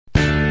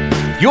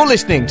You're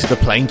listening to the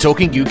Plain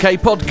Talking UK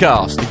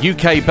podcast, the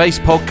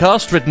UK-based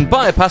podcast written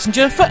by a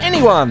passenger for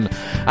anyone.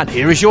 And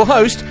here is your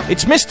host,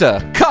 it's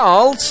Mr.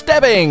 Carl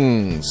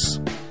Stebbings.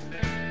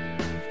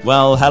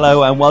 Well,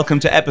 hello and welcome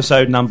to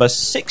episode number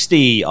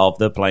 60 of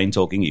the Plain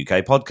Talking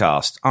UK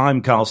podcast.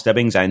 I'm Carl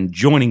Stebbings, and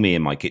joining me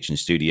in my kitchen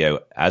studio,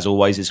 as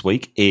always this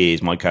week,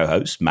 is my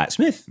co-host, Matt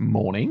Smith.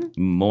 Morning.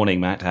 Morning,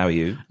 Matt. How are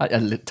you?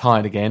 A little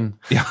tired again.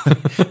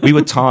 We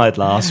were tired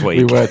last week.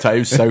 We were. It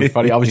was so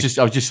funny. I was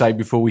just saying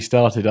before we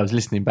started, I was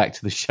listening back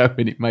to the show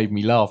and it made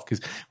me laugh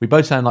because we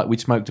both sound like we'd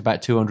smoked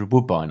about 200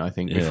 Woodbine, I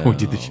think, before we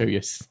did the show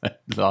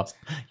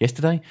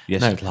yesterday?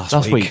 Yes, No,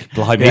 last week.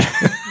 Blimey.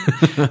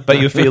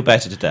 But you feel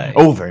better today.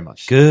 Oh, very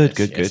much. Good.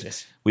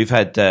 Yes. We've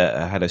had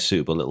a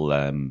suitable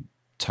little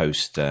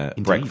toast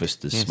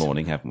breakfast this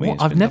morning, haven't we?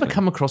 I've never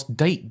come across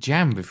date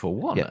jam before.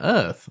 What on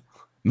earth?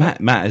 Matt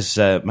has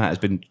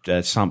been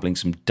sampling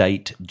some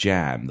date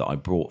jam that I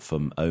brought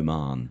from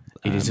Oman.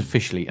 It is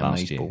officially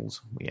last year.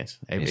 amazeballs. Yes.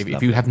 It's If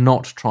lovely. you have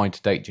not tried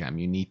date jam,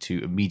 you need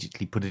to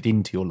immediately put it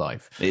into your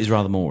life. It is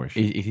rather Moorish.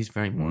 It is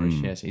very Moorish,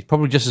 yes. It's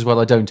probably just as well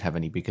I don't have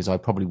any because I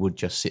probably would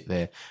just sit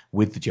there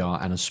with the jar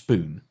and a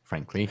spoon,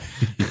 frankly.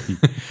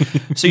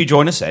 So you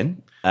join us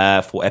then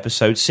for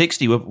episode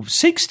 60. We're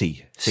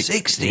 60.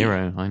 60,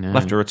 I know. We'll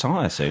have to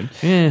retire soon.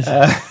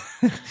 Yes.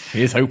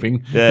 Here's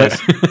hoping. Yes.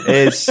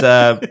 It's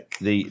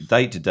the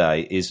date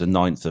today is the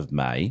 9th of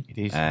May. It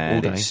is, And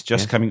all day, it's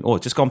just yes. coming,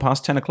 it's just gone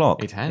past 10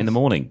 o'clock It has. in the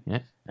morning. Yeah.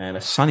 And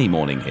a sunny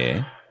morning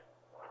here.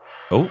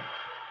 Oh.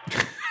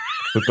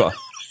 We've got,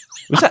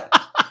 was that?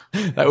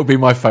 That would be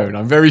my phone.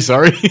 I'm very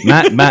sorry.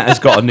 Matt has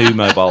got a new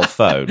mobile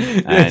phone,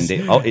 and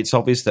it's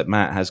obvious that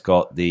Matt has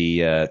got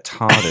the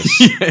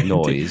TARDIS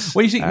noise.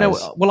 Well, you see,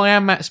 I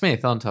am Matt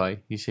Smith, aren't I?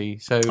 You see,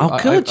 so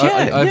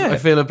I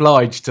feel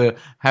obliged to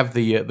have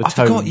the tone. I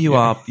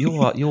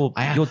forgot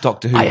you're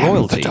Doctor Who I am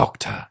royalty. the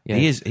Doctor.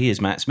 Yes. He is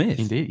Matt Smith.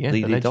 Indeed, yes,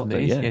 the the legend Doctor.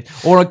 is, Yeah.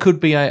 yes. Or I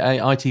could be a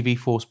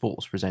ITV4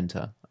 sports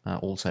presenter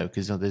also,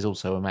 because there's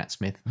also a Matt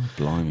Smith.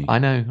 Blimey. I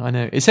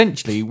know.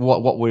 Essentially,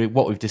 what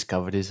we've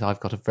discovered is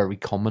I've got a very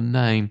common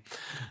name.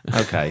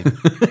 Okay.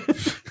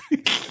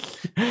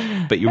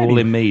 But you're all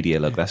in media,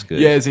 look, that's good.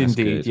 Yes, That's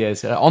indeed, good.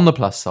 yes. On the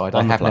plus side,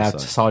 On I the have plus now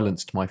side.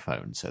 silenced my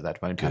phone, so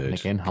that won't happen Good,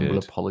 again. Humble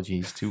good.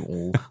 apologies to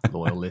all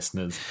loyal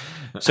listeners.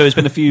 So there's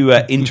been a few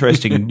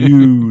interesting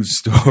news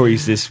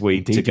stories this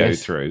week to Indeed, go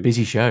yes. through.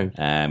 Busy show.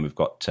 We've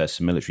got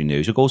some military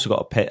news. We've also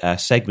got a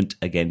segment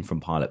again from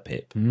Pilot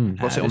Pip.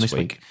 What's it on this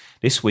week?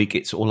 This week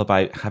it's all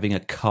about having a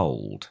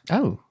cold.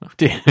 Oh,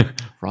 dear.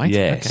 Right.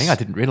 Yes. Okay. I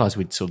didn't realise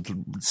we'd sort of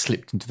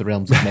slipped into the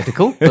realms of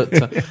medical, but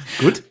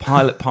good.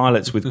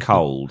 Pilots with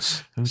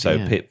colds. So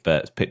dear.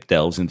 Pip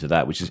delves into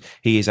that,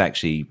 he is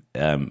actually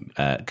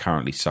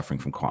currently suffering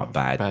from quite a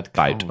bad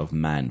bout cold. of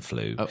man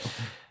flu. Oh.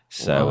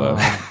 So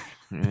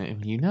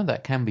You know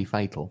that can be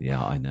fatal.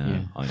 yeah, I know.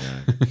 Yeah. I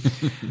know.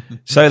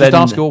 So Just then,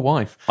 ask your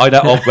wife. I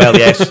don't. Oh, well,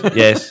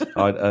 yes.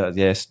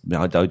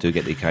 I do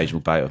get the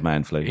occasional bout of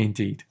man flu.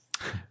 Indeed.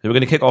 So we're going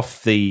to kick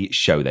off the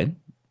show then,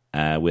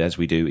 as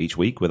we do each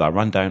week, with our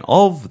rundown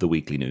of the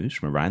weekly news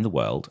from around the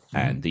world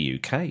and the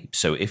UK.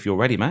 So if you're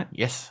ready, Matt,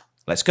 Yes.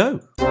 let's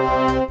go.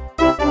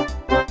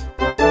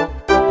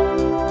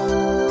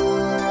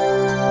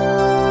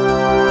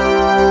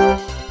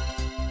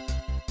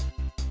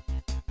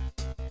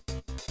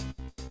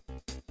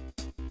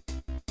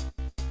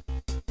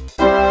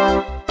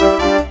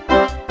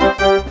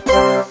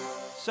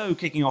 So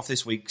kicking off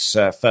this week's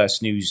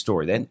first news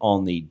story then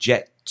on the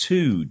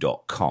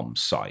Jet2.com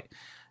site.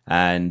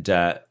 And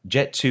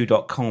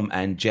Jet2.com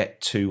and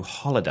Jet2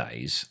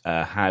 Holidays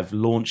have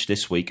launched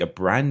this week a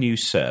brand new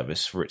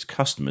service for its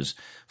customers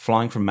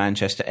flying from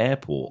Manchester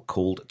Airport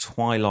called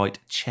Twilight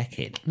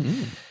Check-In.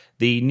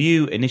 The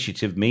new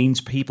initiative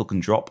means people can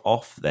drop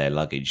off their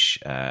luggage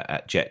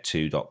at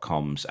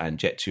Jet2.com's and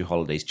Jet2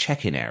 Holidays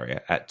check-in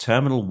area at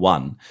Terminal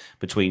 1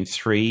 between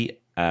 3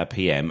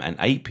 p.m. and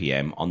 8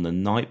 p.m. on the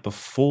night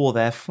before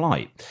their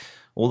flight.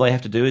 All they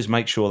have to do is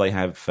make sure they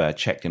have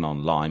checked in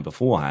online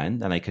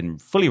beforehand, and they can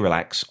fully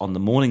relax on the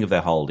morning of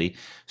their holiday,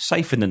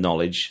 safe in the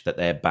knowledge that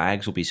their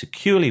bags will be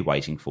securely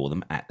waiting for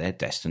them at their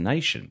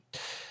destination.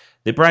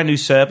 The brand new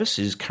service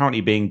is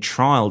currently being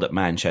trialled at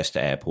Manchester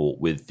Airport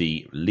with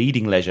the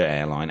leading leisure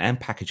airline and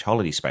package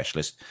holiday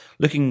specialist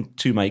looking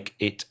to make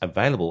it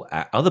available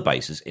at other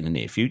bases in the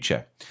near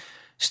future.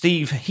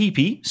 Steve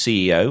Heapy,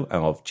 CEO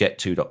of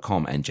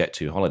Jet2.com and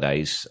Jet2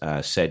 Holidays,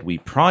 said, "We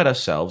pride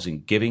ourselves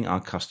in giving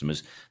our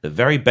customers the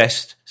very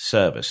best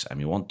service, and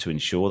we want to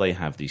ensure they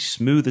have the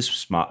smoothest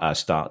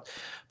start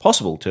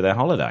possible to their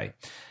holiday.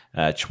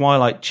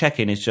 Twilight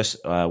Check-In is just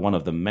one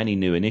of the many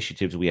new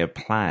initiatives we have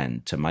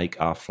planned to make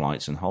our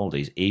flights and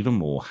holidays even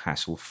more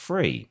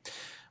hassle-free.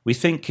 We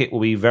think it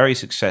will be very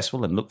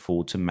successful and look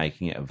forward to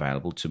making it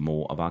available to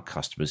more of our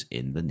customers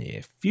in the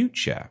near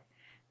future."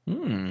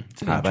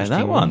 How about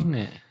that one? Isn't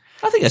it?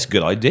 I think that's a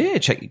good idea.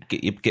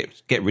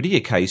 Get rid of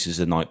your cases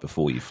the night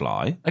before you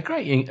fly. A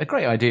great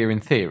idea in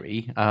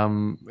theory.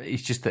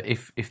 It's just that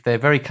if they're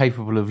very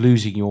capable of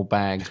losing your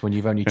bags when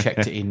you've only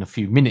checked it in a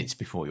few minutes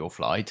before your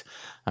flight,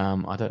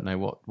 I don't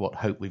know what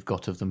hope we've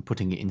got of them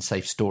putting it in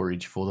safe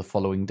storage for the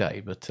following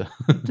day. But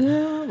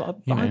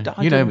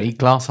you know me,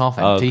 glass half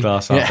empty. Oh,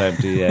 glass half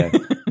empty. Yeah.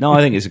 No,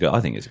 I think it's a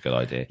good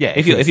idea. Yeah,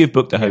 if you've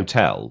booked a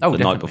hotel the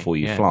night before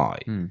you fly.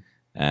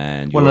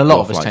 And a lot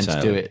of us tend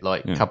to do it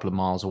like a couple of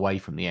miles away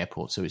from the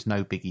airport, so it's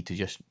no biggie to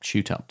just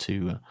shoot up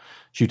to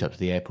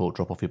the airport,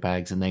 drop off your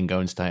bags, and then go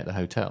and stay at the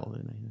hotel.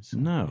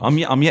 No,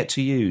 I'm yet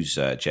to use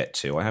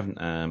Jet2. I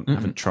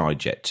haven't tried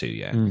Jet2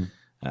 yet,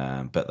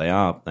 but they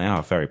are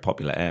a very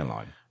popular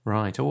airline.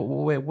 Right.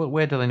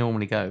 Where do they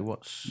normally go?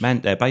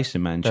 They're based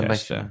in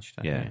Manchester.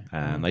 Yeah.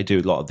 They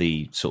do a lot of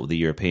the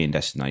European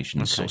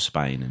destinations, sort of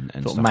Spain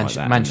and stuff like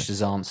that.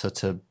 Manchester's answer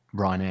to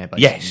Ryanair,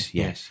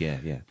 basically. Yes,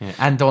 yeah.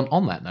 And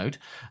on that note,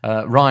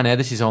 Ryanair,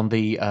 this is on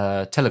the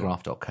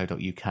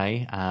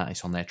telegraph.co.uk,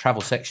 it's on their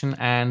travel section,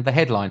 and the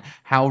headline,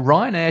 How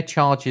Ryanair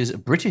Charges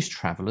British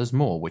Travellers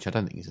More, which I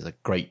don't think is a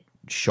great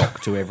shock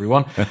to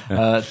everyone.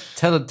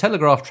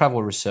 Telegraph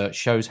travel research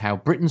shows how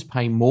Britons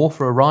pay more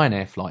for a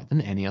Ryanair flight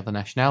than any other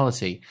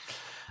nationality.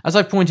 As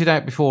I pointed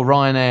out before,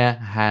 Ryanair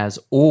has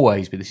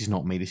always been, this is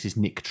not me, this is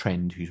Nick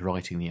Trend who's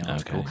writing the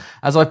article. Okay.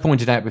 As I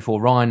pointed out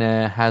before,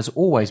 Ryanair has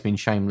always been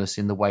shameless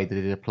in the way that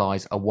it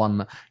applies a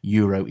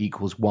 €1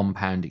 equals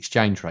 £1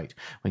 exchange rate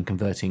when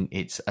converting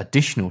its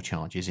additional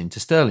charges into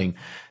sterling.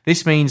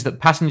 This means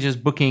that passengers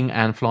booking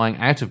and flying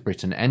out of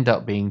Britain end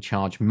up being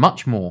charged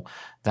much more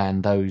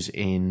than those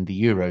in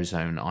the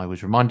Eurozone. I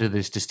was reminded of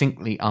this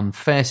distinctly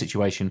unfair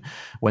situation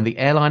when the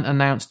airline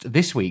announced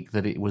this week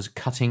that it was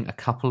cutting a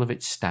couple of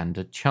its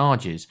standard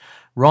charges.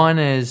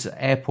 Ryanair's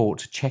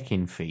airport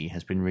check-in fee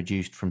has been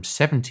reduced from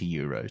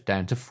 €70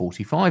 down to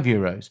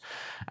 €45,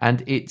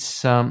 and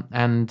its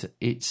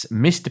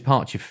missed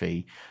departure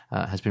fee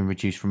has been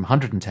reduced from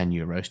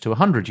 €110 to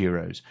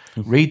 €100.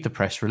 Read the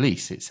press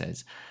release, it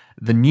says.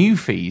 The new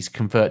fees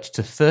convert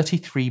to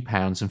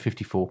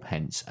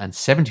 £33.54 and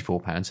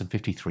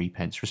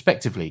 £74.53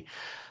 respectively.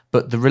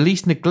 But the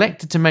release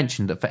neglected to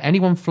mention that for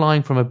anyone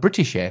flying from a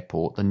British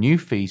airport, the new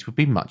fees would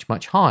be much,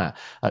 much higher,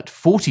 at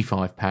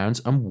 £45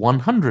 and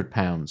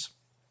 £100.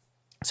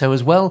 So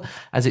as well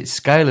as its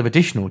scale of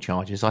additional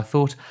charges, I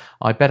thought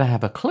I'd better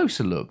have a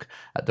closer look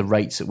at the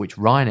rates at which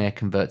Ryanair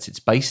converts its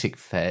basic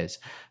fares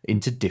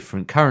into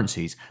different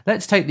currencies.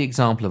 Let's take the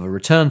example of a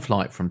return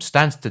flight from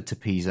Stansted to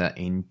Pisa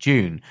in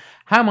June.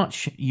 How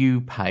much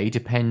you pay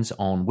depends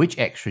on which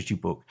extras you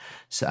book,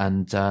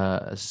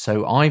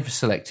 so I've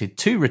selected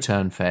 2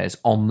 return fares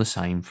on the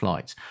same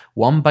flights.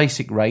 One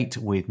basic rate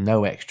with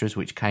no extras,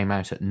 which came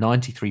out at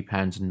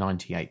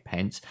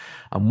 £93.98,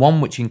 and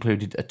one which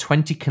included a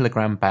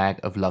 20-kilogram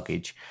bag of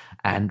luggage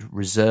and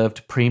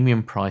reserved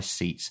premium price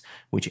seats,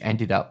 which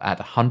ended up at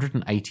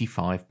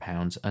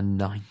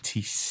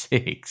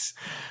 £185.96.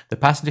 The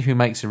passenger who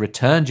makes a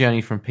return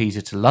journey from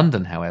Pisa to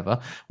London, however,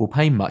 will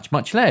pay much,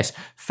 much less.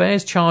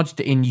 Fares charged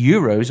in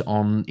euros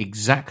on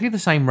exactly the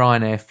same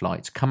Ryanair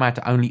flights come out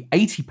at only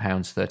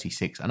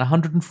 £80.36 and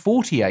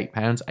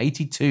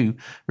 £148.82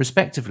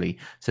 respectively.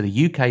 So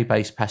the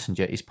UK-based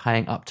passenger is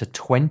paying up to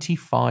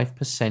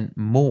 25%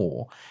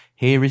 more.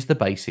 Here is the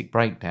basic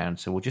breakdown.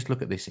 So we'll just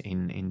look at this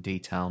in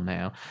detail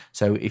now.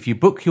 So if you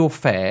book your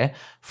fare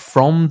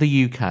from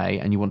the UK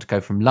and you want to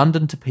go from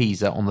London to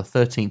Pisa on the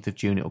 13th of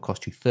June, it will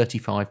cost you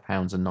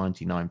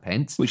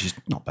 £35.99. Which is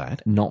not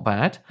bad. Not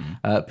bad.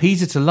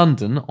 Pisa to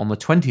London on the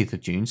 20th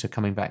of June, so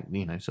coming back,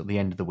 sort of the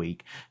end of the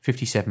week,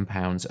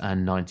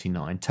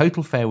 £57.99.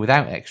 Total fare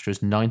without extras,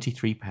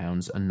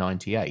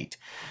 £93.98.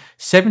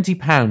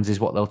 £70 is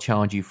what they'll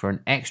charge you for an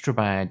extra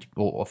bag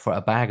or for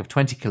a bag of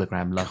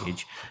 20-kilogram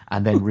luggage,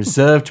 and then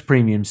reserved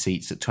premium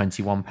seats at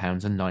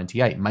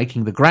 £21.98,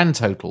 making the grand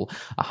total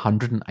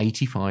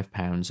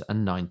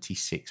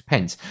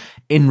 £185.96.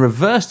 In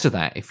reverse to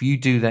that, if you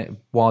do that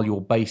while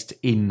you're based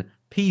in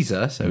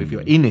Pisa, so if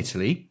you're in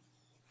Italy,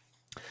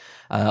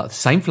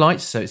 same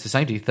flights, so it's the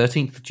same day,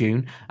 13th of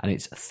June, and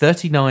it's it's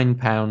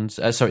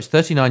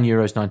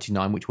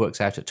 €39.99, which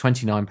works out at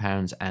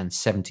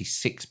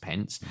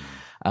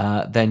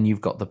 £29.76. Then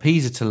you've got the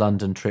Pisa to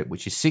London trip,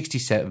 which is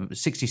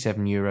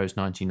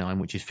 €67.99,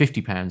 which is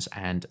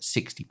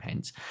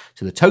 £50.60.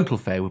 So the total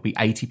fare would be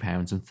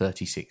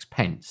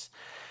 £80.36.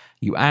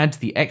 You add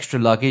the extra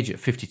luggage at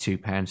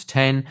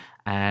 £52.10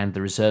 and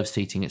the reserve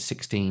seating at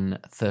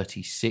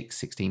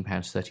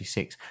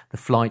 £16.36. The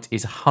flight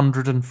is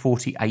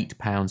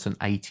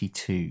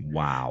 £148.82.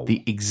 Wow.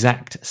 The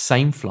exact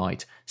same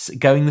flight,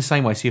 going the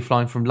same way. So you're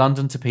flying from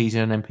London to Pisa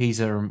and then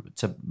Pisa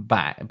to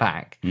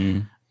back.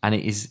 And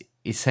it is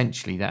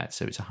essentially that.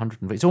 So it's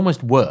it's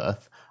almost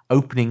worth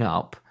opening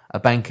up a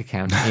bank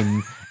account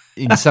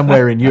in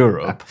somewhere in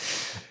Europe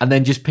and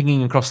then just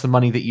pinging across the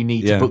money that you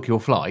need to book your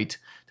flight.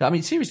 I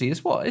mean, seriously,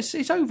 it's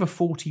over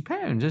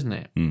 £40, isn't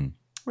it?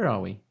 Where are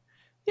we?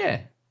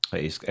 Yeah.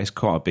 It's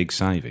quite a big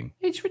saving.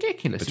 It's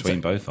ridiculous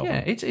Between both of them.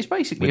 Yeah, it's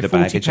basically With a the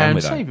baggage and £40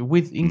 without. saving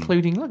with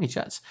including luggage.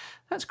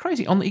 That's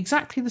crazy on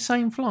exactly the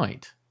same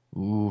flight.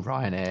 Ooh,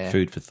 Ryanair.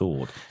 Food for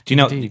thought. Do you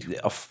know, Indeed.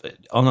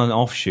 on an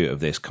offshoot of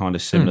this kind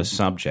of similar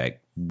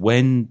subject,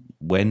 when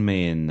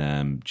me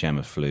and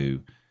Gemma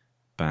flew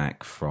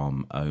back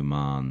from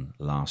Oman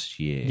last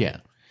year, Yeah.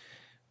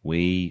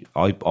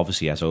 I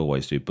obviously, as I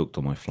always do, booked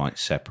all my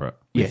flights separate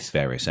with Yes.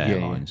 various Yeah,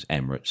 airlines,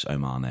 Emirates,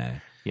 Oman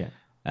Air, Yeah.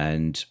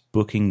 and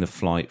booking the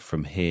flight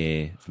from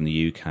here, from the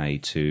UK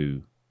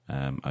to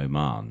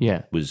Oman,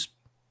 Yeah. was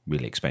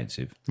really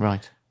expensive.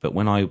 Right. But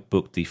when I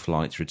booked the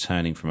flights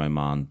returning from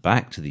Oman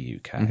back to the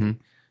UK,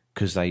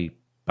 because they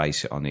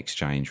base it on the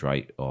exchange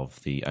rate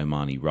of the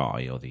Omani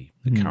Rai, or the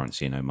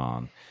currency in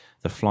Oman,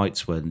 the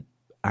flights were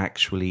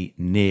actually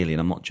nearly, and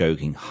I'm not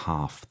joking,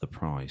 half the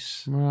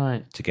price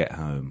Right. to get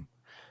home.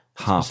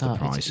 Half the bizarre.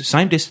 price.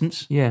 Same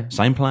distance, Yeah.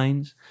 same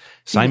planes,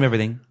 same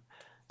everything.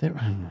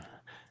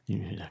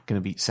 You're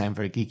going to sound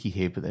very geeky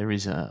here, but there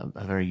is a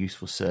very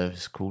useful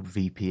service called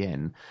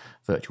VPN,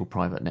 Virtual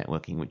Private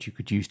Networking, which you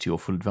could use to your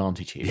full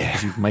advantage here.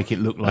 Because you can make it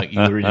look like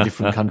you were in a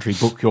different country,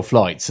 book your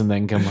flights, and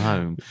then come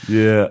home.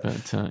 Yeah.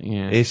 But,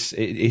 yeah.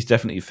 It's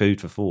definitely food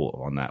for thought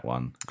on that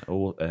one.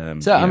 Or,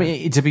 So, I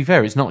mean, to be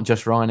fair, it's not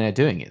just Ryanair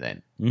doing it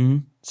then. Mm-hmm.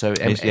 So,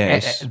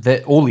 it's-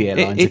 all the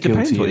airlines it are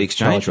depends guilty what the of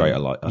exchange charging. rate are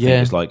like. I Yeah.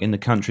 think it's like in the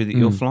country that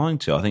you're flying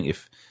to. I think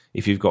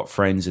if you've got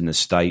friends in the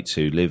States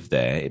who live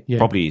there, it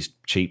probably is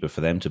cheaper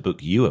for them to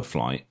book you a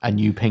flight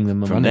And you ping them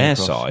the from money their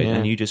across, side, yeah.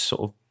 and you just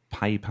sort of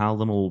PayPal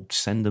them or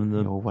send them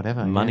the Or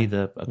whatever, money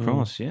yeah.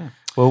 across. Yeah.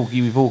 Well,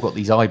 we've all got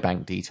these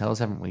iBank details,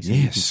 haven't we? So you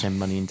can Yes. send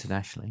money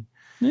internationally.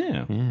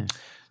 Yeah. Yeah.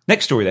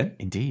 Next story then.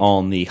 Indeed.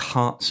 On the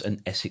Herts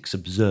and Essex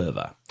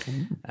Observer.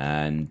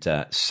 And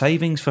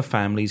savings for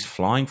families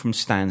flying from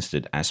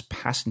Stansted as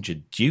passenger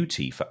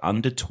duty for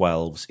under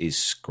 12s is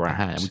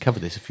scrapped. We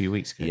covered this a few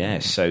weeks ago.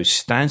 Yes, so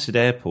Stansted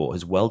Airport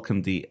has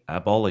welcomed the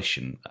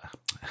abolition,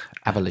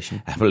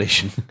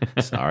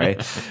 sorry,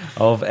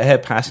 of air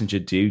passenger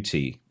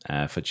duty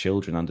for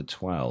children under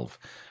 12.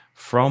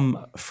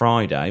 From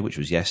Friday, which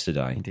was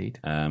yesterday, Indeed.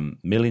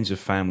 Millions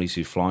of families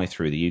who fly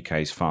through the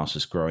UK's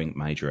fastest growing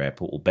major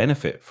airport will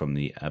benefit from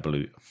the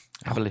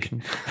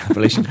Abolition.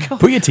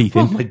 Put your teeth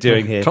in. What am I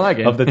doing here? Try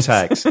again. Of the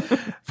tax.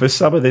 For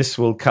some of this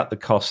will cut the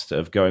cost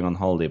of going on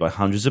holiday by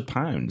hundreds of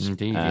pounds.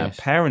 Indeed, yes.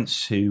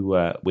 Parents who,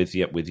 with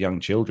young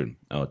children,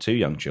 or 2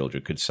 young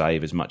children, could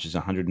save as much as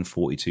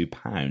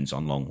 £142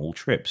 on long-haul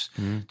trips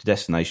to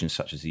destinations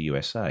such as the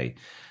USA.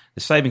 The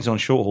savings on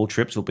short-haul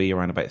trips will be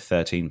around about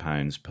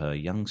 £13 per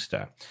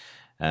youngster.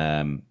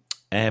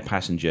 Air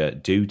passenger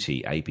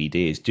duty,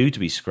 APD, is due to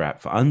be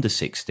scrapped for under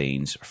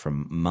 16s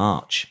from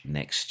March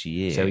next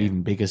year. So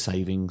even bigger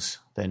savings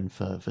than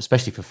for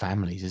especially for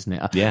families, isn't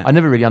it? Yeah. I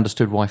never really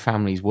understood why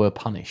families were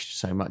punished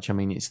so much. I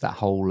mean, it's that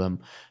whole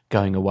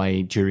going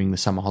away during the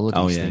summer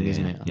holidays thing,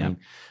 isn't it? I mean,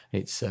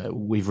 it's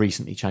we've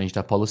recently changed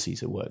our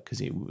policies at work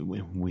because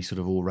we sort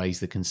of all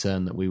raised the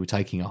concern that we were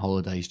taking our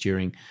holidays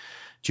during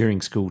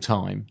school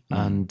time,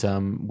 and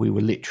we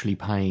were literally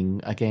paying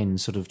again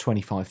sort of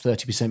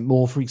 25-30%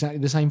 more for exactly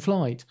the same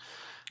flight.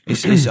 I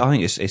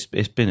think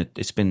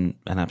it's been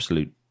an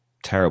absolute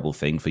terrible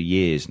thing for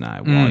years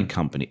now. Why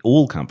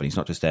all companies,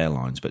 not just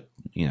airlines, but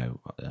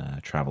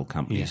travel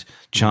companies,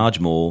 charge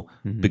more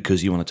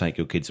because you want to take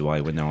your kids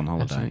away when they're on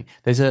holiday. Absolutely.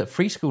 There's a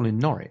free school in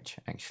Norwich,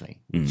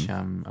 actually, which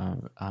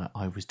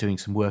I was doing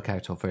some work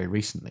out of very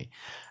recently.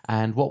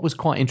 And what was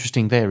quite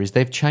interesting there is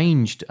they've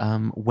changed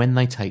when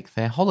they take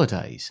their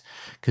holidays.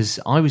 Because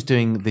I was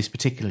doing this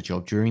particular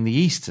job during the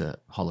Easter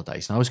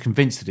holidays, and I was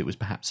convinced that it was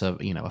perhaps a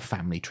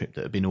family trip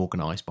that had been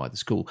organised by the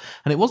school.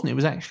 And it wasn't. It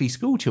was actually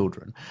school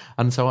children.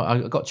 And so I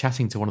got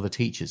chatting to one of the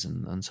teachers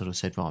and sort of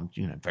said, well, I'm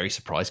very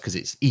surprised because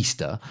it's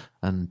Easter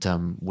and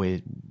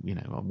we're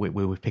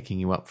picking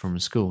you up from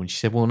school. And she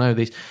said, well, no,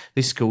 this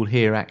school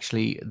here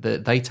actually,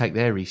 they take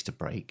their Easter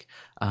break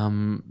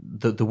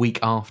the week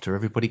after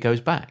everybody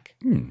goes back.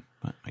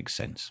 That makes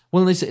sense.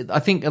 Well, I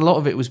think a lot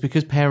of it was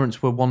because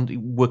parents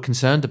were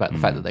concerned about the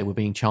fact that they were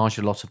being charged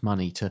a lot of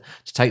money to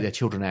take their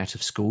children out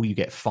of school. You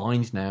get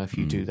fined now if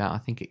you do that. I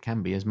think it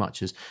can be as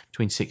much as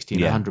between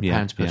 £60 and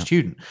 £100 per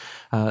student.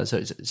 So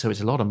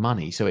it's a lot of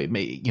money. So it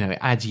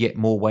adds yet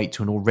more weight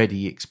to an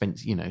already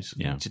expensive. And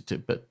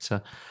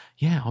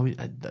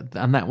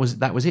that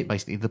was it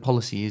basically. The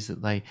policy is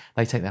that they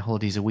take their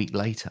holidays a week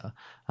later,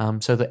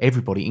 so that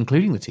everybody,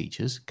 including the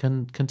teachers,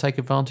 can take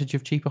advantage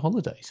of cheaper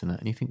holidays. And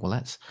you think, well,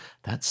 that's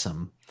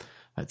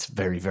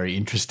very, very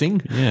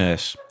interesting.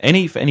 Yes.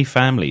 Any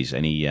families,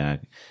 any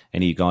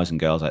guys and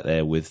girls out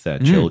there with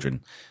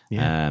children,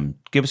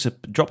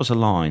 drop us a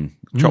line,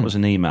 drop us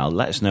an email.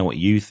 Let us know what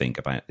you think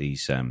about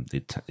these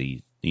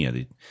the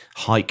the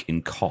hike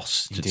in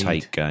costs to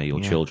take your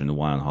children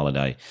away on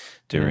holiday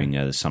during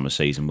the summer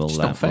season. It's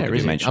not fair,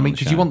 is it? I mean,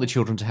 because you want the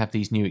children to have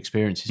these new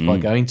experiences by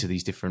going to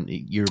these different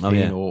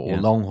European or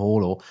long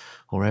haul or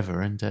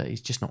wherever, and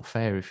it's just not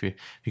fair if you're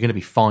going to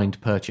be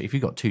fined per if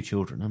you've got 2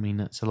 children. I mean,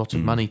 that's a lot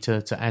of money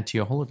to add to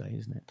your holiday,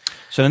 isn't it?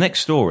 So the next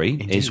story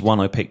is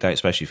one I picked out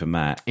especially for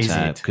Matt,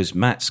 because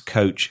Matt's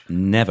coach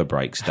never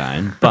breaks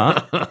down,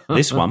 but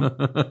this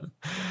one.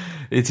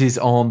 It is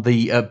on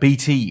the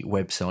BT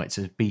website,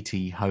 so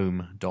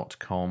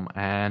bthome.com,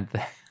 and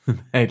the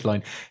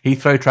headline,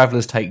 Heathrow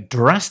travellers take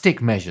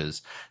drastic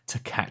measures to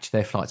catch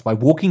their flights by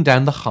walking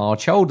down the hard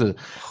shoulder.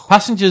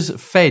 Passengers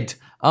fed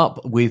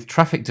up with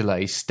traffic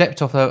delays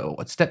stepped off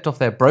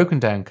their broken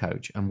down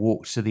coach and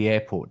walked to the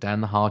airport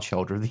down the hard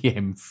shoulder of the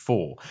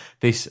M4.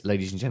 This,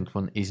 ladies and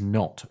gentlemen, is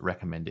not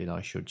recommended,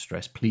 I should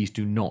stress. Please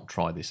do not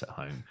try this at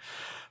home.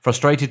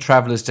 Frustrated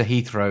travellers to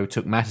Heathrow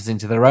took matters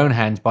into their own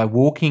hands by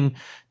walking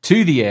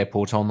to the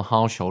airport on the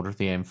hard shoulder of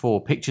the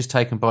M4. Pictures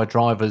taken by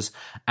drivers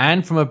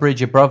and from a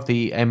bridge above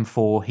the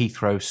M4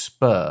 Heathrow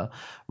Spur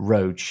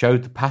Road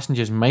showed the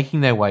passengers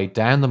making their way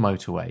down the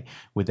motorway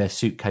with their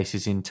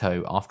suitcases in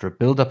tow after a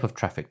build-up of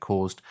traffic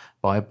caused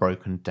by a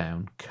broken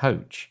down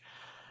coach.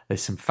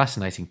 There's some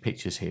fascinating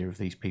pictures here of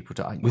these people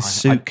with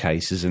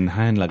suitcases and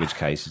hand luggage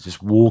cases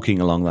just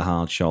walking along the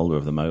hard shoulder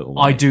of the motorway.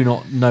 I do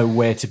not know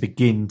where to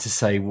begin to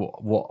say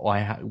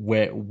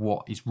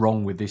what is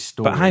wrong with this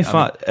story. But how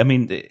far? I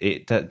mean,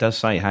 it does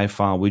say how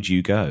far would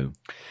you go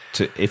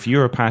if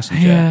you're a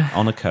passenger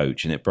on a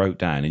coach and it broke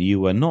down and you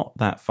were not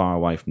that far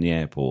away from the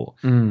airport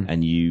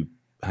and you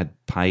had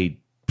paid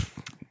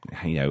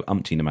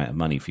umpteen amount of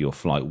money for your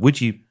flight?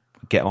 Would you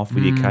get off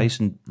with your case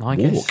and walk?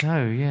 Guess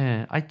so,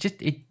 yeah.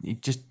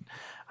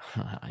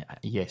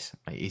 Yes,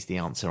 it is the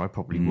answer. I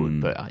probably would,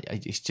 but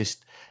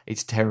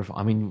it's terrifying.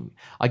 I mean,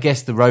 I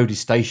guess the road is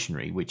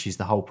stationary, which is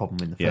the whole problem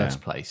in the first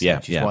place,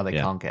 which is why they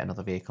can't get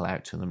another vehicle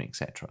out to them,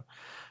 etc.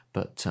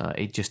 But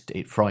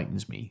it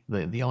frightens me,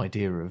 the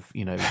idea of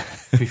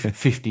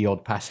 50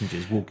 odd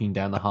passengers walking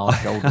down the hard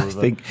shoulder.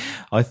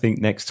 I think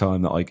next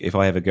time that if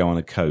I ever go on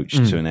a coach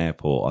to an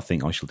airport, I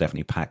think I shall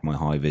definitely pack my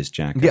high vis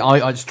jacket. Yeah,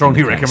 I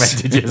strongly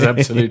recommend it. Yes,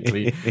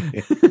 absolutely.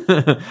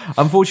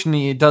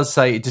 Unfortunately, it does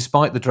say,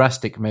 despite the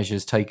drastic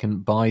measures taken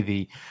by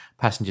the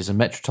passengers, a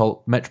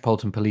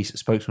Metropolitan Police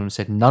spokesman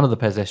said none of the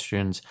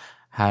pedestrians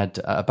had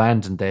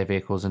abandoned their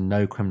vehicles and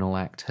no criminal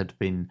act had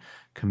been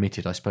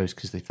committed, I suppose,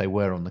 because if they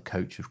were on the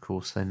coach, of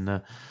course,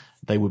 then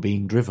they were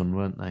being driven,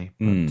 weren't they?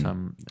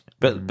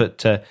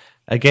 But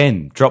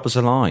again, drop us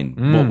a line.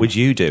 What would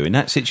you do in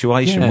that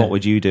situation? What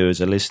would you do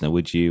as a listener?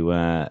 Would you,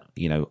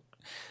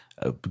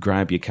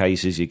 grab your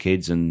cases, your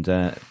kids,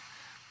 and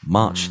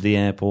march to the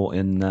airport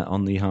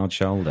on the hard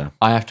shoulder?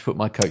 I have to put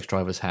my coach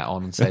driver's hat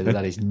on and say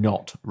that is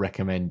not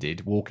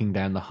recommended. Walking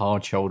down the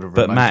hard shoulder of a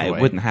motorway. But Matt, it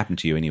wouldn't happen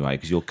to you anyway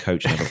because your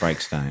coach never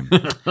breaks down.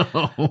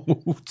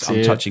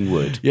 I'm touching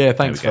wood. Yeah,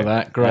 thanks for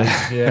that. Great.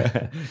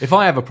 Yeah. If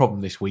I have a problem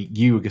this week,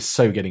 you are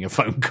so getting a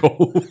phone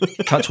call.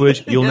 Touch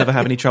wood. You'll never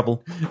have any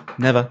trouble.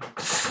 Never.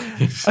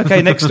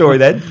 Okay, next story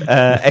then.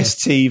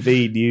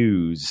 STV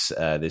News.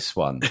 This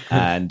one,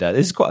 and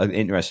this is quite an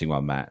interesting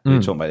one, Matt. We were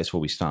talking about this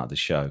before we started the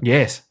show.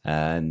 Yes.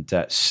 And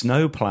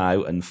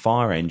snowplow and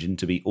fire engine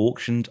to be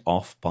auctioned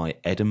off by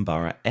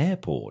Edinburgh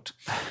Airport.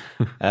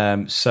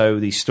 So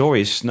the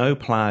story is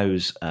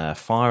snowplows,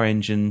 fire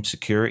engine,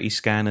 security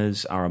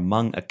scanners are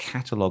among a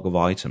catalogue of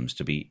items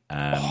to be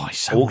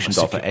auctioned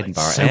off at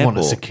Edinburgh Airport. I want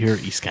a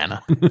security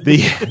scanner.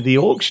 The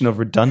auction of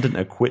redundant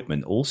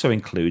equipment also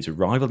includes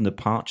arrival and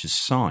departure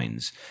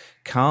signs,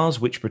 cars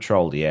which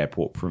patrol the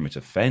airport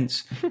perimeter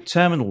fence,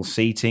 terminal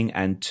seating,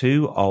 and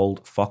 2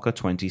 old Fokker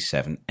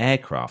 27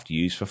 aircraft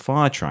used for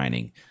fire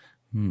training.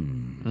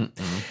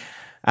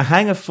 A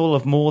hangar full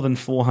of more than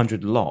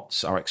 400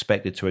 lots are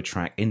expected to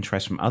attract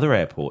interest from other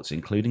airports,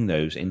 including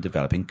those in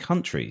developing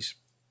countries.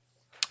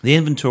 The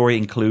inventory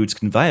includes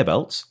conveyor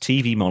belts,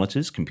 TV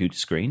monitors, computer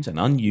screens, and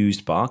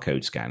unused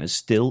barcode scanners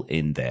still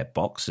in their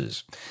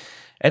boxes.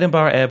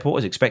 Edinburgh Airport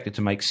is expected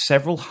to make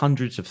several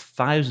hundreds of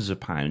thousands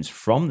of pounds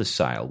from the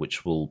sale,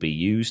 which will be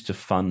used to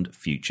fund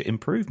future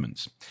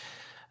improvements.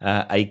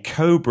 A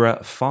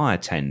Cobra fire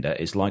tender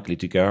is likely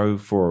to go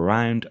for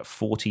around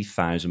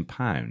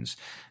 £40,000,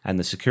 and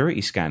the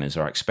security scanners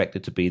are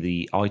expected to be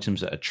the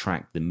items that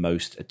attract the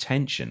most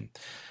attention.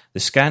 The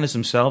scanners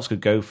themselves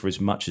could go for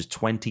as much as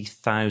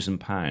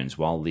 £20,000,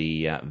 while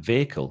the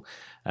vehicle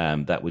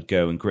that would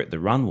go and grit the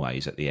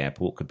runways at the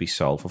airport could be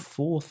sold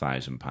for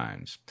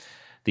 £4,000.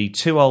 The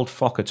 2 old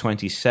Fokker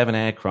 27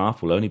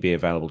 aircraft will only be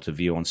available to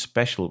view on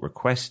special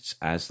requests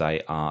as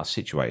they are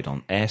situated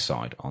on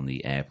airside on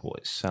the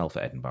airport itself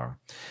at Edinburgh.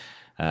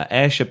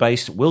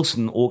 Ayrshire-based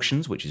Wilson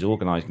Auctions, which is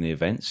organising the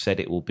event, said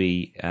it will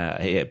be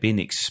been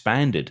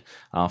expanded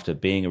after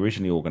being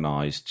originally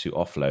organised to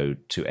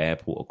offload to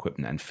airport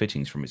equipment and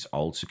fittings from its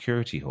old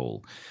security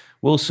hall.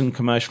 Wilson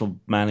commercial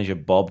manager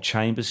Bob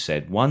Chambers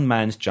said, "One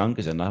man's junk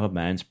is another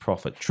man's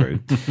profit."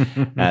 True.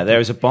 There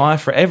is a buyer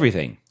for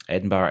everything.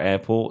 Edinburgh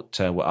Airport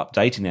were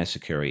updating their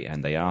security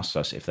and they asked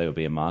us if there would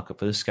be a market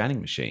for the scanning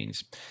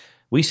machines.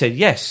 We said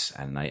yes,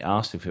 and they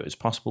asked if it was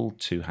possible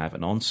to have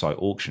an on-site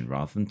auction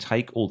rather than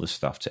take all the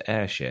stuff to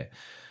Airshare.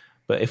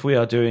 But if we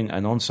are doing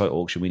an on-site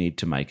auction, we need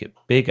to make it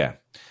bigger.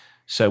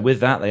 So with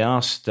that, they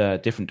asked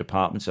different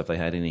departments if they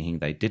had anything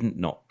they didn't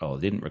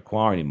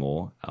require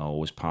anymore or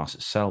was past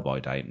its sell-by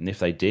date. And if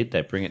they did,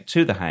 they'd bring it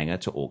to the hangar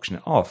to auction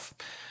it off.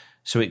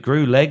 So it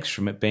grew legs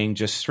from it being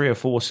just 3 or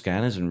 4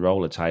 scanners and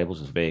roller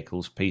tables of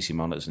vehicles, PC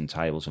monitors and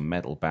tables and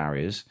metal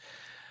barriers.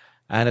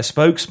 And a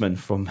spokesman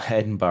from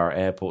Edinburgh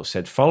Airport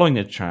said, following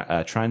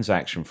a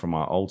transaction from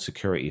our old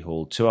security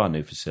hall to our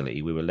new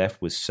facility, we were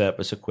left with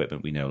surplus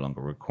equipment we no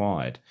longer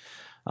required.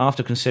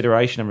 After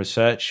consideration and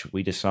research,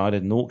 we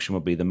decided an auction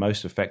would be the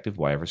most effective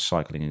way of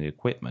recycling the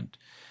equipment.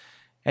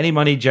 Any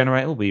money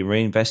generated will be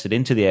reinvested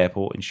into the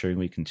airport, ensuring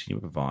we continue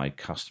to provide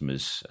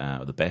customers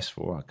the best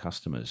for our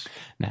customers.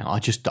 Now,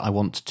 I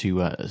want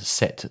to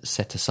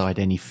set aside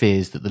any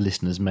fears that the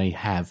listeners may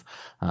have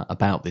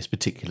about this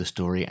particular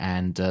story.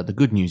 And the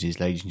good news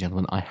is, ladies and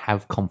gentlemen, I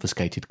have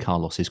confiscated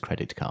Carlos's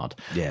credit card.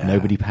 Yeah.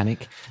 Nobody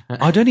panic.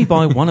 I'd only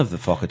buy one of the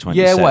Fokker 27s.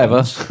 Yeah,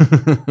 whatever.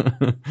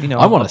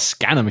 I want a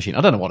scanner machine.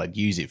 I don't know what I'd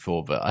use it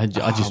for, but I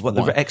just want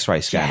the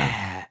X-ray scanner.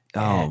 Yeah.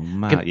 Oh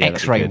man, Can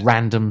X-ray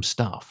random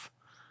stuff.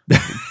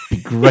 Be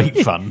great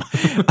fun.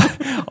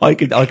 I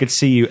could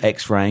see you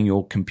X-raying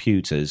your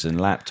computers and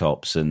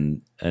laptops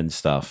and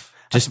stuff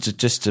just to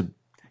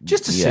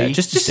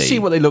see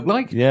what they look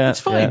like. Yeah, it's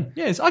fine.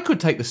 Yeah. Yes, I could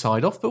take the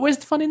side off, but where's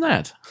the fun in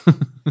that?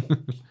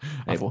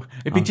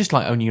 It'd be just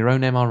like owning your own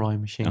MRI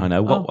machine. I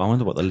know. I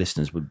wonder what the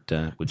listeners would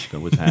have.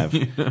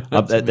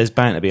 There's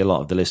bound to be a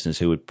lot of the listeners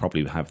who would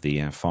probably have the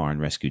fire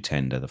and rescue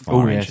tender, the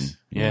fire engine.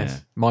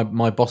 Yes.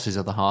 My boss's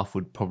other half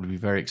would probably be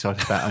very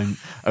excited about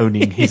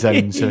owning his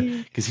own,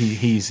 because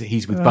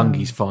he's with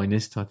Bungie's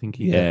finest. I think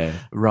he'd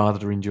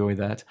rather enjoy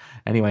that.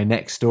 Anyway,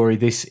 next story.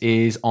 This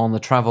is on the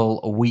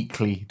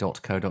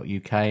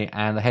travelweekly.co.uk,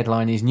 and the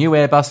headline is: New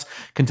Airbus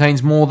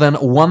contains more than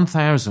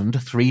 1,000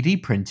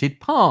 3D printed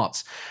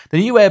parts. The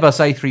new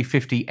Airbus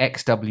A350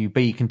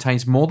 XWB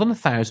contains more than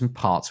 1,000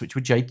 parts which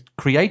were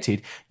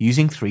created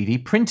using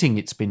 3D printing,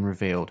 it's been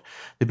revealed.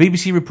 The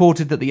BBC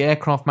reported that the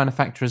aircraft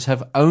manufacturers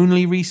have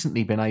only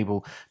recently been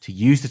able to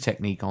use the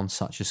technique on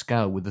such a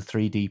scale, with the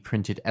 3D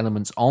printed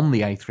elements on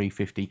the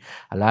A350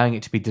 allowing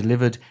it to be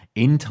delivered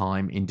in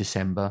time in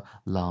December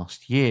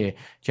last year.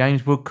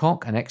 James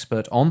Woodcock, an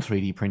expert on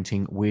 3D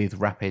printing with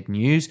Rapid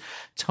News,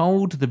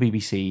 told the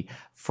BBC,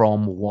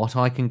 "From what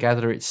I can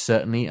gather, it's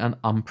certainly an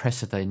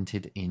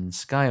unprecedented in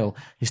scale.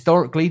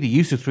 Historically, the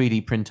use of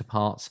 3D printer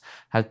parts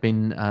has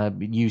been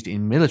used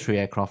in military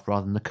aircraft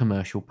rather than the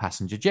commercial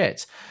passenger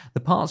jets. The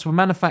parts were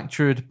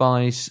manufactured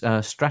by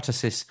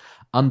Stratasys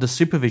under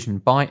supervision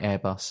by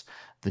Airbus.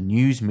 The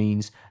news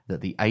means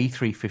that the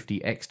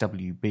A350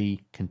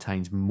 XWB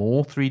contains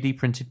more 3D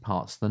printed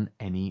parts than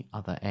any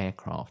other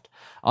aircraft."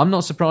 I'm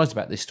not surprised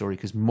about this story,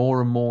 because more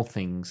and more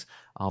things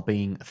are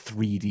being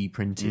 3D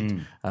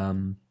printed.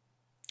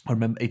 I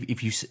remember,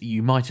 if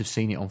you might have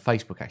seen it on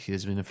Facebook. Actually,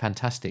 there's been a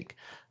fantastic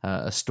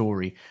a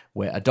story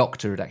where a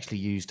doctor had actually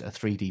used a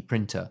 3D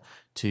printer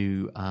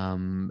to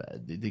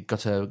they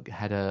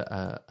had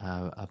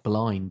a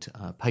blind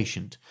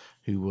patient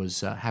who was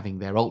having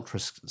their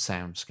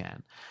ultrasound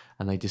scan,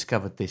 and they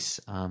discovered this.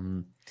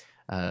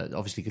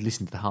 Obviously could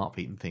listen to the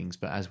heartbeat and things,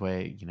 but as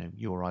where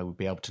you or I would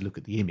be able to look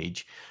at the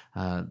image,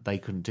 they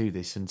couldn't do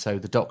this, and so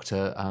the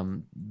doctor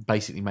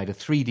basically made a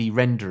 3D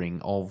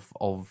rendering of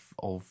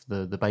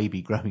the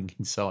baby growing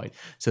inside,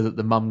 so that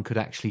the mum could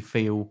actually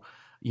feel,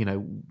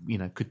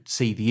 could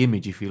see the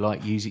image, if you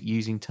like,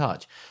 using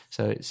touch.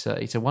 So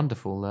it's a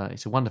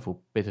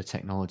wonderful bit of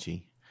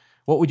technology.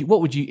 What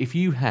would you if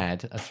you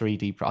had a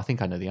 3D? I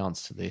think I know the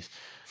answer to this.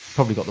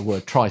 Probably got the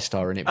word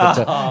TriStar in it.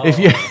 But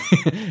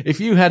if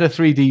you had a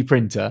 3D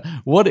printer,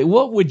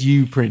 what would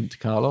you print,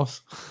 Carlos?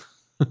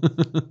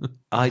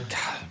 No.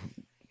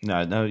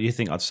 You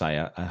think I'd say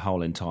a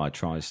whole entire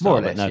TriStar? More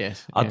or less, no,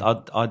 yes.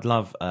 I'd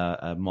love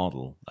a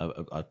model,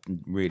 a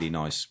really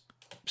nice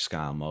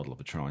scale model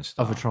of a TriStar.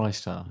 Of a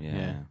TriStar,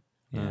 yeah.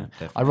 Yeah,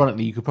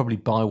 ironically, you could probably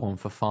buy one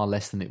for far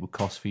less than it would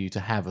cost for you to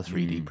have a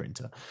 3D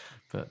printer.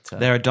 But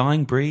they're a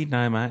dying breed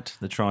now, Matt.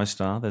 The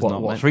TriStar. There's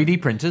what 3D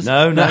printers?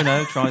 No,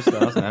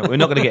 TriStars. No. We're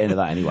not going to get into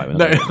that anyway.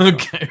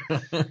 Okay.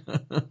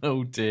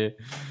 Oh dear.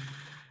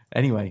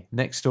 Anyway,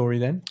 next story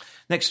then.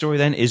 Next story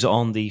then is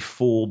on the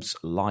Forbes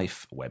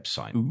Life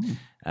website. Ooh.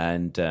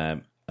 And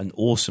an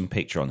awesome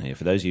picture on here.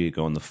 For those of you who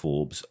go on the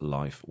Forbes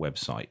Life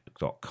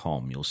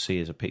website.com, you'll see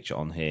there's a picture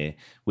on here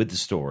with the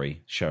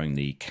story showing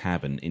the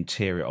cabin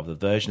interior of the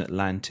Virgin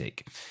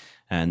Atlantic.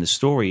 And the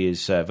story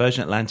is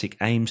Virgin Atlantic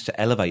aims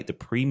to elevate the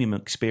premium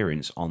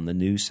experience on the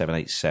new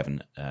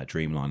 787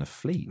 Dreamliner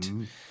fleet.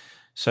 Ooh.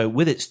 So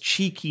with its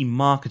cheeky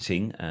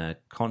marketing,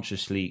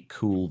 consciously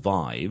cool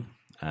vibe,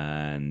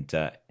 and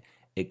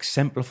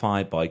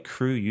exemplified by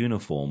crew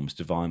uniforms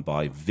designed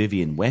by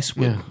Vivienne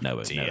Westwood.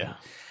 No.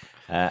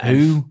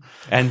 Who?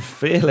 And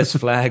fearless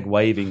flag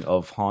waving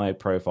of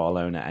high-profile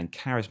owner and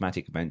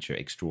charismatic adventure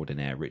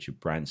extraordinaire Richard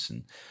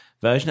Branson,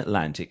 Virgin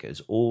Atlantic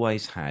has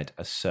always had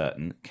a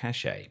certain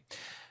cachet.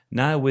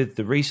 Now, with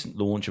the recent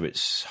launch of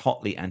its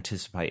hotly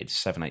anticipated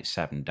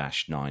 787-9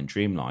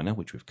 Dreamliner,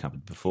 which we've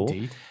covered before,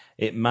 Indeed.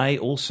 it may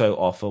also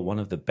offer one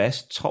of the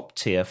best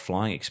top-tier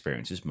flying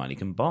experiences money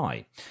can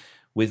buy.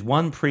 With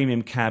one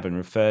premium cabin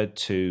referred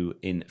to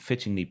in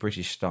fittingly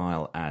British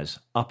style as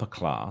upper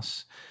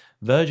class,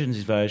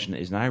 Virgin's version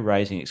is now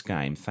raising its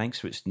game thanks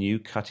to its new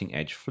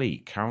cutting-edge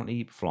fleet,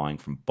 currently flying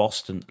from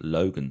Boston,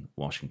 Logan,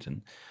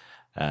 Washington,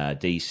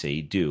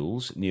 DC,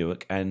 Dulles,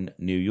 Newark, and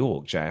New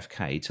York,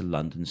 JFK, to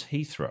London's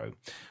Heathrow,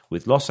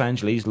 with Los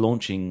Angeles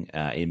launching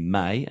in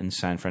May and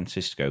San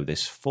Francisco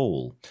this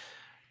fall.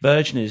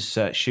 Virgin is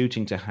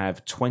shooting to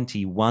have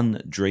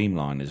 21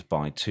 Dreamliners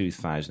by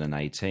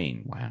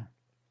 2018. Wow.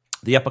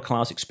 The upper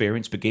class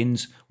experience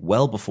begins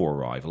well before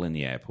arrival in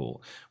the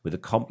airport with a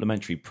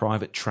complimentary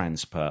private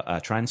transfer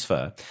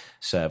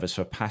service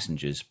for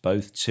passengers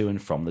both to and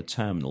from the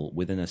terminal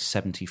within a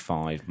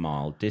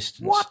 75-mile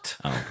distance. What?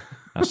 Oh,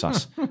 that's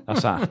us.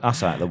 That's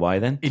out of the way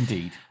then.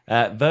 Indeed.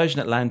 Virgin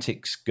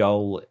Atlantic's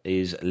goal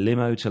is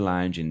limo to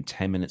lounge in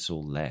 10 minutes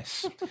or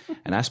less,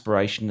 an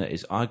aspiration that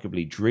is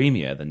arguably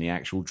dreamier than the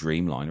actual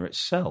Dreamliner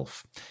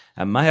itself,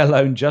 and may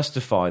alone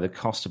justify the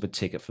cost of a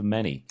ticket for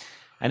many.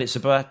 And it's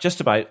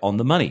just about on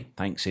the money,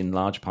 thanks in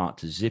large part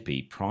to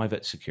Zippy,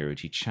 private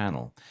security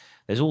channel.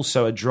 There's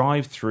also a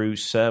drive-through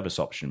service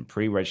option,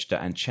 pre-register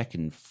and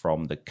check-in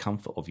from the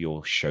comfort of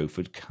your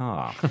chauffeured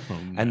car.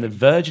 And the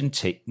Virgin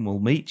Tick will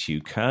meet you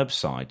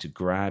curbside to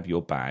grab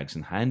your bags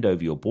and hand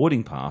over your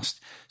boarding pass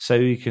so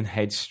you can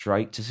head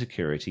straight to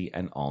security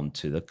and on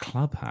to the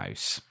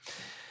clubhouse.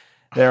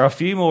 There are a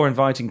few more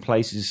inviting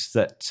places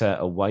that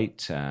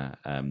await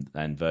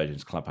than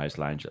Virgin's Clubhouse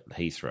Lounge at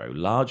Heathrow.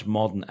 Large,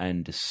 modern,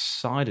 and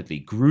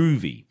decidedly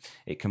groovy.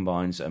 It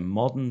combines a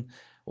mod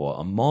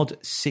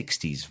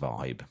 60s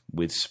vibe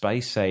with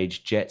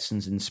space-age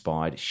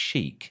Jetsons-inspired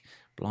chic.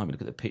 Blimey,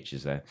 look at the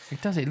pictures there.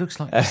 It does. It looks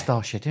like the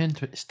Starship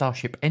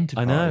Enterprise.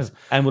 I know.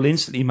 And will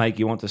instantly make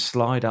you want to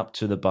slide up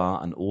to the bar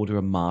and order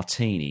a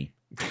martini.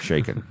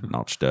 Shaken,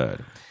 not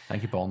stirred.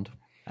 Thank you, Bond.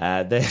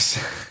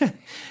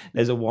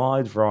 There's a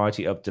wide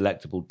variety of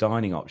delectable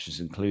dining options,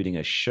 including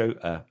a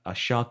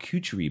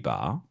charcuterie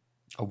bar.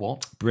 A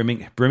what?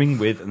 Brimming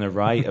with an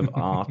array of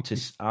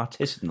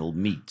artisanal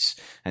meats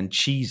and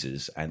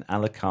cheeses and a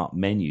la carte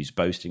menus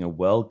boasting a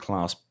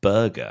world-class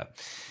burger,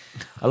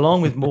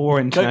 along with more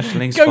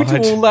internationally inspired...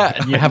 Go to all that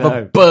and you have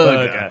a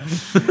burger.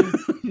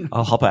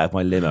 I'll hop out of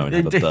my limo and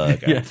have a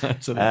burger. Yeah,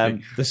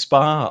 absolutely. The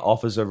spa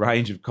offers a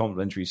range of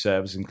complimentary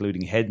services,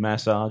 including head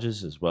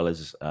massages, as well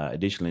as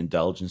additional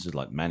indulgences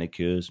like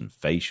manicures and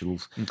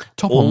facials.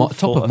 Top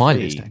of my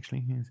list,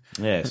 actually.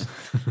 Yes.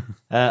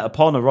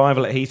 Upon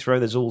arrival at Heathrow,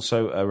 there's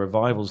also a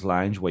Revivals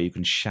Lounge where you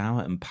can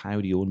shower and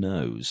powder your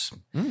nose.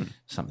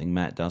 Something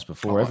Matt does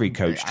before every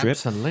coach trip.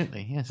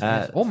 Absolutely, yes.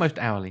 Almost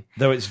hourly.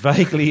 Though its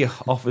vaguely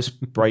office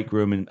break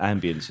room and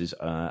ambience is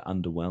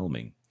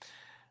underwhelming.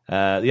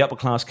 The upper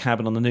class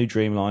cabin on the new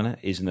Dreamliner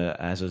isn't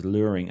as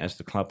alluring as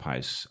the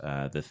clubhouse.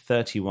 The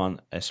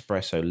 31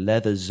 espresso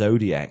leather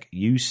Zodiac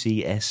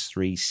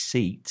UCS3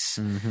 seats,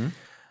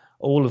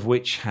 all of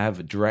which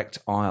have direct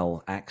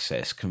aisle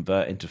access,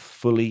 convert into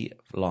fully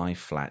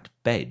lie-flat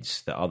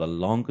beds that are the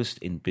longest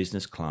in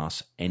business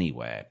class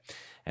anywhere,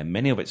 and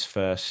many of its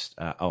first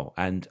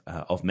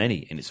of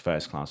many in its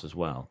first class as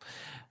well.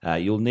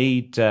 You'll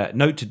need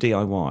note to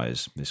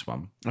DIYers. This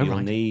one, you'll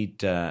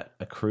need a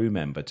crew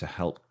member to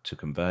help to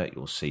convert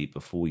your seat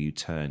before you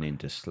turn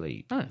into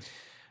sleep. Oh.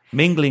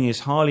 Mingling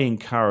is highly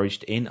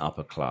encouraged in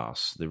upper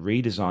class. The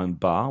redesigned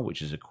bar,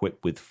 which is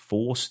equipped with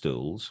 4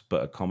 stools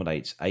but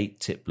accommodates 8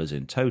 tipplers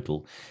in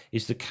total,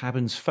 is the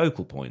cabin's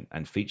focal point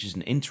and features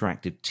an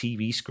interactive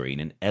TV screen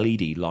and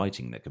LED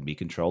lighting that can be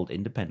controlled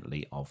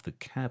independently of the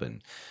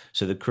cabin.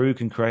 So the crew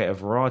can create a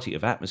variety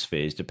of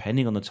atmospheres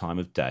depending on the time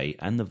of day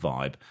and the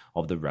vibe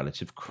of the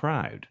relative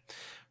crowd.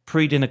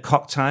 Pre-dinner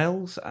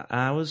cocktails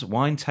hours,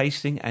 wine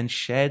tasting, and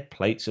shared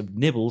plates of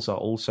nibbles are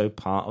also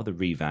part of the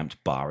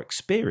revamped bar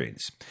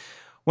experience.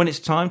 When it's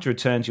time to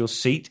return to your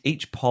seat,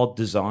 each pod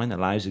design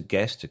allows a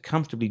guest to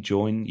comfortably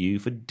join you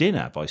for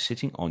dinner by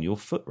sitting on your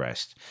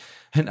footrest.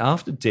 And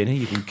after dinner,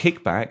 you can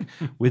kick back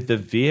with the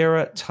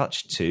Viera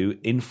Touch 2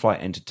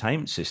 in-flight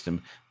entertainment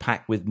system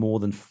packed with more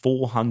than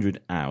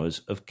 400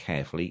 hours of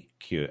carefully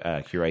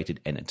curated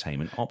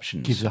entertainment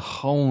options. Gives a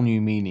whole new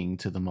meaning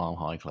to the Mile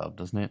High Club,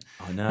 doesn't it?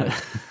 I know.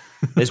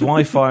 There's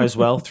Wi-Fi as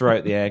well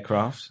throughout the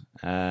aircraft.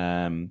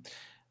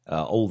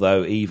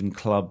 Although even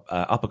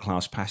upper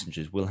class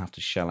passengers will have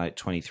to shell out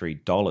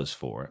 $23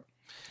 for it.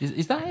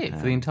 Is that it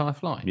for the entire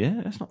flight? Yeah,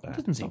 that's not bad. It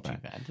doesn't seem too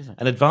bad, does it?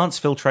 An advanced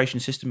filtration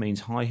system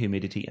means high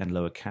humidity and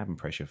lower cabin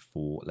pressure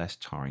for less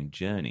tiring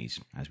journeys,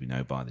 as we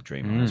know by the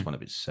Dreamliner. That's one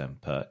of its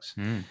perks.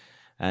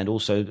 And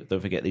also, don't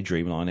forget, the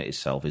Dreamliner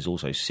itself is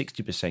also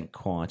 60%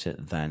 quieter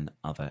than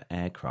other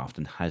aircraft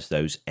and has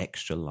those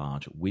extra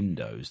large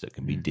windows that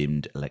can be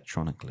dimmed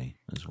electronically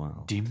as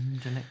well.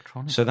 Dimmed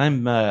electronically? So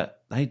then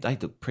they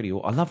look pretty...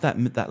 I love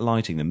that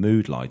lighting, the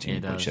mood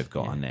lighting, which they've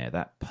got on there.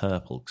 That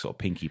purple, sort of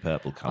pinky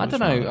purple colour. I don't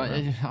know.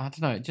 I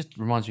don't know. It just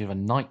reminds me of a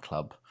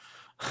nightclub.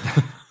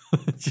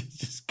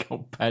 Just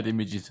got bad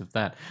images of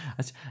that.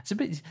 It's a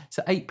bit.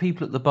 So 8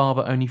 people at the bar,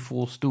 but only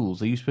 4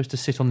 stools. Are you supposed to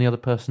sit on the other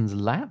person's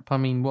lap? I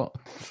mean, what?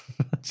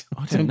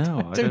 I don't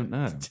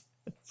know.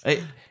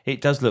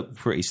 It does look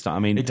pretty I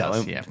mean, it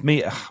does. Yeah.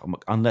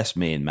 Unless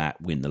me and Matt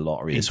win the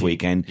lottery this Indeed,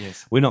 weekend,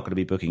 yes. we're not going to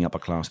be booking upper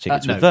class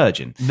tickets No. with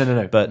Virgin.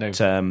 No. But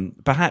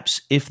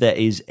perhaps if there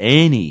is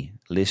any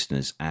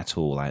listeners at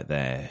all out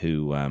there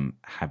who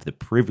have the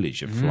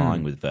privilege of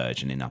flying with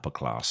Virgin in upper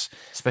class,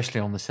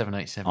 Especially on the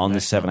 787. on the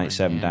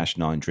 787-9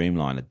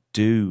 Dreamliner,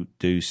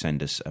 do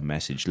send us a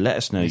message. Let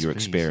us know your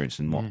please. experience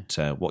and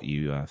what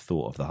you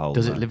thought of the whole.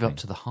 Does it live thing. up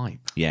to the hype?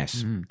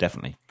 Yes,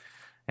 definitely.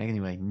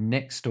 Anyway,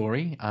 next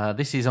story.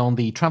 This is on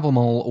the Travel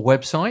Mall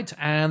website,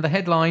 and the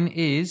headline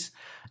is,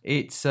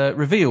 it's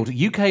revealed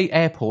UK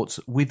airports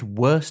with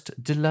worst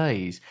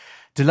delays.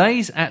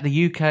 Delays at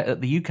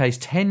the UK's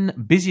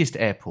 10 busiest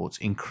airports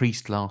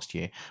increased last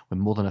year, when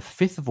more than a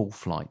fifth of all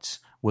flights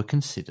were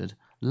considered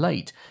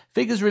late.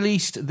 Figures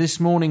released this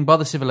morning by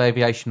the Civil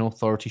Aviation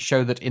Authority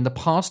show that in the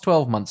past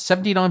 12 months,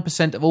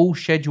 79% of all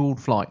scheduled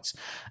flights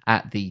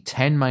at the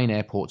 10 main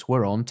airports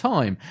were on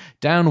time,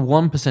 down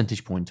 1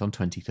 percentage point on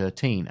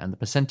 2013, and the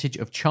percentage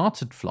of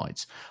chartered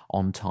flights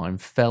on time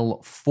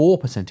fell 4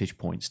 percentage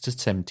points to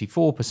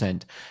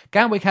 74%.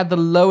 Gatwick had the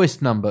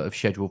lowest number of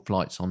scheduled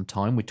flights on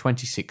time, with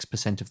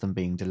 26% of them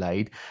being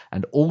delayed,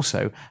 and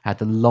also had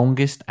the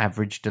longest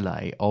average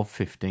delay of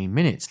 15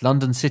 minutes.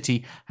 London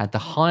City had the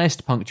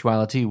highest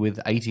punctuality, with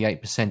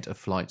 88% of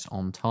flights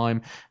on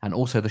time, and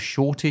also the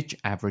shortest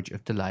average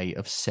of delay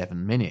of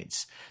 7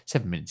 minutes.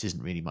 7 minutes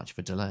isn't really much of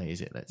a delay,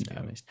 is it? Let's be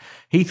honest.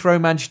 Heathrow,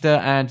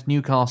 Manchester and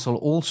Newcastle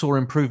all saw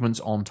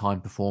improvements on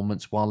time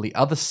performance, while the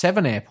other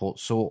 7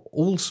 airports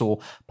all saw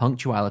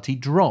punctuality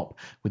drop,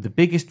 with the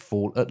biggest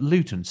fall at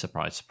Luton,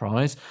 surprise,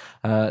 surprise,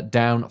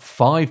 down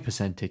 5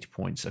 percentage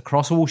points.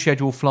 Across all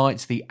scheduled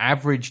flights, the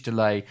average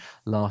delay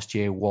last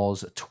year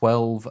was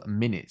 12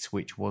 minutes,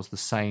 which was the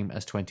same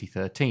as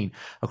 2013.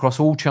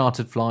 Across all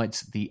chartered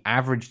flights, the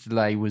average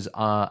delay was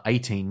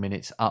 18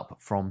 minutes, up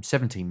from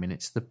 17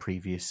 minutes the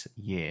previous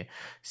year.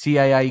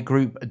 CAA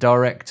Group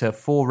Director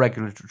for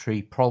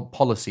Regulatory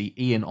Policy,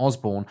 Ian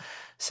Osborne,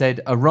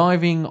 said,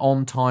 "Arriving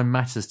on time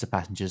matters to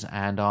passengers,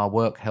 and our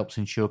work helps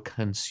ensure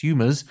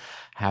consumers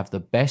have the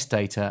best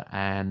data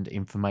and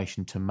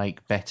information to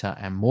make better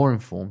and more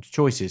informed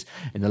choices.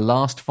 In the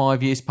last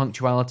 5 years,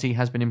 punctuality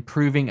has been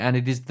improving, and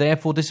it is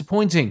therefore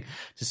disappointing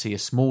to see a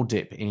small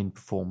dip in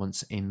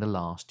performance in the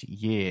last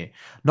year.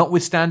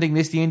 Notwithstanding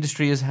this, the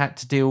industry has had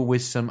to deal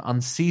with some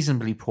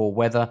unseasonably poor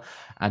weather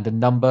and a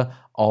number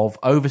of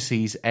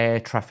overseas air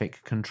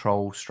traffic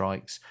control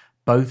strikes,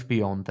 both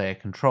beyond their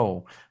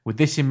control. With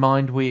this in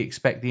mind, we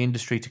expect the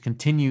industry to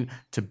continue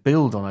to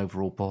build on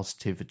overall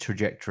positive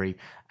trajectory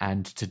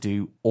and to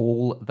do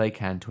all they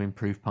can to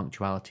improve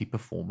punctuality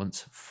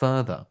performance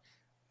further."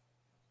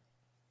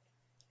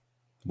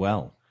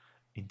 Well,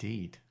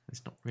 indeed,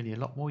 there's not really a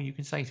lot more you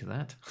can say to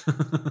that.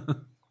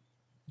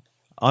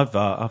 I've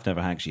never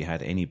actually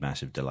had any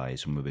massive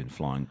delays when we've been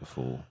flying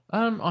before.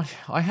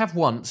 I have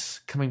once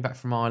coming back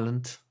from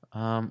Ireland.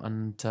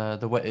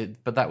 The way,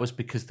 but that was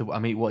because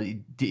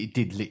it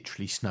did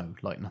literally snow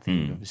like nothing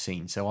you've ever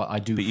seen. So I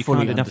do. But you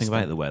fully can't do nothing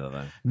understand. about the weather,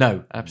 though.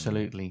 No,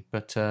 absolutely.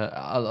 But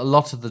a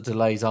lot of the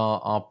delays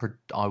are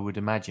I would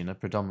imagine, are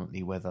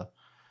predominantly weather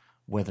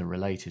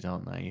related,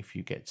 aren't they? If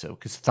you get to,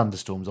 because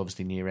thunderstorms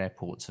obviously near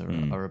airports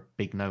are a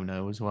big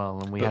no as well,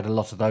 and we had a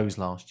lot of those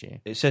last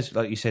year. It says,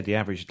 like you said, the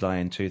average delay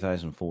in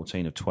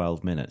 2014 of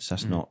 12 minutes.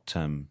 That's not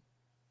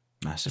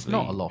massively. It's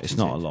not a lot. It's is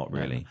not it? a lot,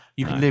 really. No.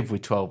 You can live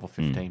with 12 or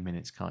 15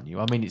 minutes, can't you?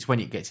 I mean, it's when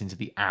it gets into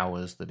the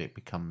hours that it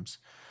becomes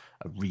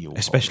a real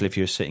Especially problem. if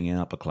you're sitting in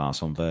upper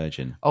class on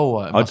Virgin.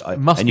 Oh, it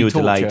must and be you were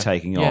torture. delayed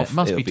taking Yeah, off. it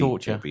must It'll be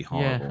torture. It'll be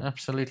horrible. Yeah,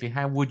 absolutely.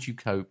 How would you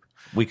cope?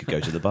 We could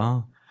go to the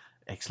bar.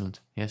 Excellent.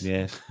 Yes.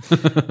 Yes.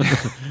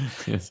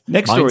 Yes.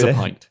 Next Mine's story. a Then.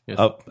 pint. Yes.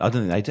 I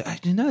don't think they do. I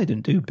didn't know they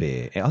didn't do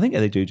beer. I think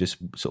they do just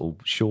sort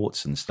of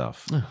shorts and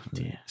stuff. Oh,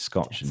 dear.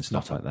 Scotch and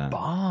stuff like that.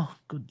 Bar.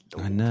 Good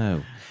Lord. I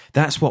know.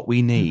 That's what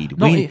we need.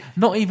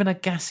 Not even a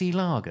gassy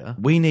lager.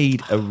 We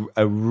need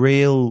a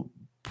real,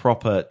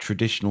 proper,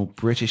 traditional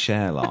British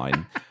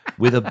airline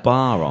with a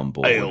bar on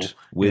board, Ale.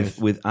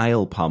 with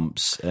ale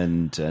pumps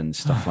and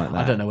stuff like that.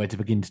 I don't know where to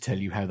begin to tell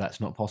you how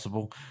that's not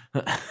possible.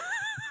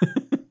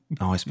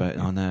 Oh, I suppose.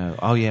 I know.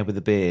 Oh, yeah, with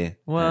the beer.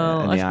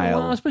 Well, and the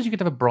ale. I suppose you could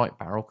have a bright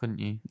barrel, couldn't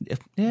you?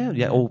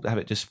 Yeah. Or have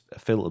it just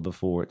filtered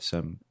before it's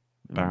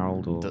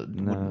barreled, or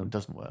It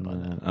doesn't work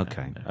like that.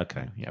 Okay.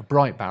 Okay. Yeah, a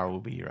bright barrel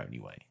would be your only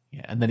way.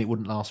 Yeah, and then it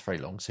wouldn't last very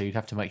long, so you'd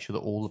have to make sure that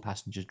all the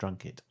passengers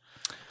drank it.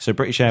 So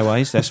British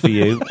Airways, that's for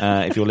you.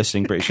 If you're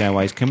listening, British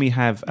Airways, can we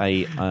have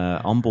a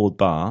onboard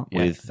bar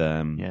with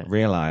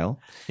real ale?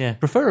 Yeah,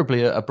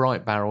 preferably a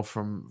bright barrel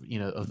from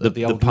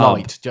the old pub.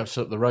 Light just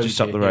up the road.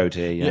 Just up the road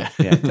here, yeah,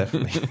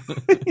 definitely.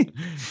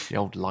 The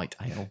old Light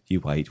ale.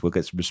 You wait, we'll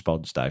get some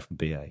response now from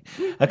BA.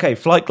 Okay,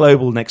 Flight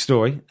Global, next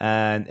story.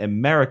 And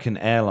American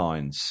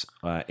Airlines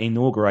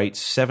inaugurates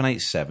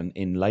 787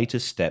 in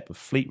latest step of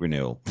fleet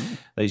renewal.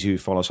 Those of you who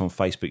follow us on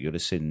Facebook, you'll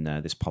have seen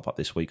this pop up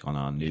this week on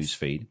our news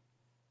feed.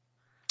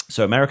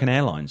 So American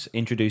Airlines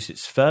introduced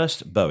its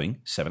first Boeing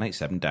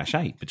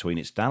 787-8 between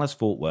its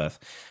Dallas-Fort Worth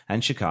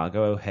and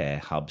Chicago O'Hare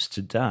hubs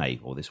today,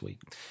 or this week.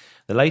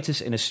 The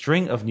latest in a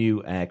string of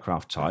new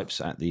aircraft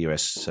types at the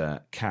U.S.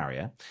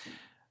 carrier.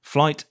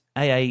 Flight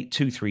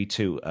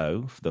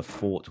AA2320, the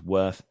Fort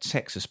Worth,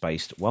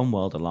 Texas-based One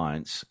World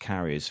Alliance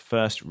carrier's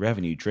first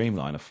revenue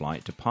Dreamliner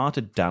flight,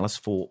 departed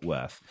Dallas-Fort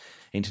Worth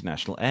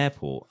International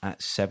Airport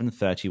at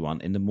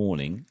 7:31 in the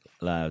morning,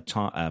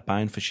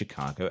 bound for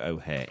Chicago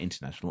O'Hare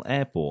International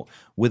Airport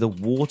with a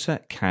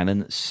water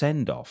cannon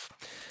send-off.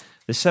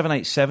 The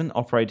 787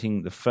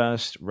 operating the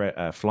first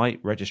flight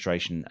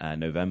registration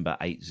November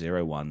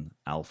 801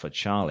 Alpha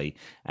Charlie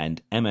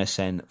and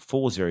MSN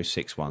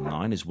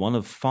 40619 is one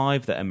of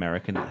 5 that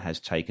American has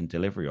taken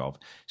delivery of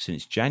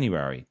since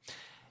January.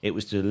 It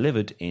was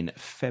delivered in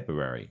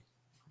February.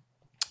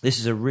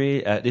 This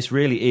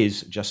really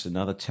is just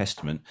another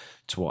testament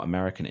to what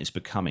American is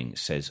becoming,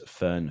 says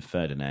Fern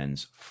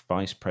Ferdinands,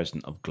 Vice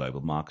President of Global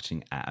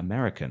Marketing at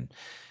American.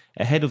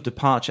 Ahead of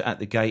departure at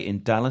the gate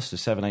in Dallas, the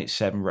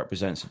 787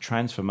 represents a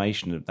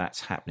transformation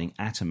that's happening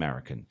at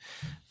American.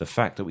 The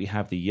fact that we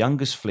have the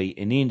youngest fleet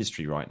in the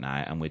industry right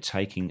now, and we're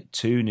taking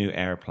 2 new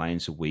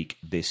airplanes a week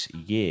this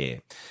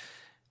year.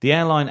 The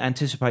airline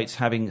anticipates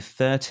having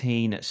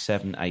 13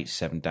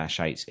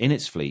 787-8s in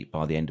its fleet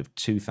by the end of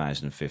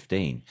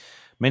 2015.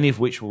 Many of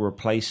which will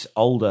replace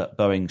older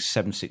Boeing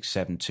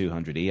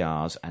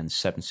 767-200ERs and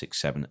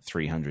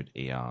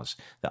 767-300ERs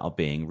that are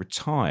being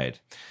retired.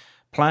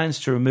 Plans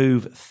to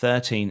remove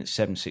 13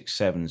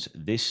 767s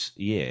this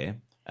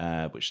year,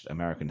 which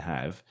American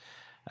have.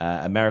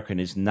 American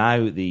is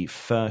now the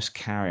first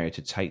carrier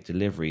to take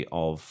delivery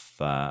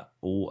of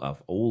all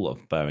of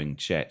Boeing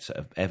jets that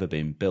have ever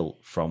been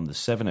built, from the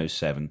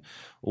 707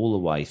 all the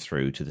way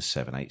through to the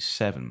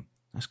 787.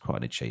 That's quite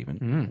an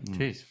achievement.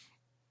 Cheers.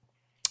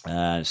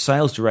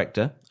 Sales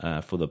director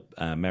for the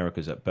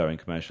Americas at Boeing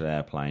Commercial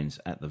Airplanes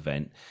at the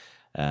event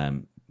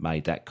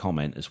made that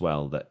comment as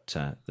well, that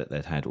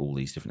they'd had all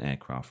these different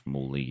aircraft from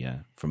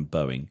from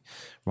Boeing.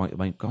 Right, I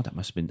mean, God, that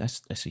must have been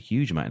that's a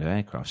huge amount of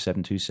aircraft: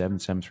 727,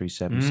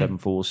 737,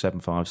 74,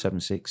 75,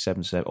 76,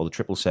 77, or the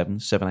 777,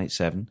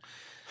 787.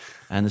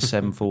 And the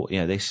 74,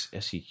 that's a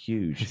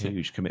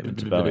huge commitment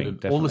to Boeing.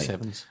 Definitely. All the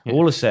sevens. Yeah.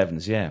 All the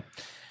sevens, yeah.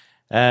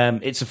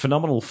 It's a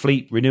phenomenal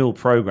fleet renewal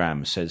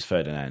program, says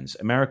Ferdinands.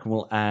 American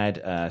will add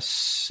a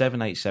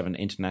 787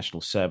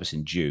 international service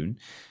in June.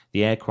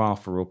 The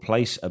aircraft will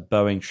replace a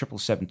Boeing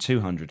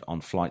 777-200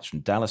 on flights from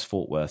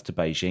Dallas-Fort Worth to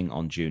Beijing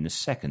on June the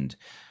 2nd,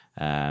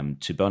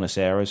 to Buenos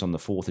Aires on the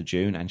 4th of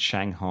June, and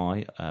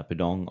Shanghai,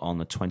 Pudong on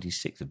the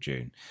 26th of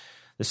June.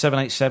 The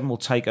 787 will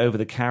take over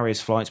the carrier's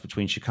flights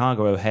between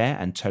Chicago O'Hare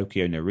and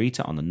Tokyo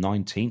Narita on the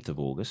 19th of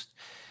August.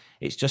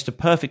 It's just a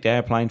perfect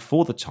airplane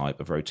for the type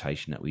of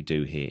rotation that we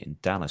do here in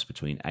Dallas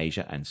between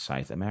Asia and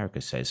South America,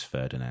 says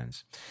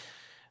Ferdinands.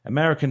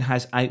 American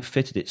has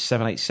outfitted its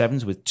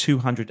 787s with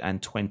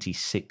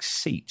 226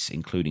 seats,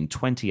 including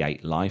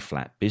 28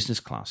 lie-flat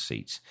business class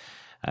seats,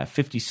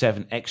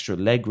 57 extra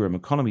legroom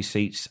economy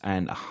seats,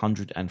 and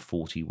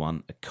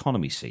 141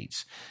 economy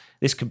seats.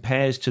 This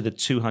compares to the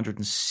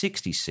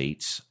 260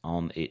 seats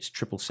on its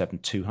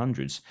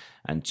 777-200s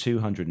and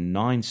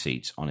 209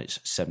 seats on its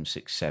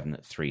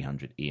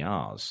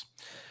 767-300ERs.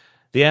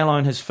 The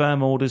airline has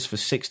firm orders for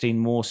 16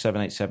 more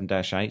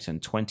 787-8s and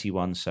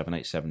 21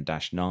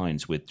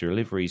 787-9s, with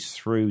deliveries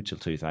through till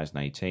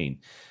 2018.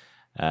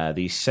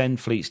 The Send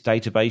Fleets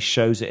database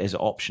shows it as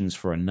options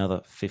for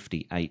another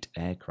 58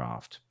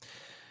 aircraft.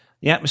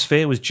 The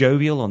atmosphere was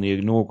jovial on the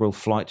inaugural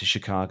flight to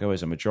Chicago,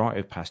 as a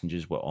majority of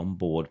passengers were on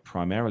board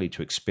primarily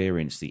to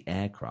experience the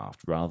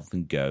aircraft rather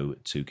than go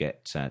to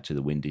get to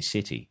the Windy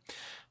City.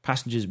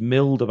 Passengers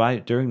milled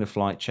about during the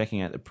flight,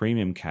 checking out the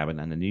premium cabin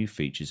and the new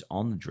features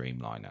on the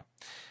Dreamliner.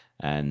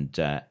 And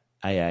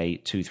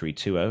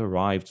AA2320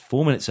 arrived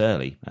 4 minutes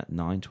early at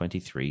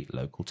 9:23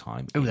 local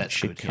time in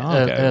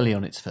Chicago. Good. Yeah. Early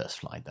on its first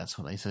flight. That's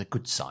what it's a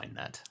good sign.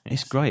 That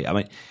it's great. I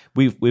mean,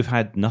 we've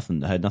heard nothing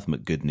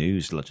but good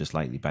news just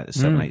lately about the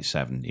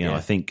 787. I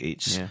think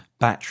it's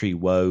battery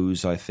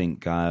woes. I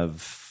think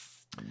I've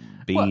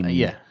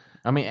been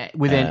I mean,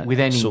 with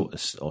any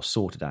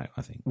sorted out,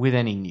 I think with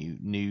any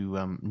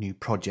new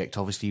project,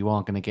 obviously you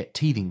are going to get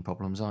teething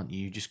problems, aren't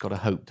you? You just got to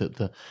hope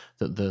that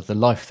the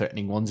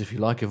life-threatening ones, if you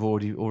like, have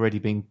already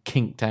been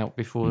kinked out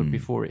before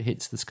it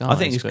hits the skies. I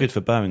think it's good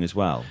for Boeing as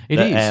well.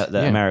 That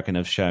American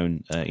have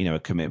shown a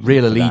commitment,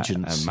 real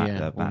allegiance,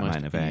 that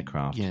amount of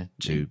aircraft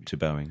to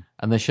Boeing,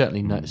 and they're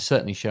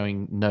certainly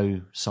showing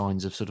no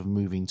signs of sort of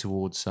moving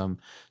towards some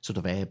sort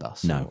of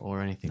Airbus or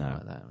anything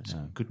like that. It's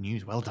good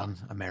news. Well done,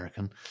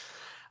 American.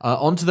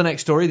 On to the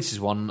next story. This is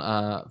one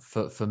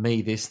for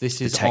me. This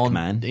is Tech on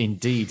man.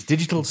 Indeed,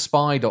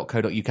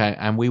 digitalspy.co.uk,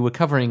 and we were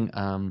covering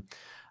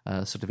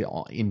sort of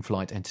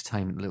in-flight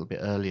entertainment a little bit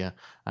earlier,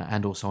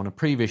 and also on a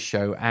previous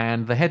show.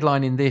 And the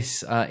headline in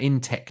this,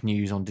 in tech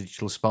news on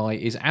Digital Spy,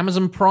 is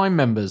Amazon Prime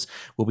members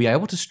will be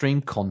able to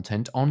stream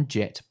content on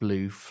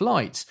JetBlue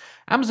flights.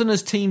 Amazon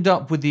has teamed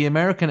up with the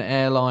American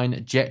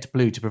airline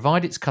JetBlue to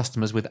provide its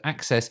customers with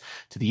access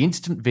to the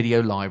instant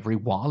video library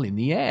while in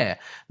the air.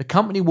 The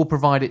company will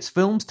provide its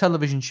films,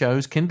 television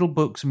shows, Kindle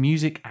books,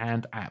 music,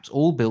 and apps,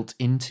 all built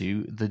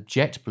into the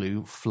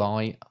JetBlue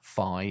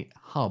Fly-Fi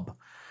hub.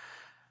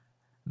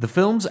 The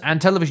films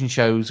and television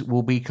shows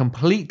will be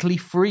completely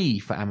free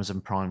for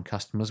Amazon Prime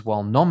customers,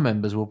 while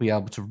non-members will be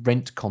able to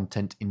rent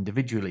content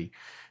individually.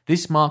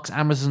 This marks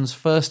Amazon's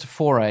first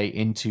foray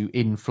into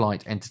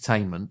in-flight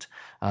entertainment,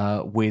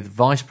 with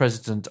Vice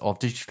President of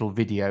Digital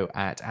Video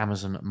at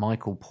Amazon,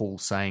 Michael Paul,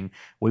 saying,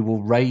 "We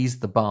will raise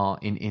the bar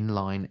in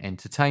inline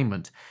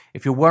entertainment.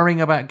 If you're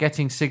worrying about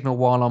getting signal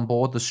while on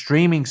board, the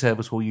streaming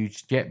service will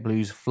use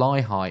JetBlue's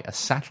Fly-Hi, a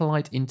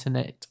satellite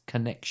internet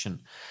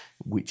connection,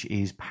 which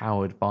is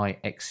powered by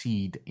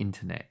Exceed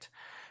Internet.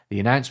 The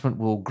announcement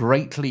will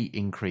greatly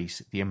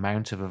increase the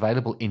amount of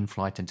available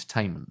in-flight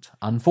entertainment.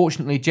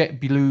 Unfortunately,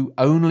 JetBlue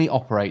only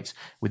operates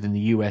within the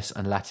US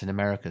and Latin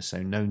America,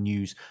 so no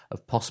news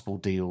of possible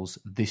deals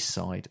this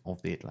side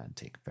of the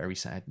Atlantic. Very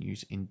sad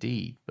news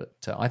indeed. But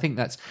I think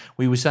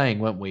we were saying,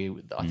 weren't we?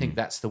 I think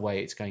that's the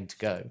way it's going to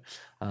go,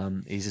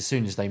 is as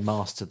soon as they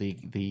master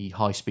the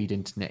high-speed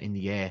internet in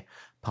the air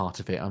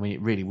part of it, I mean,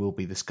 it really will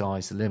be the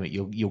sky's the limit.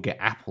 You'll get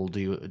Apple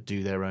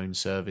do their own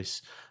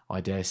service, I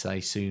dare say,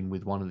 soon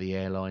with one of the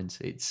airlines.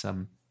 It's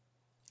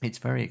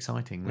very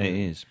exciting. Really. It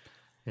is.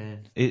 Yeah.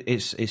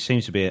 It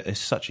seems to be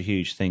it's such a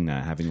huge thing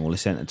now, having all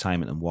this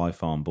entertainment and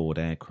Wi-Fi on board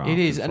aircraft. It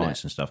is, and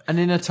flights and stuff. And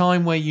in a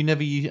time where you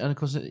never use, and of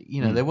course,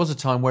 there was a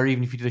time where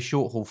even if you did a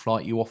short haul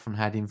flight, you often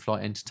had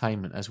in-flight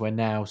entertainment. As we're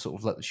now sort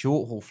of like the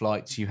short haul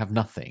flights, you have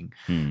nothing,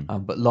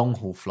 but long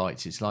haul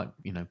flights, it's like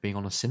being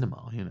on a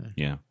cinema.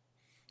 Yeah.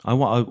 I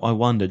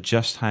wonder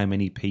just how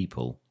many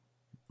people,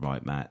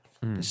 right, Matt?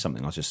 It's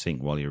something I was just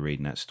thinking while you were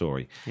reading that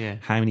story. Yeah.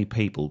 How many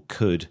people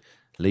could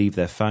leave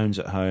their phones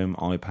at home,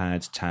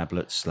 iPads,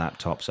 tablets,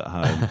 laptops at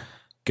home,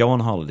 go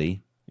on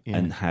holiday,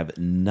 and have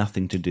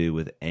nothing to do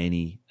with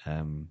any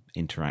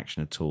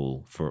interaction at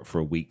all for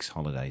a week's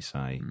holiday,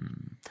 say?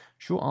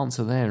 Short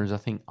answer there is I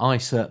think I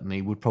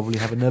certainly would probably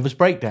have a nervous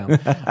breakdown.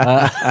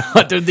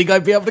 I don't think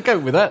I'd be able to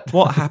cope with that.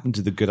 What happened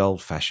to the good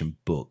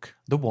old-fashioned book?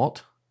 The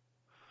what?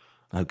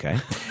 Okay.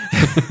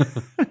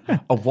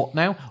 A what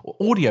now?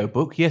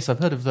 Audiobook? Yes, I've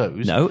heard of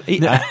those. No,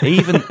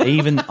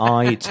 even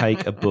I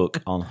take a book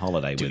on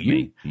holiday with you?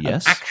 me.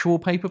 Yes. An actual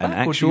paperback? An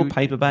actual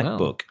paperback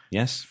book.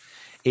 Yes.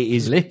 It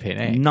is flipping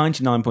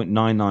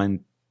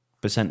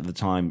 99.99% of the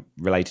time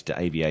related to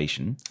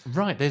aviation.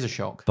 Right, there's a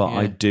shock. But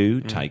I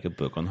do take a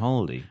book on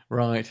holiday.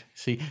 Right.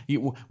 See,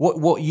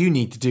 what you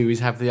need to do is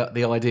have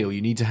the ideal.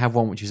 You need to have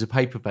one which is a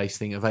paper-based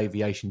thing of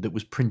aviation that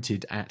was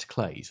printed at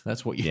Clays.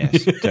 That's what you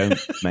Yes, don't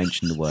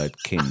mention the word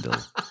Kindle.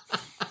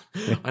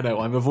 I know,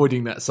 I'm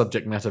avoiding that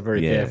subject matter very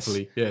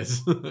carefully.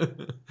 Yes.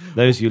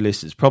 Those of you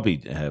listeners,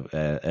 probably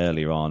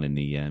earlier on in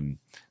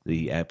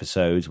the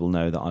episodes, will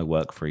know that I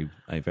work for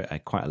a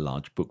quite a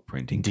large book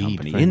printing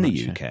company in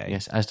the UK.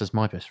 Yes, as does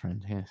my best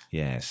friend. Yes.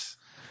 Yes.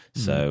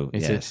 So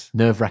it's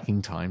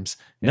nerve-wracking times.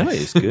 Yes. No,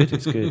 it's good.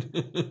 It's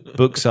good.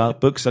 Books are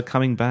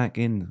coming back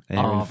in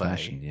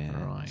fashion.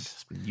 Yeah, right.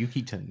 You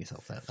keep telling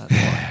yourself that. That's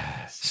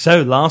right.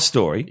 So, last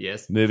story.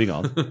 Yes. Moving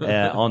on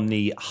on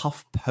the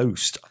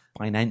HuffPost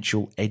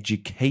Financial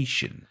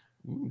Education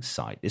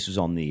site. This was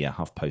on the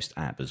HuffPost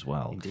app as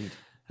well. Indeed.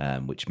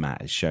 Which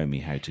Matt has shown me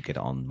how to get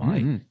on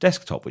my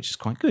desktop, which is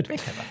quite good.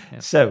 Yeah.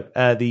 So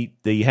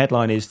the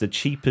headline is the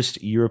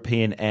cheapest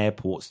European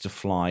airports to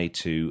fly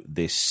to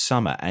this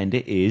summer, and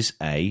it is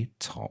a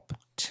top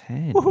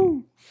 10.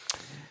 Woohoo!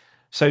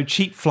 So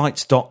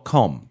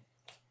cheapflights.com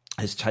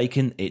has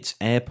taken its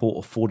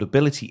airport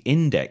affordability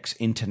index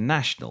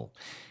international.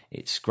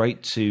 It's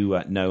great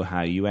to know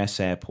how US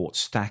airports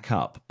stack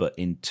up, but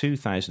in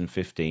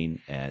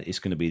 2015, it's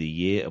going to be the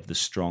year of the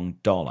strong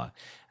dollar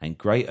and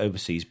great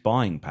overseas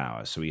buying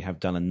power. So we have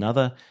done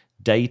another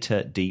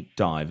data deep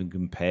dive and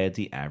compared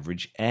the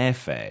average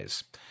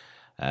airfares.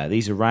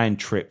 These are round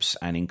trips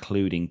and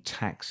including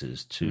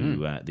taxes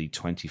to the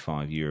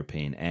 25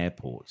 European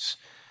airports.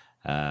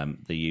 The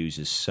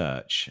users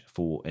search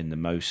for in the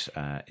most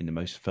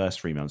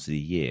first 3 months of the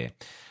year.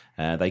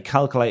 They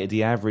calculated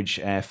the average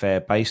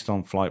airfare based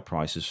on flight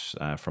prices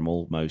from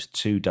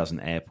almost 24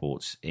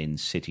 airports in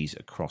cities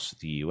across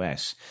the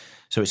US.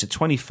 So it's a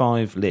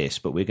 25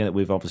 list, but we're going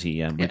to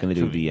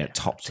do the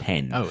top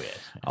 10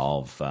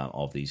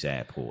 of these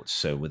airports.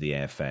 So with the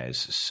airfares,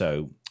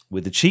 so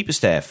with the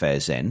cheapest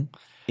airfares, then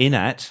in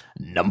at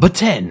number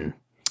 10.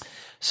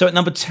 So at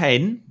number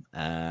 10.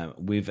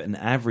 With an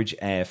average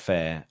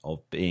airfare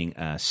of being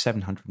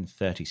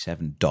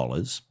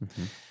 $737,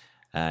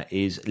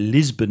 is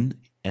Lisbon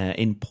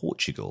in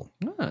Portugal.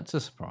 Oh, that's a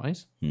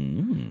surprise.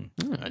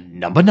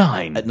 Number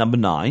 9. At number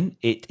 9,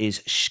 it is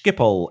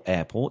Schiphol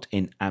Airport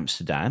in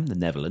Amsterdam, the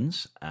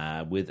Netherlands,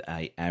 with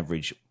an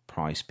average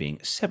price being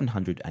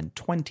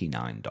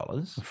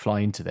 $729. Fly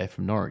into there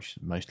from Norwich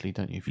mostly,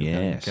 don't you? If you're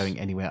Yes. going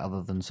anywhere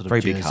other than sort of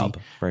Very Jersey. big hub.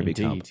 Very big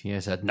hub. Indeed,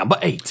 yes. Number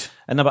 8.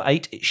 And number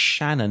 8, it's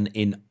Shannon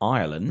in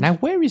Ireland. Now,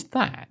 where is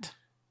that?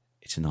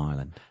 It's an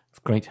island.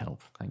 Great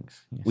help,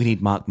 thanks. Yes. We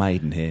need Mark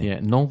Maiden here. Yeah,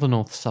 Northern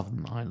or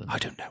Southern Ireland. I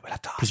don't know. We'll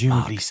have to ask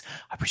Presumably, Mark.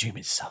 I presume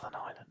it's Southern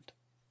Ireland.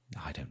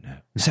 I don't know.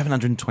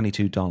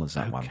 $722,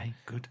 that one. Okay,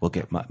 good. We'll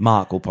get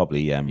Mark will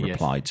probably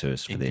reply to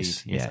us for Indeed,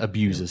 this. yes. Yeah.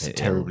 Abuse us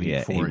terribly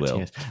for he it. will.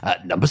 Yes.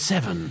 Number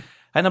 7.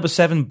 At number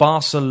 7,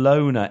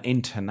 Barcelona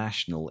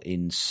International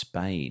in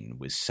Spain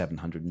with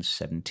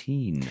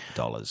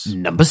 $717.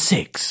 Number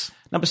 6.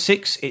 Number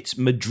 6, it's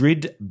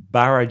Madrid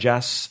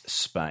Barajas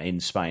in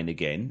Spain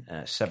again,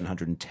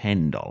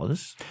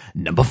 $710.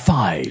 Number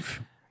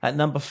 5. At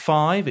number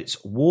 5,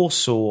 it's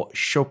Warsaw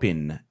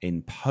Chopin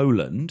in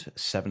Poland,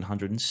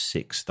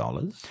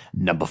 $706.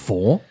 Number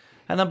 4.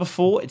 At number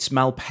 4, it's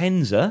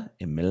Malpensa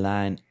in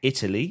Milan,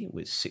 Italy,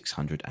 with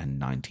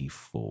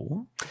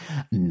 $694.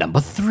 Number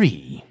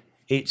 3.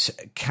 It's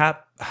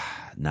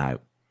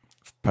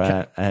my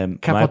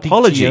Capodichino.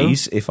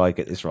 apologies if I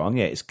get this wrong.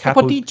 Yeah, it's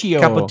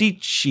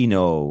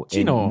Capodichino in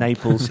Gino.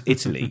 Naples,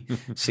 Italy,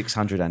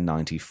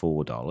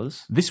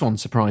 $694. This one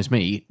surprised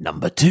me.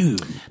 Number 2.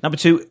 Number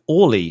 2,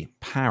 Orly,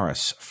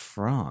 Paris,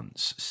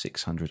 France,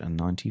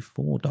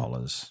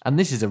 $694. And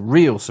this is a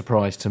real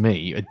surprise to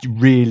me. A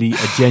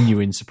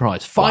genuine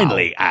surprise.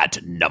 Finally,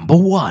 at number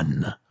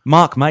 1.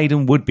 Mark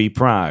Maiden would be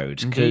proud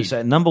because Indeed.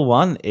 at number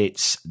 1,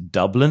 it's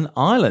Dublin,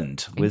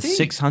 Ireland, with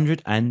Indeed.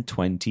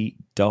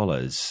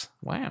 $620.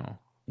 Wow.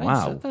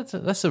 Wow.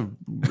 That's a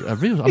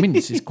real. I mean,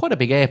 it's quite a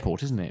big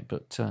airport, isn't it?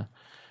 But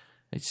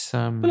it's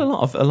But a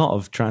lot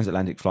of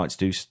transatlantic flights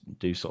do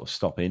sort of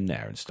stop in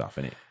there and stuff,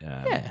 innit?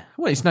 yeah.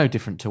 Well, it's no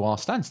different to our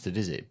Stansted,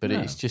 is it? But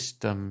No. it's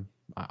just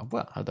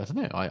well, I don't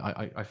know.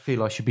 I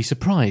feel I should be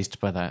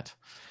surprised by that.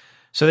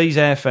 So these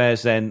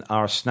airfares then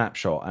are a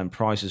snapshot, and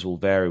prices will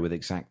vary with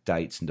exact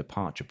dates and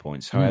departure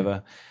points.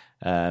 However,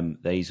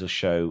 these will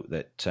show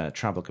that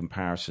travel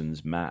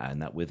comparisons matter,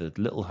 and that with a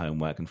little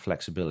homework and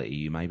flexibility,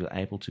 you may be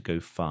able to go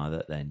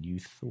farther than you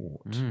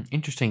thought.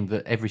 Interesting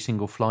that every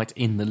single flight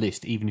in the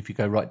list, even if you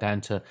go right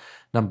down to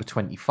number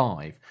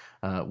 25,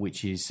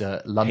 which is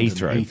London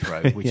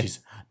Heathrow, which is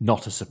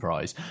not a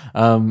surprise,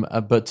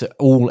 but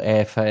all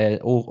airfare,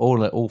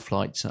 all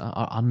flights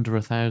are under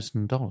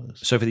 $1,000.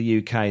 So for the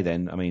UK,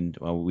 then, I mean,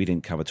 well, we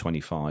didn't cover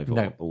 25 or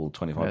No. all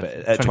 25, but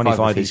 25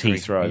 25 is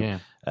is Heathrow.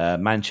 yeah.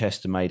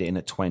 Manchester made it in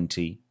at 20.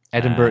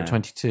 Edinburgh at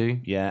 22.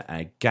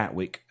 Yeah,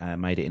 Gatwick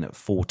made it in at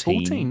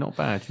 14. 14, not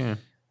bad,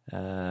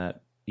 yeah.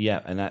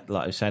 Yeah, and that,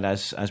 like I said,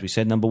 as we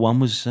said, number 1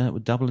 was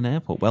with Dublin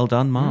Airport. Well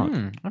done, Mark.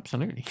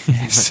 Absolutely.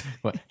 Yes.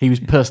 Well, he was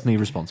personally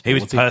responsible. He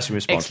was wasn't personally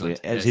responsible.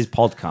 Excellent. It's his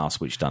podcast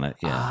which done it.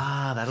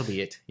 Yeah, That'll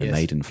be it. the Yes.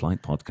 Maiden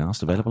Flight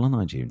podcast available on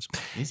iTunes.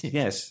 Is it?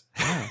 Yes,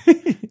 You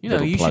know,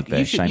 Little you plug should, there,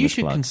 you should, you shameless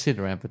should plug.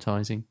 consider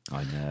advertising.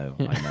 I know.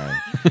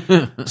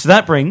 So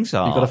that brings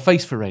our. You've got a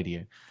face for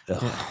radio.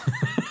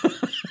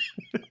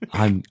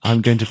 I'm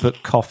going to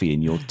put coffee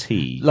in your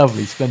tea.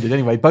 Lovely, splendid.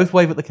 Anyway, both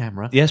wave at the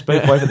camera. Yes,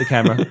 both wave at the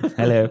camera.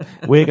 Hello.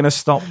 We're going to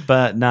stop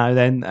now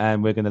then,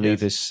 and we're going to leave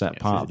this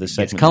part of the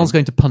segment. Yes, Carl's then.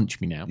 going to punch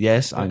me now.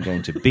 Yes, I'm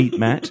going to beat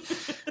Matt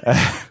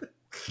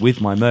with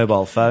my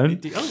mobile phone.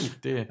 Oh,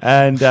 dear.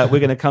 And we're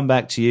going to come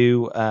back to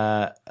you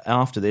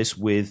after this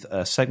with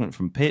a segment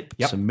from Pip,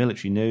 Yep. some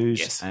military news,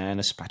 Yes. and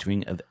a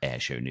spattering of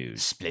airshow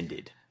news.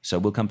 Splendid. So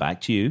we'll come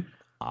back to you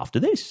after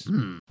this.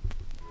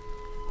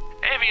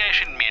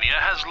 Aviation media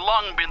has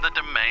long been the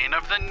domain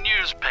of the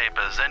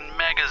newspapers and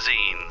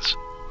magazines.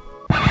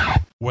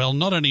 Well,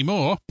 not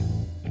anymore.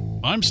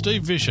 I'm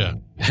Steve Vischer.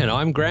 And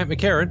I'm Grant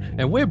McCarran,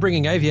 and we're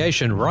bringing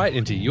aviation right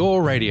into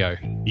your radio.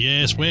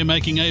 Yes, we're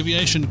making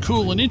aviation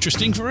cool and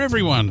interesting for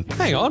everyone.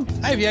 Hang on,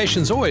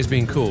 aviation's always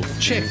been cool.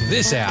 Check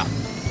this out.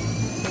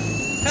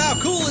 How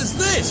cool is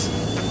this?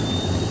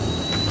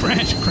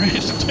 Grant,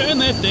 turn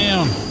that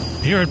down.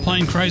 Here at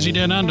Plane Crazy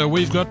Down Under,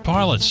 we've got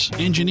pilots,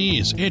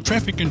 engineers, air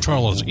traffic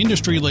controllers,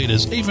 industry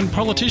leaders, even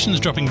politicians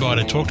dropping by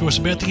to talk to us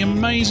about the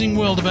amazing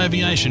world of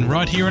aviation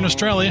right here in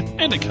Australia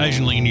and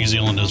occasionally in New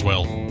Zealand as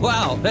well.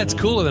 Wow, that's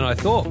cooler than I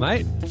thought,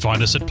 mate.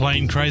 Find us at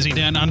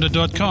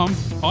planecrazydownunder.com,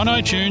 on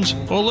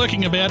iTunes, or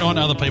lurking about on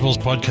other people's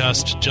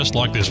podcasts just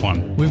like this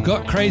one. We've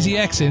got crazy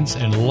accents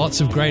and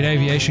lots of great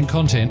aviation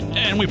content.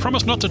 And we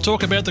promise not to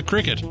talk about the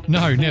cricket.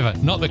 No, never.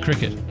 Not the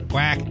cricket.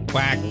 Quack,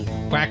 quack,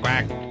 quack,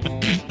 quack.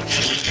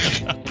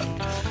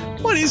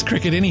 What is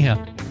cricket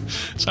anyhow?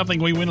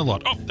 Something we win a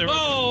lot. Oh, there it is.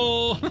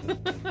 Oh!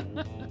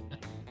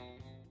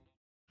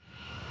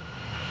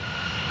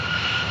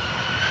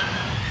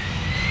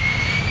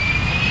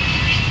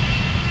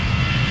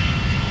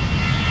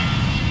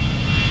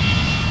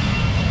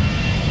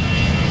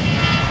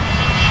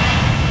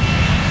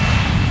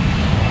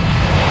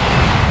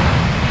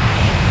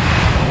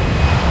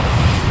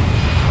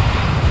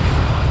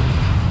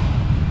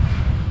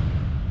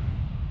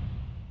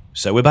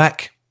 So we're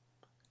back.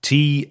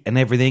 Tea and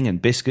everything,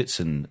 and biscuits,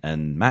 and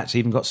Matt's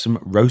even got some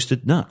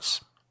roasted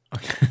nuts.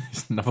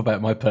 Enough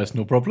about my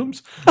personal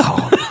problems.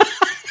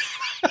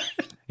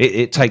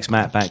 It takes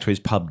Matt back to his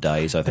pub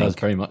days, I think. Does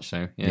very much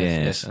so.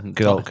 Yes.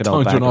 Good old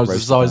times bag when I of was the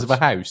roasted size of a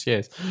nuts. house.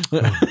 Yes.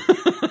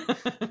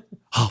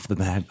 Half the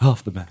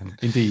man.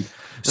 Indeed.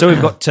 So we've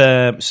got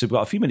a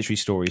few military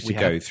stories to We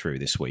go have. through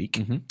this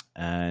week,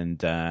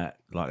 and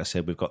like I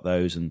said, we've got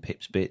those and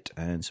Pip's bit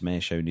and some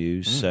airshow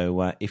news.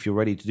 So if you're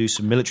ready to do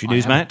some military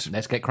news, Matt,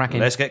 Let's get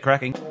cracking. let's get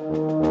cracking.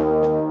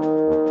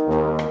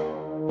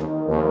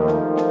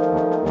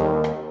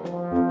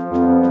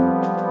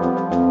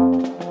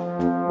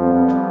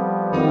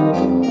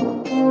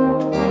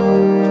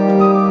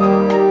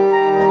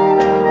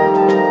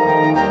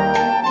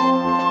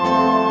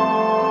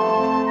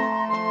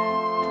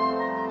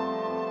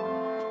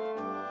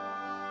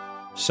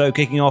 So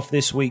kicking off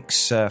this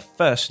week's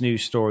first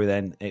news story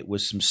then, it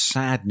was some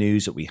sad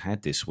news that we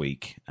had this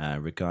week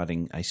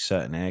regarding a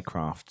certain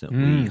aircraft that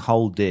we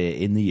hold dear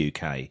in the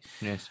UK.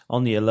 Yes.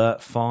 On the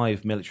Alert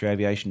 5 military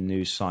aviation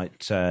news site,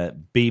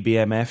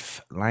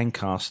 BBMF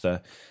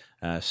Lancaster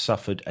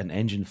suffered an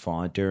engine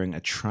fire during a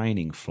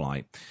training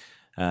flight.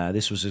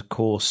 This was, of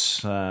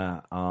course,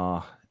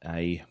 a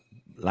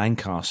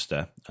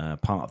Lancaster,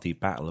 part of the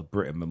Battle of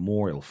Britain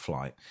Memorial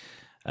flight.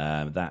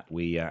 That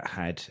we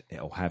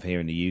have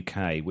here in the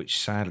UK, which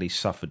sadly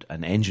suffered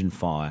an engine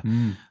fire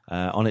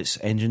on its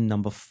engine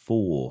number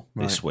 4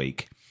 this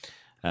week.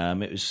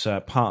 It was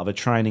part of a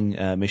training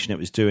mission it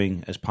was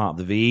doing as part of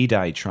the VE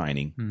Day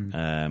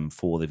training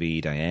for the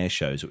VE Day air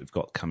shows that we've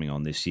got coming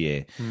on this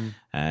year.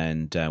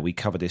 And we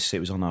covered this. It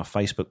was on our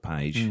Facebook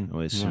page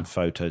with some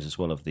photos as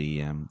well of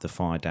the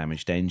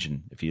fire-damaged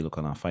engine. If you look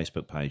on our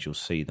Facebook page, you'll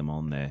see them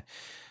on there.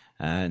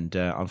 And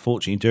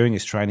unfortunately, during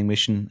its training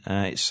mission,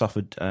 it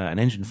suffered an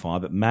engine fire,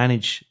 but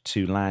managed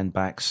to land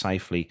back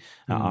safely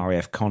at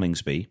RAF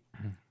Coningsby.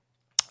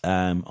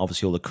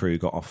 Obviously, all the crew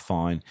got off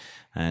fine,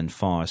 and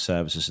fire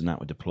services and that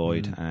were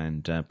deployed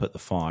and put the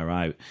fire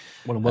out.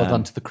 Well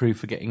done to the crew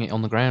for getting it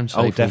on the ground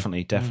safely. Oh,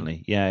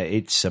 definitely. Yeah,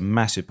 it's a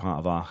massive part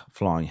of our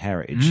flying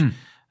heritage,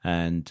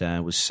 and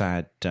it was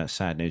sad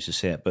news to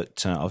see it.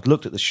 But I've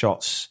looked at the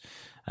shots.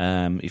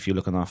 If you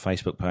look on our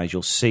Facebook page,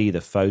 you'll see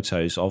the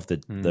photos of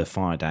the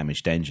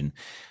fire-damaged engine.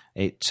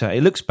 It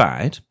looks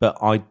bad, but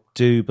I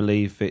do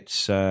believe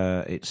it's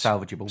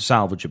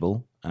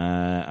salvageable.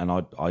 And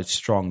I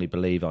strongly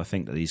believe, I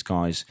think that these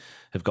guys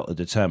have got the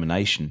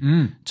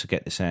determination to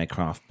get this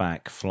aircraft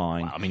back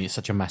flying. Well, I mean, it's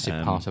such a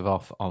massive part of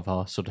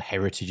our sort of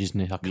heritage, isn't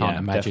it? I can't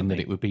imagine definitely.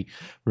 that it would be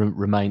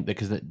remain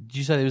because did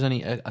you say there was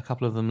only a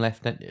couple of them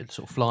left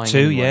sort of flying? 2,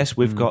 anyway? yes,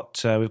 we've got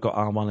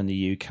R1 in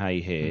the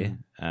UK here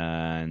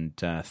and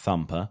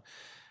Thumper,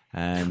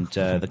 and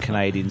the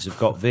Canadians have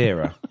got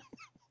Vera.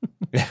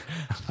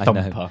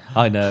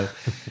 I know.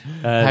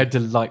 How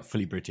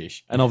delightfly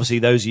British. And obviously,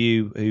 those of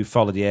you who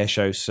followed the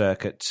airshow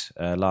circuit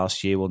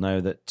last year will know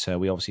that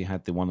we obviously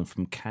had the one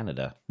from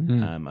Canada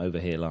over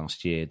here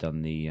last year,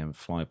 done the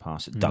fly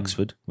past at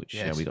Duxford, which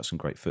we got some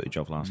great footage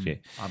of last year.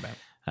 I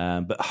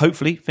bet. But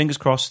hopefully, fingers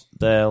crossed,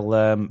 they'll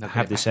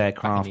have this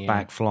aircraft back in the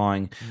back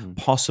flying.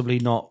 Possibly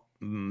not.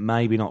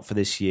 Maybe not for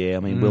this year.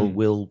 I mean,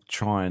 we'll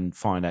try and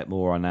find out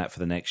more on that for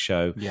the next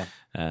show.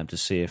 To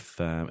see if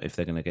they're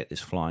going to get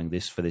this flying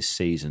for this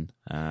season.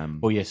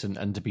 Well, yes,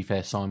 and to be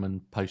fair,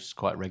 Simon posts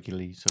quite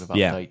regularly sort of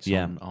updates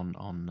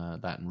on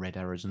that and red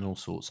arrows and all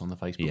sorts on the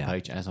Facebook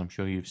page, as I'm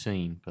sure you've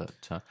seen.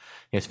 But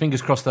yes,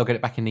 fingers crossed they'll get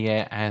it back in the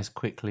air as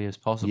quickly as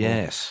possible.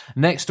 Yes.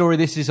 Next story,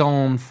 this is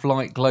on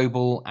Flight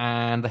Global,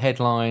 and the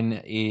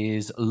headline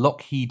is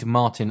Lockheed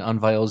Martin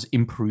unveils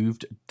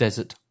improved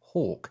Desert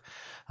Hawk.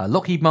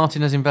 Lockheed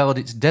Martin has unveiled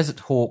its Desert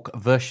Hawk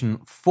version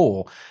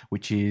 4,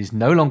 which is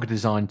no longer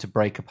designed to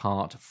break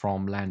apart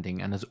from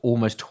landing and has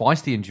almost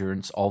twice the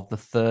endurance of the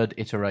third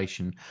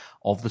iteration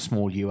of the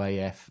small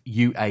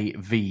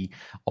UAV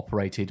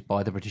operated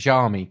by the British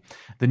Army.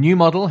 The new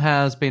model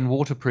has been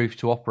waterproof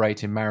to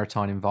operate in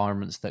maritime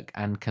environments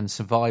and can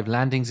survive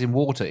landings in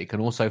water. It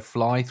can also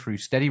fly through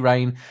steady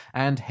rain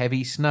and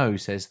heavy snow,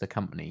 says the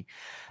company.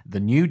 The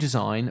new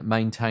design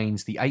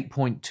maintains the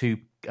 8.2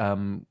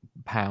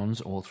 pounds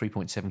or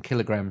 3.7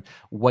 kilogram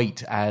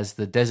weight as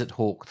the Desert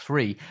Hawk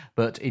 3,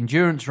 but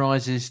endurance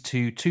rises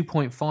to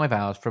 2.5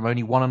 hours from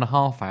only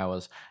 1.5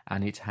 hours,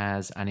 and it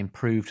has an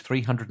improved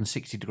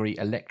 360-degree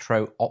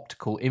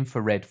electro-optical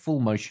infrared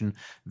full-motion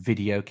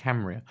video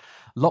camera.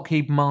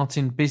 Lockheed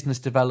Martin Business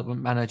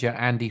Development Manager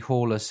Andy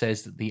Haller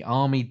says that the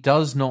Army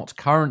does not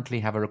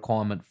currently have a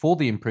requirement for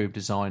the improved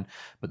design,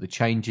 but the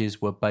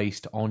changes were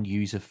based on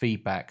user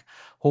feedback.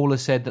 Haller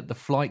said that the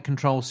flight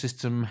control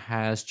system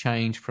has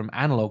changed from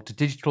analog to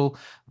digital,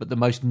 but the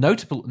most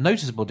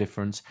noticeable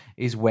difference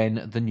is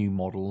when the new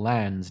model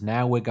lands.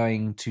 Now we're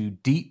going to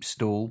deep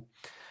stall,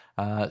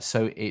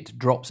 so it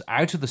drops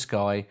out of the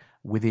sky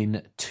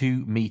within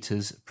 2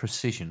 meters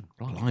precision.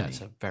 Blimey,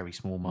 that's a very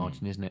small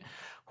margin, isn't it?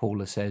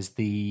 Haller says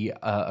the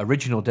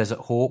original Desert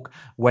Hawk,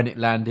 when it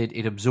landed,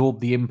 it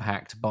absorbed the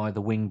impact by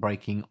the wing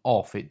breaking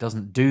off. It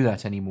doesn't do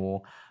that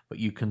anymore, but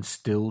you can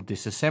still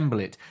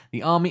disassemble it.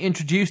 The Army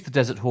introduced the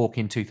Desert Hawk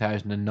in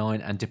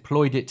 2009 and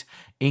deployed it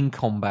in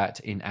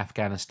combat in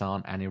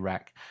Afghanistan and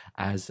Iraq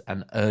as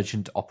an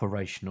urgent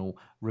operational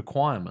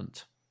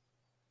requirement.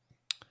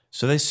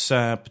 So this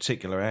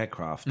particular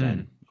aircraft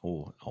then,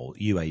 or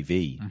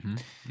UAV,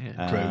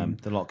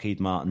 the Lockheed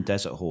Martin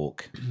Desert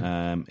Hawk,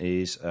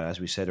 is, as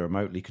we said, a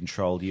remotely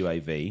controlled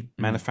UAV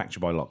manufactured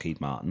by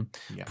Lockheed Martin.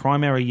 Yeah.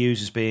 Primary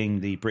users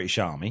being the British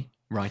Army.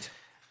 Right.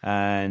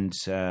 And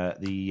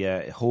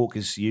the Hawk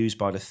is used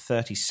by the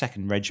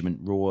 32nd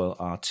Regiment Royal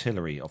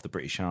Artillery of the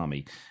British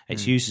Army.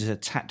 It's used as a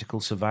tactical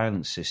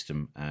surveillance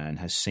system and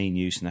has seen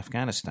use in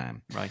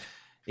Afghanistan. Right.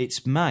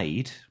 It's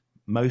made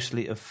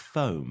mostly of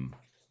foam.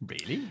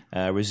 Really?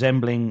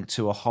 Resembling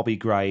to a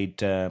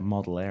hobby-grade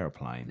model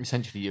aeroplane.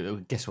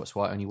 Essentially, guess what's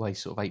why it only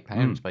weighs sort of 8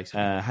 pounds,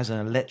 basically. Has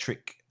an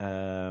electric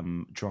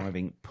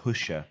driving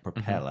pusher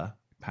propeller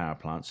power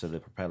plant, so the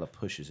propeller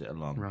pushes it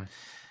along, Right.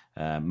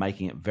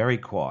 making it very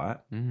quiet,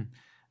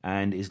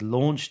 and is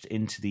launched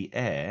into the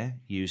air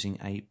using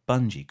a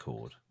bungee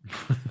cord.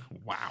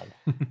 Wow.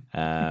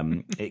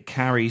 It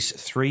carries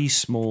 3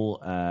 small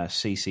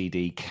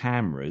CCD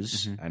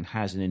cameras and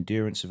has an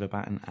endurance of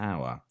about an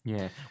hour.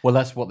 Yeah. Well,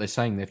 that's what they're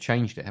saying. They've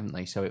changed it, haven't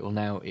they? So it will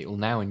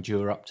now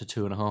endure up to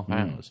 2.5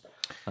 hours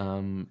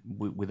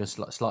with a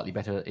slightly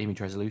better image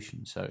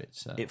resolution. So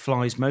it's It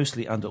flies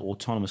mostly under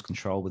autonomous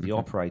control with the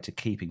operator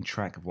keeping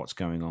track of what's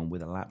going on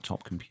with a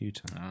laptop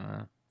computer.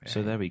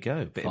 So there we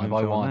go. Bit of info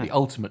on fly-by-wire, that. the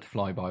ultimate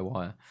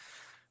fly-by-wire.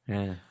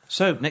 Yeah.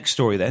 So next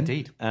story then.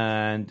 Indeed.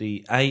 And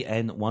the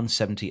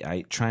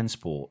AN-178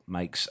 transport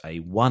makes a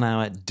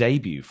 1-hour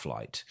debut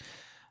flight.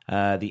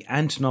 The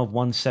Antonov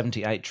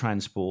 178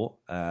 transport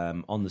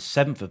on the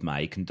 7th of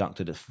May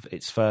conducted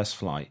its first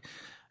flight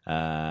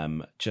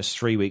just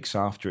 3 weeks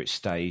after it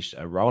staged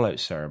a rollout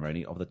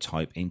ceremony of the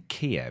type in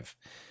Kiev.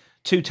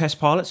 2 test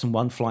pilots and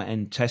 1 flight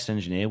and test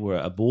engineer were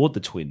aboard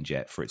the twin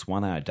jet for its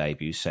 1-hour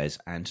debut, says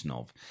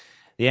Antonov.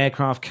 The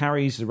aircraft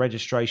carries the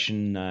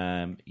registration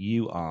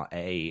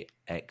URAXP,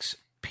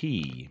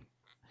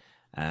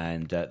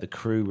 and the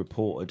crew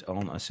reported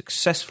on a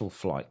successful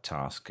flight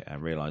task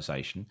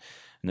realization.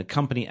 And the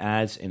company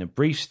adds in a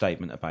brief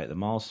statement about the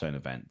milestone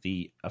event,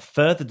 a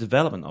further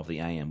development of the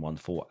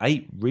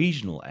AN-148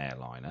 regional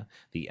airliner.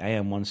 The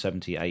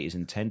AN-178 is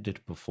intended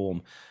to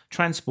perform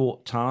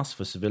transport tasks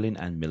for civilian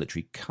and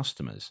military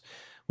customers.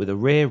 With a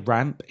rear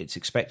ramp, it's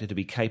expected to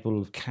be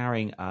capable of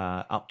carrying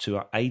up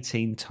to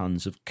 18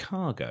 tons of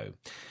cargo.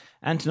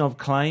 Antonov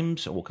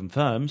claims or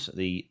confirms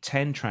the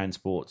 10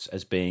 transports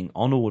as being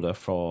on order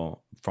from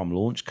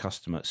launch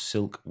customer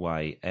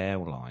Silkway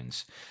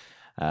Airlines,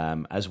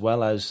 as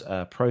well as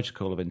a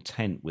protocol of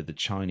intent with the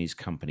Chinese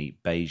company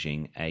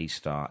Beijing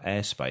A-Star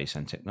Aerospace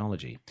and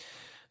Technology.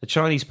 The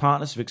Chinese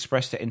partners have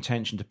expressed their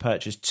intention to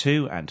purchase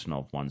 2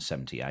 Antonov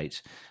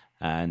 178s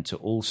and to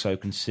also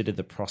consider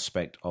the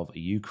prospect of a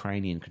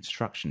Ukrainian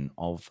construction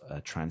of a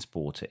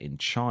transporter in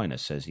China,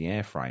 says the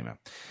airframer.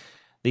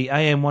 The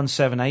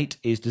AN-178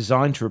 is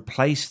designed to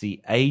replace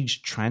the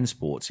aged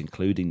transports,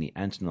 including the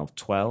Antonov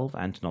 12,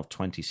 Antonov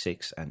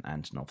 26, and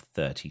Antonov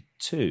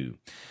 32.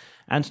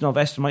 Antonov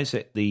estimates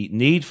that the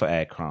need for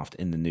aircraft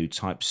in the new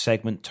type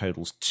segment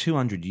totals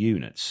 200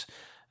 units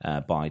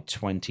by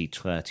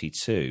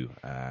 2032.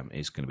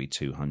 Is going to be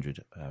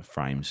 200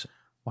 frames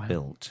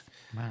built.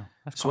 Wow.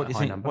 That's So quite a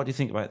high number. what do you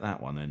think about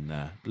that one and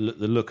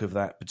the look of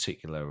that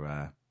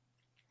particular?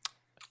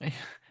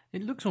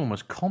 It looks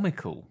almost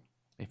comical,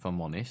 if I'm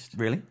honest.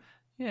 Really?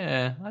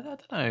 Yeah, I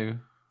don't know.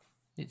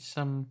 It's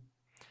well,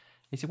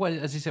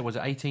 as you said, was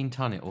it 18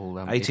 ton? It all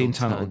 18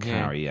 ton it'll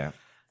carry, yeah.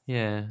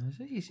 Yeah,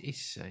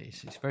 it's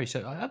very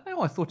so. I don't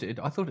know. I thought it'd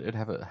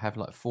have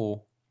like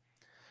four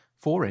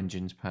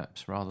engines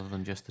perhaps rather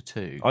than just the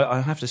 2. I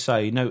have to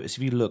say, notice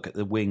if you look at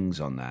the wings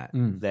on that,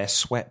 they're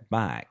swept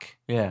back.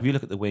 Yeah. If you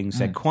look at the wings,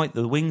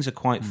 the wings are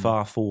quite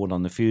far forward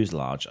on the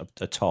fuselage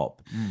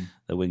atop.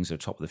 The wings are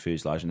atop of the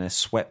fuselage, and they're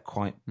swept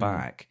quite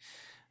back.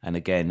 And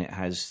again, it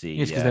has the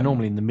Yes, because they're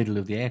normally in the middle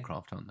of the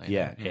aircraft, aren't they?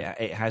 Yeah,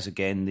 it has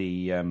again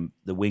the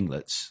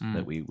winglets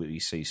that we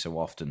see so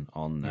often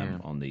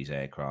on these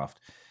aircraft.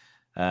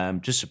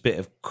 Just a bit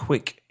of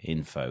quick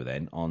info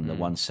then on the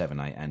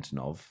 178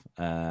 Antonov.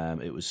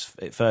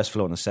 It first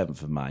flew on the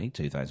 7th of May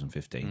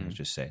 2015, as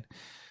just said.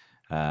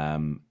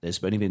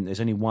 There's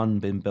only one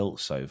been built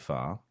so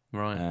far.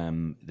 Right.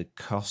 The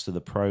cost of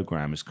the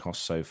program has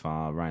cost so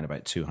far around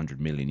about $200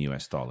 million.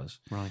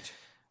 Right.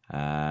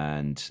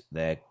 And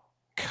they're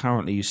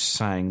currently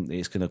saying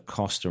it's going to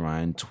cost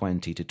around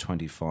 $20 to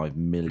 $25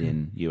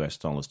 million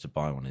to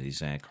buy one of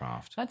these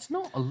aircraft. That's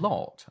not a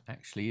lot,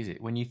 actually, is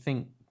it? When you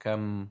think,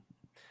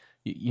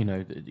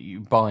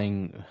 you're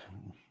buying.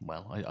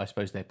 Well, I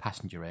suppose they're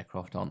passenger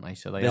aircraft, aren't they?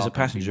 So There's a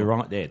passenger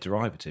right there,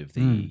 derivative,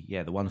 the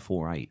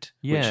 148.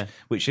 Yeah.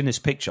 Which in this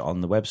picture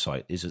on the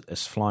website is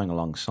flying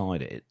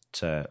alongside it.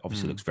 It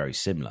obviously looks very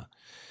similar.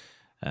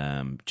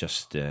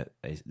 Just the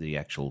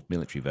actual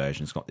military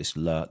version's got this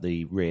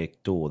the rear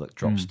door that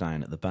drops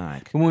down at the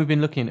back. When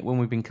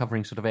we've been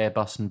covering sort of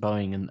Airbus and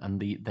Boeing and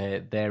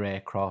their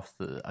aircraft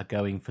that are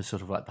going for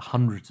sort of like the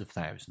hundreds of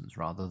thousands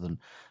rather than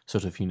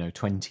sort of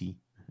 20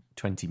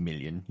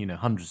 million,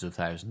 hundreds of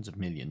thousands of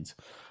millions.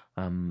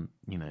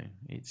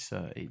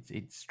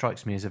 It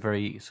strikes me as a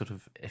very sort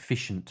of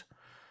efficient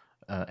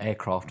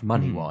aircraft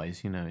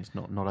money-wise. It's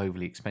not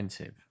overly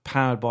expensive.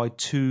 Powered by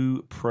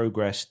two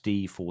Progress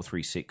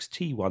D436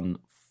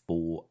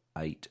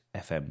 T148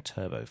 FM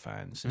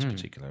turbofans, this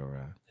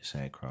particular this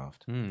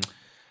aircraft.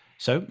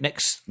 So,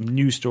 next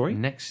news story.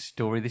 Next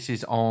story. This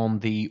is on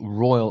the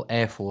Royal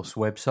Air Force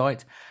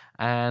website.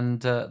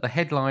 And the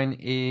headline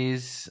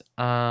is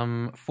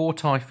 4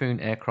 Typhoon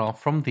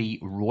aircraft from the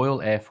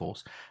Royal Air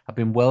Force have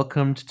been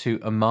welcomed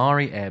to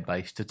Amari Air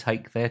Base to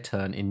take their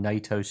turn in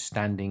NATO's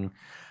standing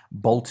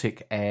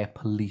Baltic air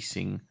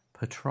policing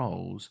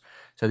patrols.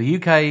 So the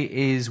UK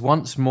is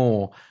once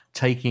more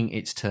taking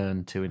its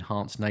turn to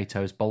enhance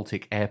NATO's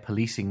Baltic air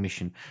policing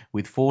mission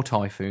with 4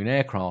 Typhoon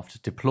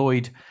aircraft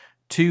deployed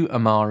to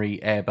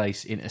Amari Air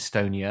Base in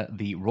Estonia.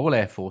 The Royal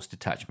Air Force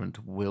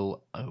detachment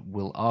will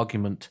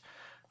augment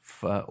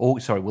for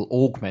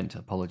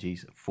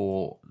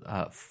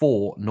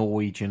 4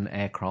 Norwegian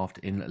aircraft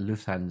in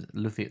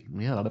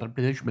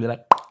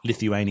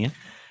Lithuania.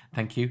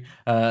 Thank you.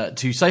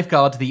 To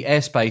safeguard the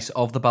airspace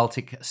of the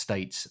Baltic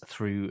states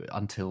through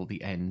until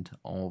the end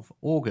of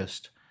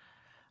August.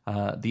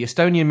 The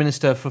Estonian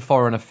Minister for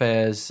Foreign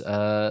Affairs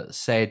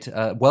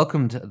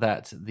welcomed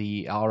that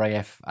the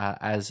RAF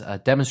as a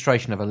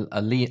demonstration of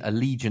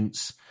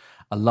allegiance,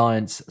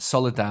 alliance,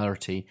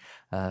 solidarity,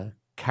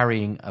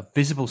 carrying a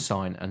visible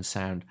sign and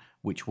sound,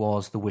 which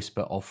was the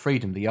whisper of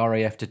freedom. The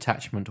RAF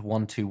Detachment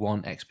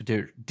 121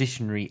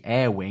 Expeditionary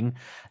Air Wing,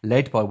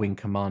 led by Wing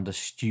Commander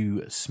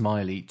Stu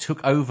Smiley,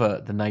 took over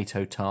the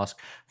NATO task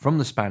from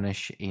the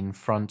Spanish in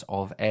front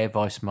of Air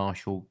Vice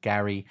Marshal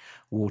Gary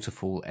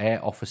Waterfall, Air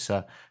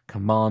Officer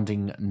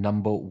commanding No.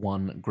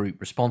 1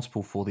 Group,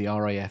 responsible for the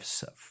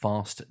RAF's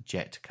fast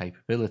jet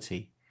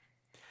capability.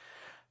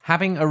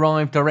 Having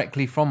arrived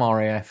directly from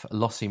RAF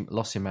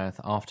Lossiemouth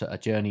after a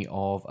journey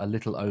of a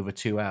little over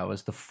 2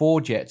 hours, the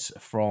 4 jets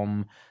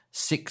from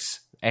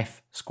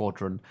 6F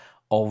Squadron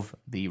of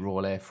the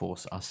Royal Air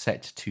Force are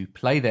set to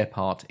play their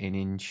part in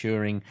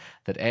ensuring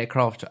that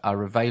aircraft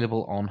are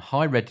available on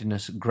high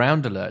readiness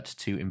ground alert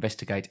to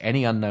investigate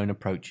any unknown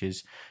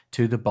approaches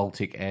to the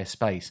Baltic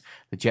airspace.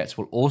 The jets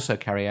will also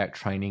carry out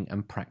training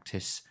and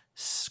practice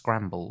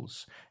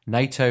scrambles.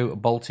 NATO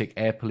Baltic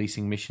air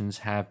policing missions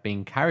have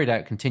been carried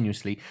out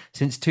continuously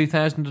since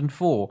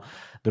 2004.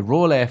 The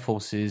Royal Air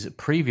Force's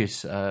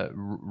previous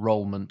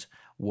enrolment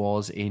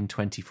was in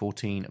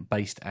 2014,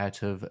 based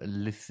out of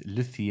Lucas?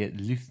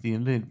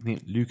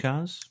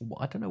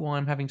 I don't know why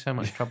I'm having so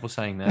much trouble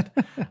saying that.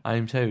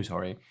 I'm so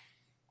sorry.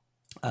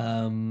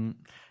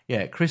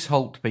 Chris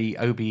Holtby,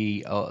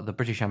 OBE, the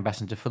British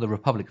ambassador for the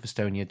Republic of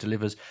Estonia,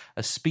 delivers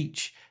a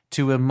speech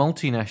to a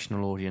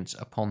multinational audience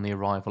upon the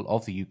arrival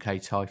of the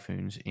UK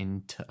Typhoons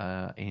in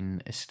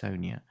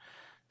Estonia.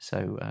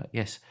 So,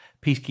 yes,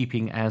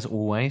 peacekeeping as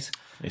always.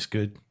 It's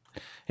good.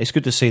 It's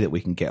good to see that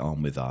we can get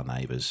on with our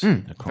neighbours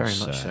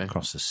across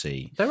the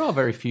sea. There are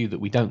very few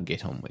that we don't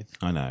get on with.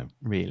 I know.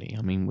 Really.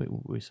 I mean,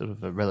 we're sort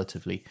of a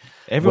relatively...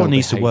 Everyone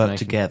needs to work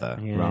together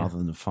rather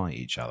than fight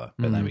each other.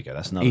 But there we go.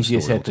 That's another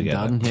Easier story said than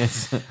altogether. done,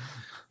 yes.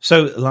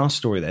 So, last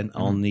story then,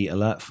 on the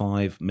Alert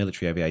 5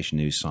 military aviation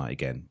news site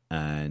again,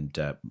 and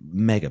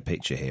mega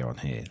picture here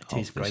of is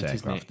this great, aircraft.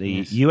 isn't it?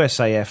 The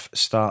USAF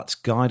starts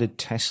guided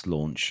test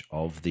launch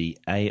of the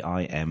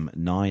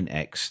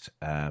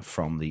AIM-9X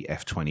from the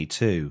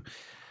F-22.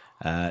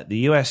 The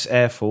US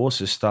Air Force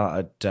has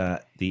started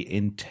the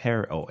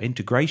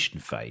integration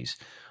phase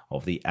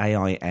of the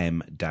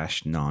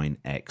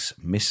AIM-9X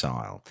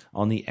missile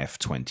on the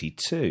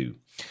F-22.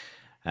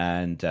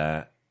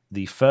 And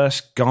the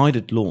first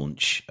guided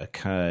launch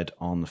occurred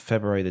on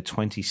February the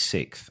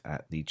 26th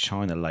at the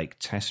China Lake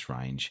Test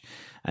Range,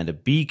 and a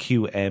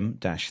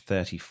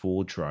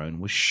BQM-34 drone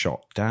was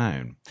shot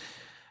down.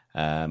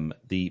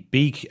 The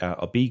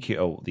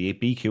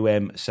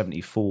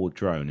BQM-74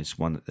 drone is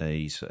one that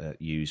is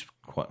used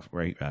quite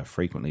very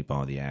frequently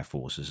by the Air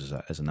Force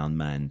as an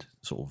unmanned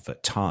sort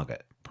of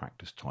target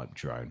practice type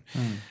drone.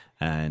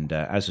 And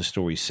as the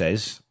story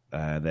says,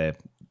 they're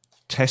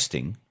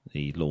testing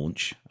the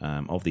launch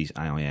of these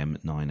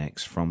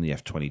AIM-9X from the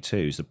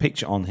F-22s. The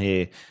picture on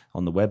here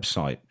on the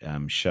website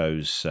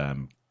shows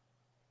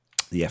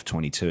the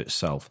F-22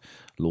 itself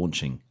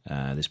launching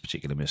this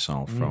particular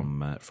missile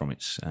from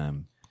its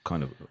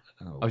kind of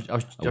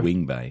a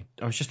wing bay.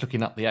 I was just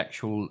looking up the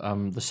actual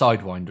the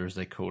Sidewinder, as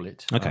they call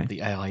it,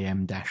 the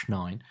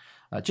AIM-9,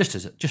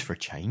 just for a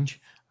change.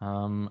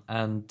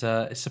 And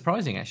it's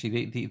surprising,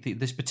 actually,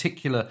 this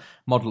particular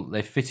model that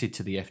they've fitted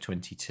to the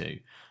F-22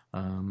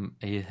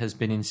 it has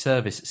been in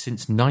service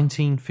since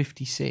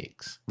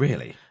 1956.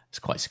 Really? It's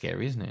quite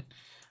scary, isn't it?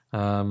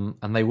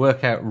 And they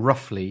work out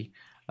roughly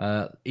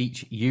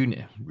each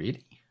unit.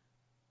 Really?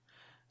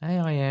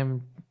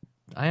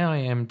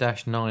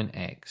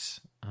 AIM-9X.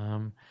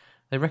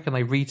 They reckon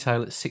they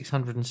retail at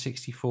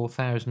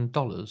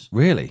 $664,000.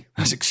 Really?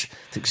 That's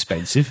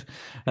expensive.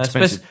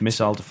 Expensive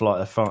missile to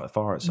fire at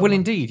someone. Well,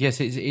 indeed,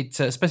 yes. Its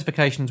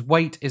specifications: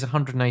 weight is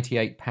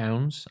 188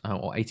 pounds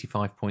or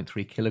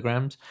 85.3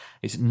 kilograms.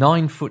 It's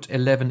 9 foot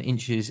 11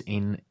 inches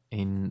in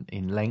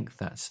length.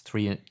 That's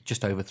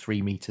just over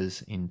 3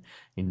 meters in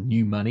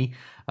new money.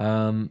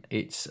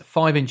 It's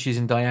 5 inches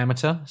in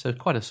diameter, so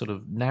quite a sort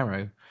of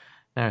narrow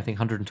thing.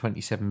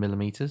 127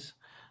 millimeters.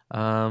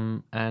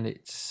 And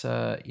its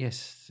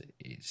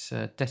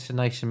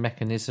detonation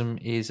mechanism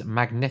is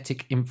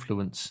magnetic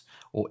influence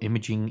or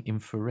imaging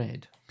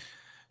infrared.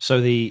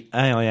 So the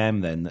AIM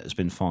then that has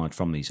been fired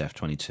from these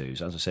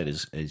F-22s, as I said,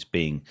 is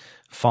being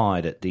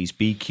fired at these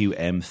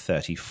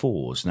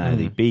BQM-34s. Now,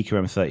 the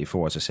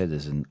BQM-34, as I said,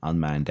 is an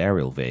unmanned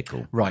aerial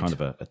vehicle, right. kind of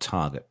a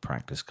target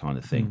practice kind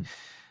of thing,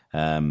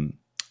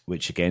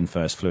 which again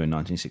first flew in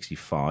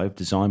 1965,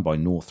 designed by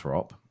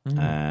Northrop.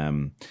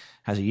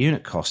 Has a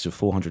unit cost of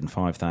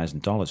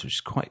 $405,000, which is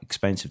quite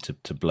expensive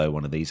to blow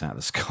one of these out of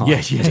the sky.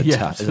 As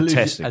a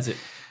testing.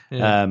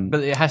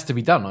 But it has to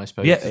be done, I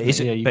suppose. Yeah,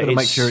 you've got to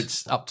make sure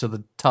it's up to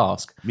the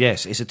task.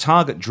 Yes, it's a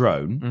target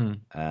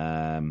drone,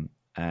 and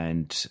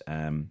it's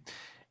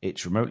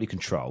remotely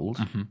controlled,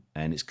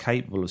 and it's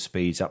capable of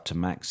speeds up to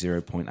Mach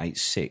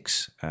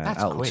 0.86,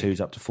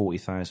 altitudes up to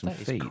 40,000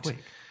 feet.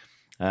 Quick.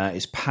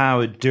 It's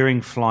powered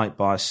during flight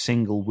by a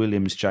single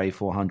Williams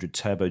J400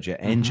 turbojet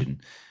engine,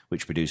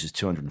 which produces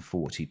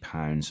 240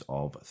 pounds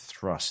of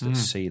thrust at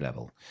sea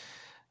level.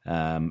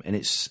 And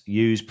it's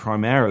used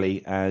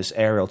primarily as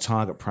aerial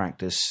target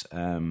practice,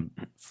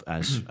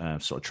 as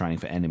sort of training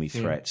for enemy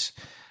threats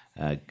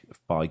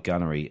by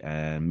gunnery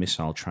and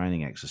missile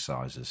training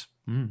exercises.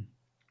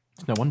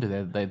 It's no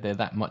wonder they're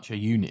that much a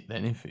unit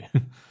then, if you...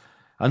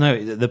 I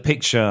know the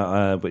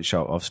picture which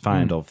I've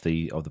found of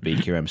the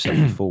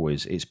BQM-74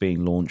 is it's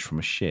being launched from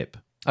a ship.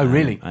 Oh,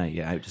 really?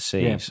 Out to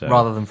sea. Yeah, so.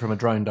 rather than from a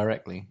drone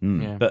directly.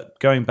 Yeah. But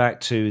going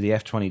back to the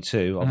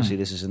F-22, obviously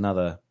this is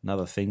another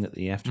thing that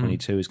the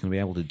F-22 is going to be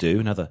able to do,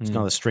 another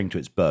string to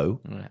its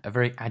bow. A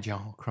very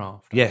agile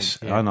craft. Yes,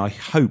 and I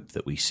hope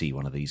that we see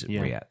one of these at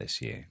RIAT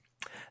this year.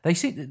 They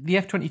see the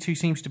F-22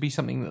 seems to be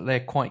something that they're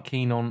quite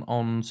keen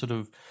on sort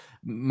of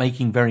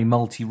making very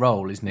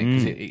multi-role, isn't it?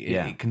 Because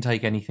it can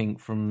take anything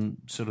from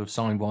sort of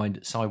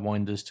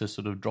sidewinders to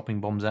sort of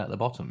dropping bombs out the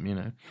bottom, you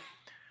know.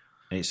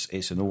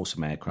 It's an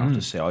awesome aircraft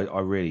to see.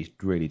 I really,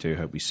 really do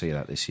hope we see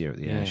that this year at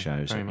the air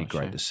shows. It'd be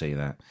great to see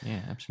that.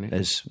 Yeah,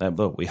 absolutely.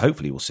 We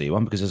hopefully will see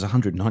one because there's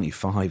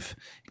 195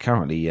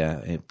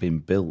 currently being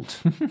built,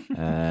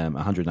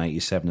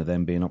 187 of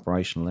them being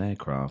operational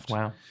aircraft.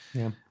 Wow,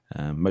 yeah.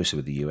 Mostly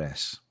with the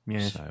US.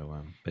 Yes.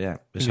 So, but yeah,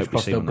 let's hope we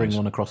see they'll bring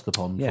one across the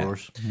pond for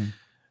us.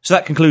 So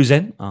that concludes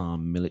then our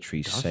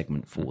military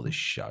segment for this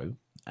show.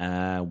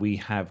 We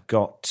have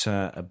got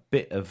a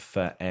bit of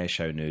air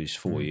show news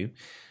for you.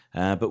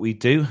 But we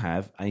do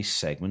have a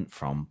segment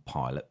from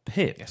Pilot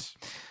Pip. Yes.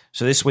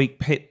 So this week,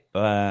 Pip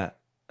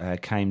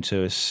came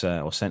to us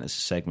or sent us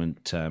a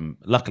segment.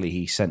 Luckily,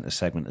 he sent a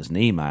segment as an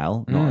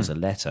email, not as a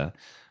letter.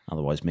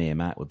 Otherwise, me and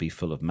Matt would be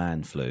full of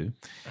man flu.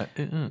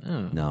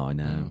 No, I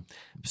know.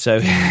 So,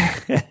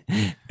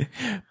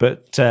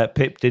 but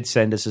Pip did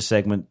send us a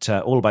segment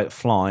all about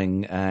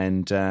flying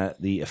and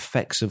the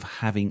effects of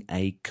having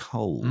a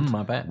cold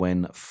I bet.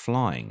 when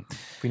flying.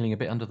 Feeling a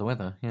bit under the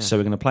weather. Yeah. So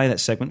we're going to play that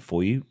segment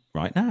for you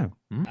right now.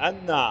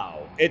 And now,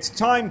 it's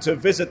time to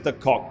visit the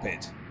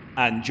cockpit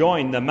and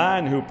join the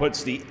man who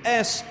puts the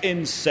S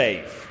in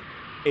safe.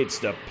 It's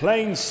the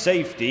plane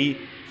safety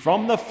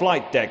from the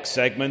flight deck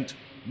segment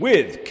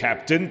with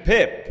Captain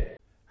Pip.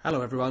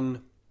 Hello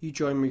everyone, you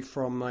join me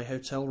from my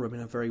hotel room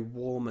in a very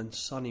warm and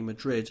sunny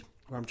Madrid,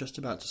 where I'm just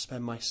about to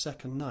spend my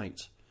second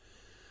night.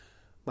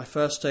 My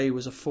first day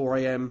was a 4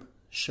 a.m.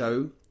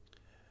 show,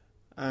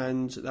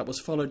 and that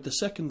was followed the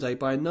second day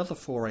by another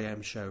 4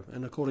 a.m. show,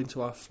 and according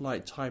to our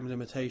flight time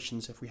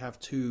limitations, if we have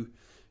two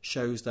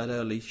shows that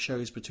early,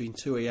 shows between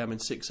 2 a.m.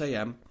 and 6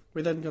 a.m.,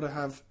 we're then going to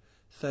have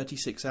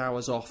 36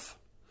 hours off,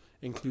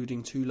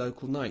 including 2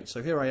 local nights.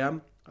 So here I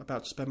am,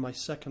 about to spend my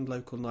second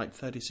local night,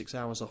 36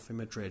 hours off in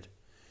Madrid.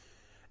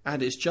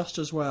 And it's just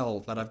as well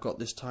that I've got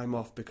this time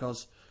off,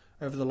 because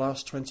over the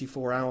last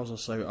 24 hours or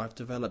so I've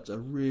developed a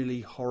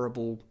really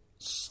horrible,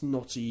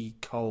 snotty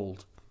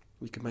cold.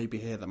 You can maybe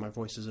hear that my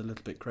voice is a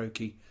little bit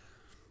croaky.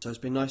 So it's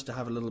been nice to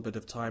have a little bit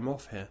of time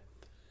off here.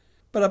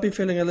 But I've been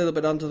feeling a little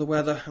bit under the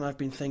weather, and I've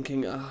been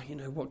thinking,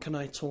 what can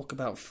I talk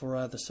about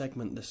for the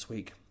segment this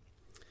week?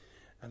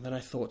 And then I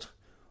thought,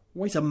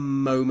 wait a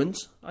moment,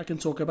 I can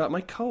talk about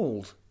my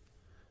cold.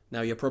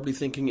 Now you're probably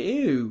thinking,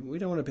 ew, we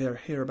don't want to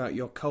hear about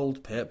your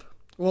cold, Pip.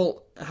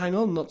 Well, hang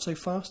on, not so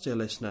fast, dear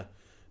listener,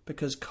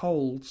 because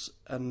colds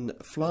and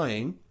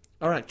flying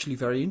are actually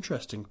very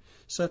interesting,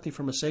 certainly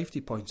from a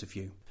safety point of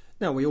view.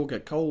 Now, we all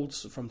get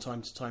colds from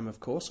time to time, of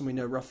course, and we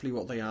know roughly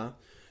what they are,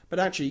 but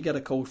actually you get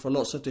a cold for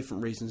lots of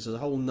different reasons. There's a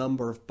whole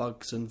number of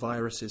bugs and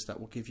viruses that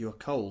will give you a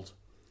cold.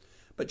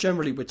 But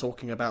generally we're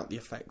talking about the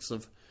effects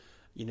of,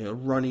 a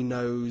runny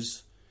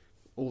nose,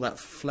 all that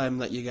phlegm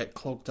that you get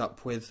clogged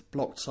up with,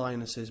 blocked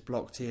sinuses,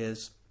 blocked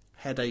ears,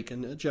 headache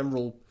and a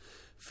general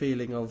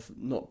feeling of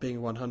not being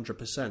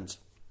 100%.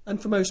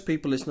 And for most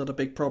people, it's not a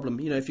big problem.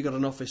 You know, if you've got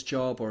an office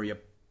job or you're a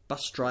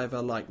bus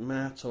driver like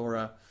Matt,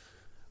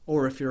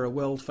 or if you're a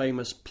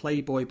world-famous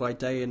playboy by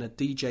day and a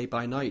DJ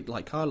by night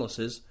like Carlos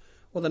is,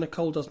 well, then a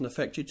cold doesn't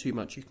affect you too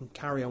much. You can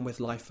carry on with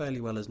life fairly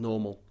well as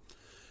normal.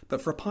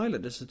 But for a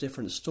pilot, it's a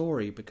different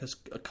story, because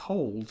a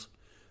cold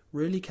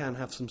really can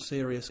have some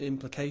serious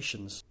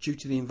implications due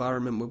to the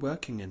environment we're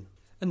working in.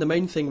 And the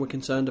main thing we're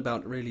concerned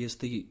about really is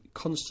the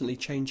constantly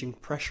changing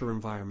pressure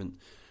environment.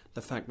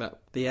 The fact that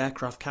the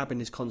aircraft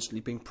cabin is constantly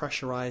being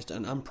pressurised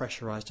and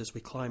unpressurised as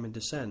we climb and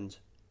descend.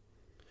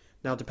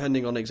 Now,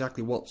 depending on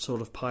exactly what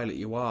sort of pilot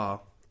you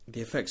are,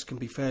 the effects can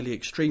be fairly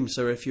extreme.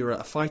 So if you're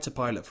a fighter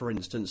pilot, for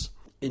instance,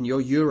 in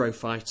your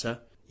Eurofighter,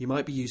 you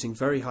might be using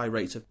very high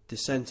rates of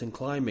descent and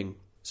climbing.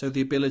 So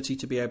the ability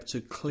to be able to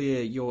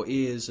clear your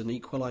ears and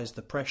equalise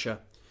the pressure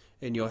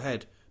in your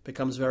head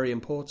becomes very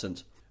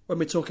important. When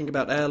we're talking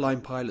about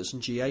airline pilots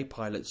and GA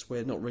pilots,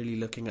 we're not really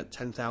looking at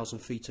 10,000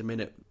 feet a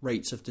minute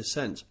rates of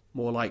descent,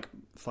 more like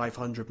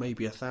 500,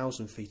 maybe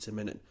 1,000 feet a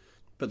minute.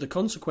 But the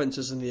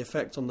consequences and the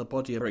effect on the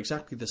body are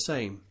exactly the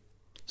same.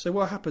 So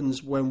what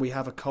happens when we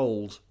have a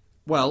cold?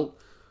 Well,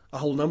 a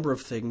whole number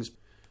of things,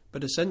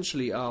 but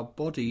essentially our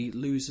body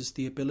loses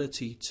the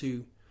ability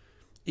to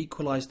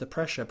equalise the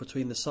pressure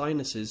between the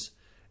sinuses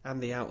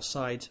and the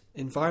outside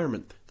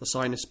environment. The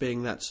sinus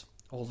being that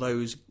all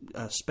those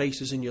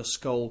spaces in your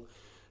skull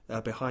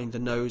behind the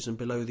nose and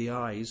below the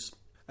eyes.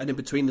 And in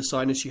between the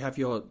sinus you have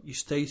your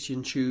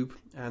eustachian tube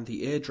and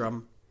the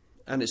eardrum.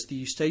 And it's the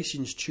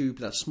eustachian tube,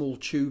 that small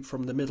tube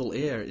from the middle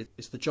ear.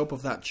 It's the job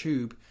of that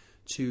tube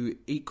to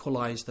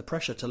equalise the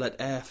pressure, to let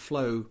air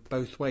flow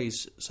both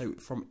ways, so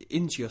from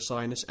into your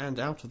sinus and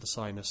out of the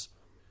sinus.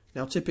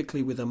 Now,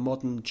 typically with a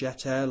modern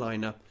jet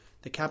airliner,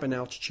 the cabin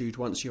altitude,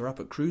 once you're up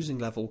at cruising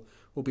level,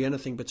 will be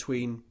anything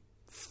between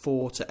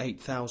 4,000 to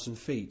 8,000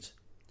 feet.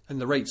 And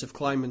the rates of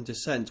climb and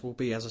descent will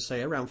be, as I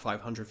say, around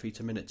 500 feet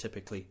a minute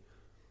typically.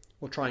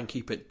 We'll try and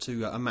keep it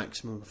to a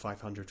maximum of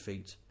 500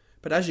 feet.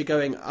 But as you're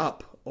going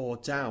up or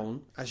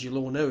down, as you'll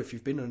all know if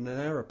you've been on an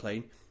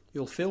aeroplane,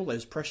 you'll feel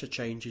those pressure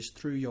changes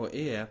through your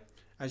ear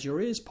as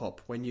your ears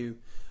pop. When you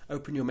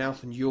open your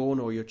mouth and yawn,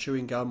 or you're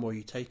chewing gum, or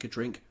you take a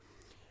drink,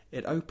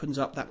 it opens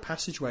up that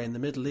passageway in the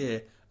middle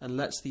ear and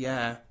lets the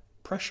air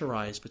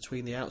pressurise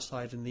between the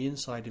outside and the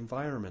inside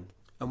environment.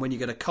 And when you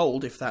get a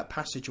cold, if that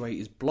passageway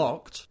is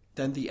blocked,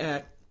 then the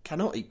air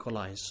cannot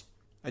equalise.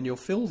 And you'll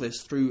feel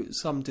this through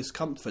some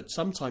discomfort,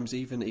 sometimes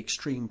even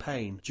extreme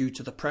pain, due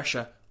to the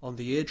pressure on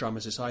the eardrum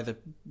as it's either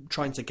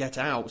trying to get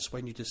out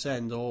when you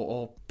descend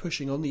or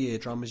pushing on the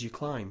eardrum as you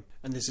climb.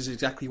 And this is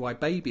exactly why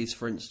babies,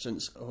 for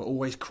instance, are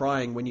always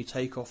crying when you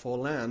take off or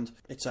land.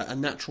 It's a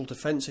natural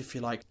defence, if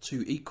you like,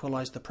 to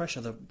equalise the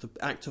pressure. The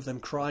act of them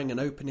crying and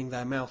opening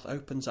their mouth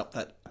opens up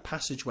that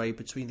passageway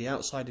between the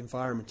outside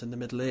environment and the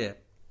middle ear.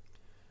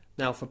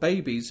 Now, for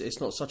babies,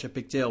 it's not such a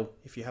big deal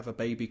if you have a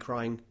baby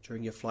crying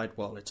during your flight.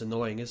 Well, it's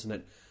annoying, isn't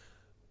it?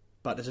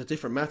 But it's a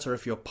different matter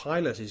if your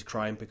pilot is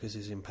crying because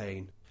he's in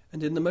pain.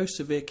 And in the most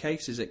severe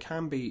cases, it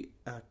can be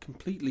a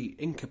completely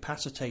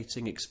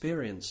incapacitating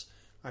experience.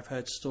 I've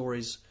heard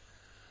stories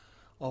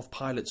of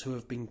pilots who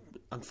have been,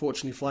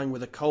 unfortunately, flying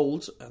with a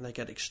cold, and they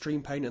get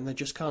extreme pain and they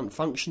just can't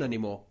function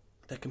anymore.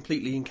 They're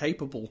completely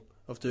incapable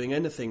of doing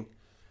anything.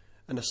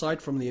 And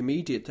aside from the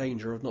immediate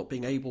danger of not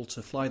being able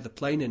to fly the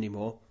plane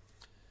anymore,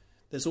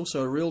 there's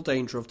also a real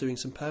danger of doing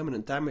some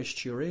permanent damage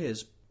to your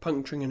ears.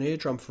 Puncturing an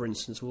eardrum, for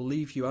instance, will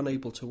leave you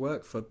unable to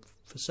work for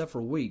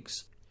several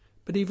weeks.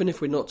 But even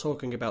if we're not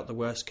talking about the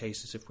worst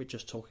cases, if we're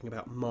just talking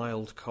about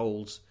mild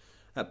colds,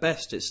 at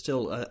best it's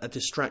still a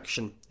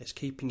distraction. It's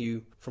keeping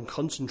you from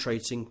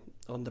concentrating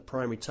on the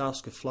primary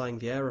task of flying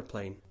the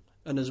aeroplane.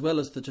 And as well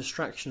as the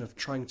distraction of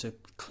trying to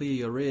clear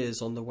your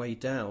ears on the way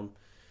down,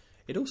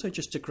 it also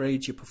just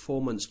degrades your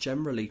performance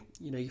generally.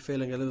 You know, you're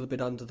feeling a little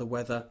bit under the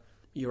weather,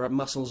 your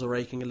muscles are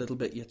aching a little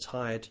bit, you're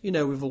tired. You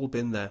know, we've all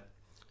been there.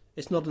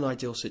 It's not an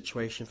ideal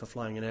situation for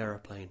flying an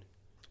aeroplane.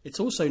 It's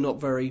also not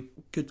very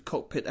good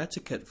cockpit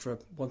etiquette, for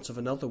want of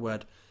another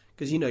word,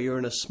 because, you know, you're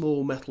in a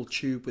small metal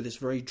tube with this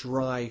very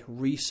dry,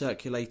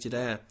 recirculated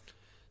air.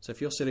 So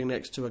if you're sitting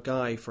next to a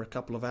guy for a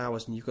couple of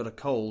hours and you've got a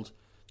cold,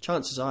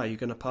 chances are you're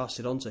going to pass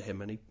it on to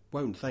him, and he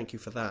won't thank you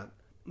for that.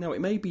 Now, it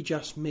may be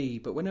just me,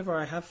 but whenever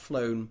I have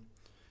flown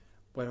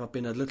where I've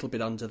been a little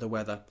bit under the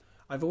weather,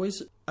 I've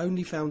always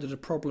only found it a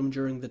problem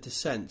during the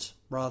descent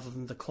rather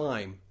than the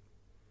climb.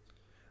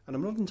 And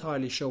I'm not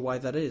entirely sure why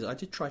that is. I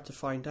did try to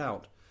find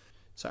out.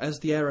 So as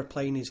the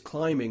aeroplane is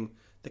climbing,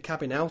 the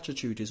cabin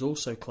altitude is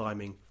also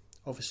climbing.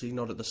 Obviously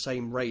not at the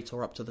same rate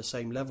or up to the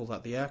same level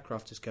that the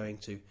aircraft is going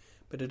to,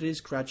 but it is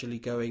gradually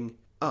going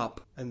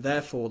up, and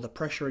therefore the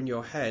pressure in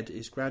your head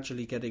is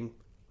gradually getting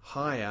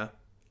higher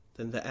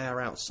than the air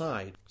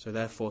outside. So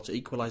therefore, to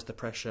equalise the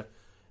pressure,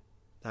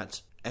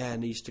 that air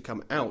needs to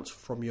come out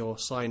from your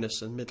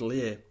sinus and middle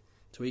ear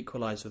to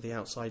equalise with the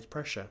outside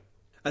pressure.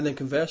 And then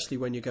conversely,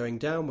 when you're going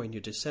down, when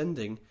you're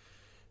descending,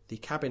 the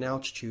cabin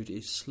altitude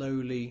is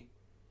slowly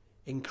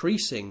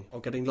increasing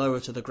or getting lower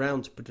to the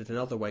ground, to put it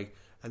another way,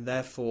 and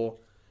therefore,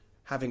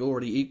 having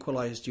already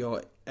equalised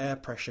your air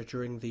pressure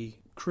during the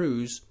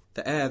cruise,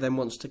 the air then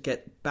wants to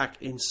get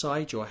back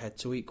inside your head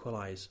to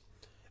equalise.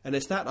 And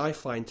it's that I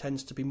find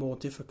tends to be more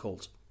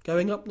difficult.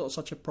 Going up, not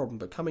such a problem,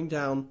 but coming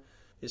down,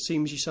 it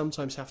seems you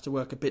sometimes have to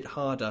work a bit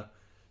harder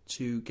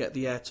to get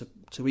the air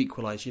to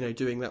equalise. You know,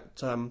 doing that,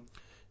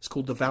 it's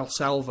called the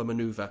Valsalva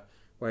manoeuvre,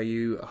 where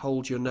you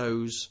hold your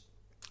nose,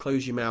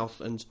 close your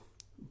mouth, and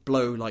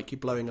blow like you're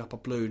blowing up a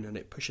balloon, and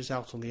it pushes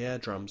out on the air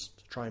drums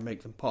to try and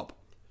make them pop.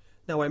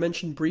 Now, I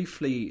mentioned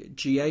briefly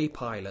GA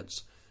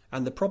pilots,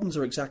 and the problems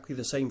are exactly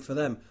the same for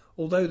them.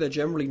 Although they're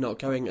generally not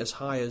going as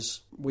high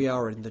as we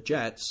are in the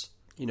jets,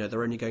 you know,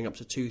 they're only going up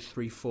to 2,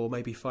 3, 4,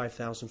 maybe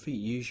 5,000 feet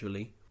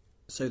usually.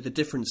 So the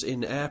difference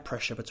in air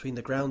pressure between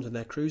the ground and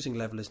their cruising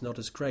level is not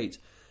as great.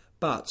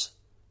 But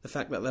the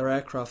fact that their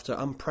aircraft are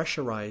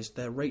unpressurised,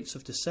 their rates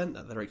of descent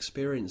that they're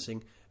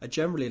experiencing are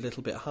generally a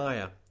little bit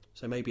higher.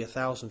 So maybe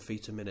 1,000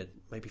 feet a minute,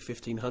 maybe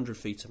 1,500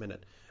 feet a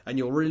minute. And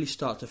you'll really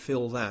start to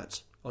feel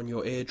that on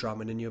your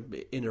eardrum and in your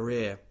inner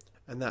ear.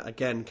 And that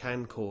again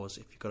can cause,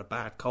 if you've got a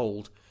bad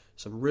cold,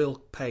 some real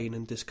pain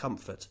and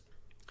discomfort.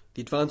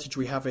 The advantage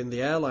we have in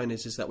the airline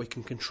is that we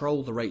can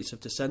control the rates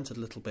of descent a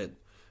little bit.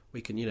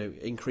 We can,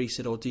 increase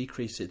it or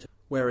decrease it.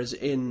 Whereas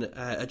in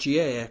a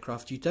GA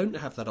aircraft, you don't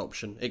have that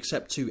option,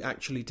 except to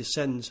actually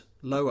descend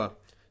lower.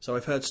 So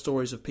I've heard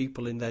stories of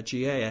people in their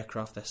GA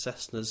aircraft, their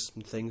Cessnas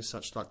and things,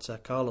 such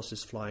like Carlos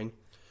is flying,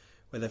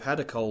 where they've had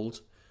a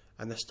cold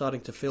and they're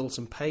starting to feel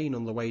some pain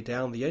on the way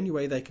down. The only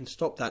way they can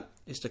stop that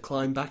is to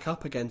climb back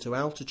up again to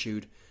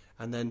altitude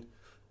and then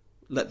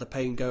let the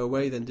pain go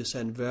away, then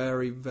descend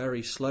very,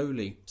 very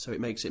slowly, so it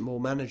makes it more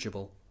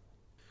manageable.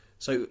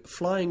 So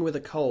flying with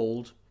a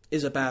cold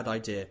is a bad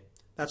idea.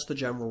 That's the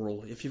general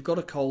rule. If you've got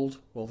a cold,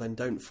 well then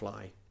don't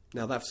fly.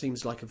 Now that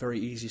seems like a very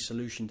easy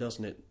solution,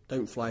 doesn't it?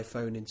 Don't fly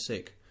phone in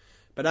sick.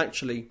 But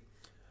actually,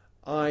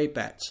 I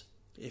bet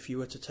if you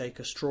were to take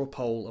a straw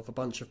poll of a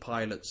bunch of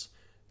pilots,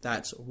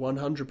 that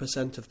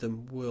 100% of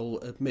them will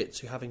admit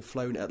to having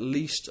flown at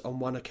least on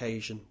one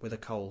occasion with a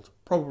cold.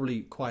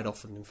 Probably quite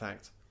often, in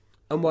fact.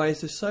 And why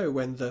is this so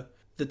when the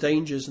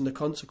dangers and the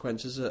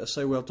consequences are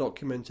so well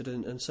documented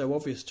and so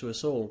obvious to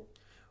us all?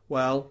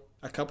 Well,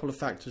 a couple of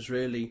factors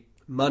really.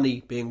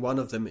 Money being one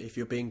of them. If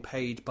you're being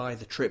paid by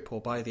the trip or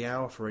by the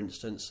hour, for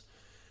instance,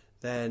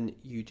 then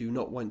you do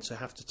not want to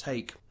have to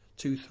take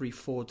 2, 3,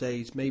 4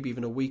 days, maybe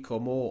even a week or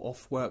more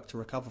off work to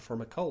recover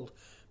from a cold.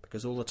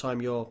 Because all the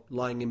time you're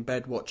lying in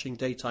bed watching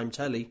daytime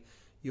telly,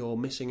 you're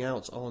missing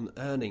out on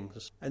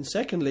earnings. And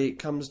secondly, it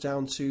comes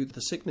down to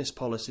the sickness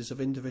policies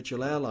of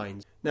individual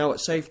airlines. Now, at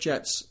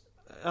SafeJets,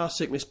 our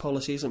sickness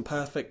policy isn't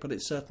perfect, but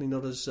it's certainly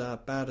not as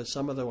bad as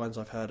some of the ones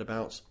I've heard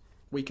about.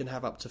 We can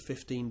have up to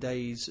 15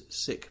 days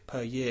sick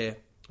per year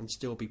and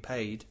still be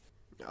paid.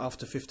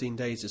 After 15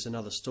 days, it's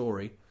another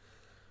story.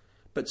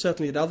 But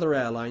certainly at other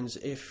airlines,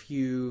 if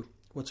you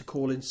were to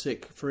call in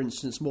sick, for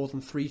instance, more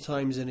than 3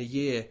 times in a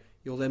year,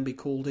 you'll then be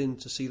called in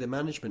to see the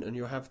management and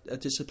you'll have a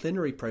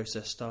disciplinary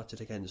process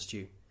started against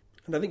you.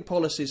 And I think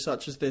policies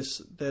such as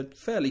this, they're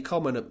fairly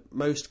common at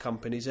most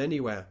companies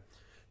anywhere,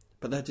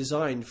 but they're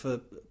designed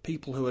for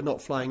people who are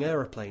not flying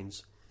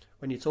aeroplanes.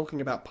 When you're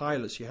talking about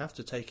pilots, you have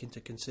to take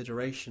into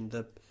consideration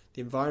the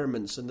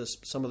environments and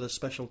some of the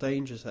special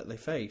dangers that they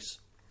face.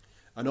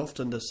 And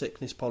often the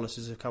sickness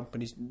policies of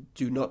companies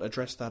do not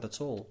address that at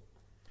all.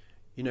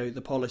 You know,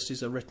 the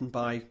policies are written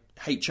by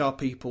HR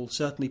people,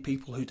 certainly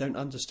people who don't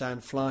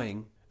understand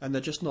flying, and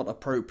they're just not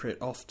appropriate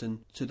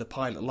often to the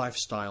pilot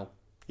lifestyle.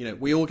 You know,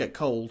 we all get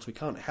colds, we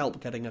can't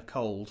help getting a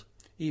cold,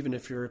 even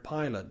if you're a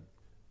pilot.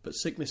 But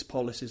sickness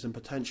policies and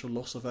potential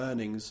loss of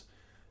earnings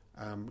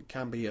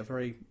can be a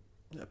very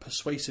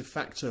persuasive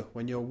factor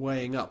when you're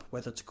weighing up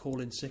whether to call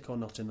in sick or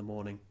not in the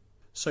morning.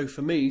 So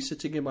for me,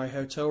 sitting in my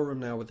hotel room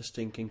now with a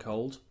stinking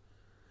cold,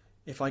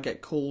 if I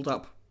get called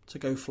up to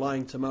go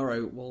flying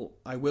tomorrow, well,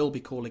 I will be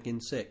calling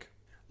in sick.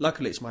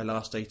 Luckily it's my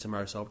last day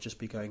tomorrow, so I'll just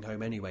be going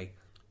home anyway.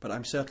 But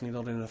I'm certainly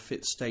not in a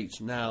fit state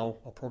now,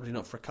 or probably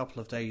not for a couple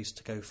of days,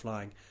 to go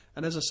flying.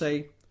 And as I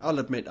say, I'll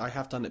admit I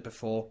have done it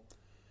before,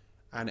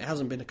 and it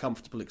hasn't been a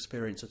comfortable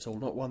experience at all,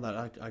 not one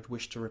that I'd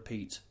wish to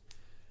repeat.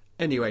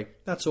 Anyway,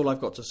 that's all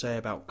I've got to say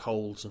about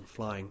colds and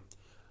flying.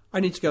 I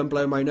need to go and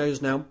blow my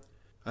nose now,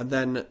 and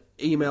then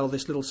email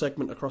this little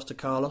segment across to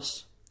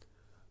Carlos.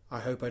 I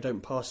hope I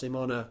don't pass him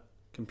on a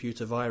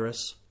computer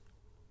virus.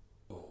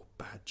 Oh,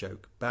 bad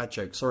joke.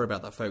 Sorry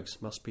about that, folks.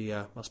 Must be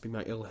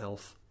my ill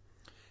health.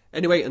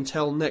 Anyway,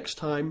 until next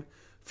time,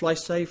 fly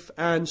safe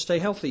and stay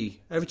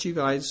healthy. Over to you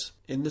guys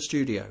in the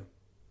studio.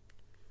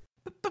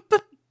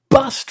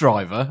 Bus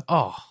driver?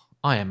 Oh,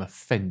 I am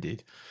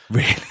offended.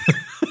 Really?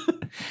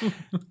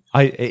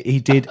 He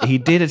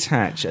did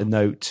attach a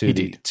note to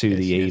the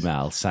Yes.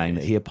 email saying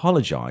that he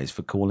apologised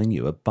for calling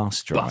you a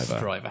bus driver. Bus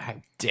driver, how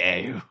dare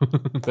you?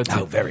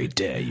 How very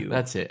dare you?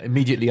 That's it.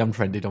 Immediately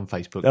unfriended on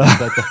Facebook.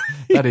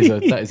 that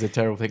is a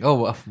terrible thing.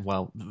 Oh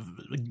well.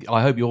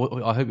 I hope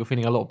you're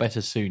feeling a lot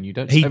better soon. You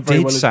don't. He sound very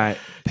did well say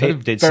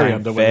Pip did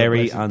sound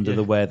very under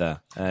the Yeah.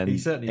 weather, and He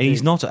certainly he's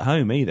did. not at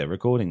home either.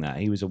 Recording that,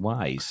 he was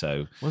away.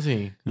 So Was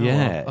he? Oh,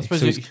 Yeah. well. I suppose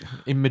So he's-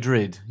 in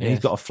Madrid. he's Yes.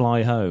 got to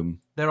fly home.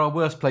 There are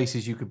worse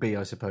places you could be,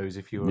 I suppose,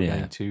 if you were Yeah.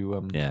 going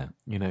to, Yeah.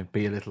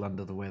 be a little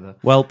under the weather.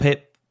 Well,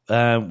 Pip,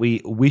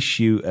 we wish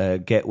you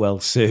get well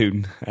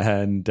soon,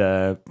 and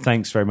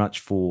thanks very much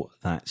for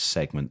that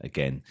segment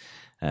again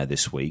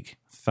this week.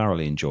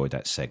 Thoroughly enjoyed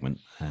that segment.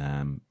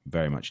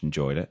 Very much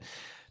enjoyed it.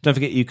 Don't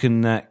forget you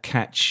can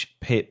catch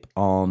Pip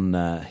on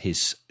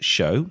his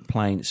show,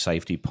 Plane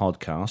Safety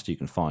Podcast. You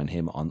can find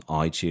him on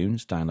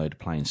iTunes. Download the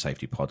Plane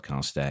Safety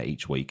Podcast there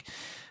each week.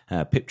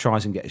 Pip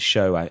tries and get a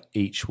show out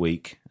each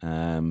week,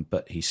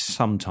 but he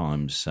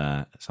sometimes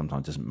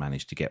doesn't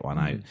manage to get one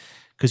out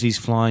because he's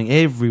flying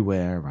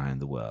everywhere around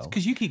the world.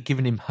 Because you keep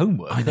giving him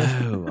homework. I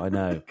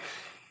know.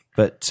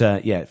 But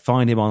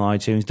find him on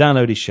iTunes,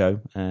 download his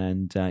show,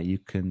 and you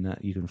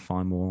can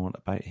find more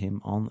about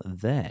him on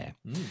there.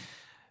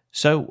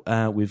 So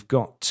we've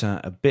got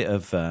a bit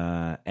of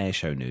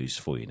airshow news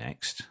for you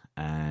next,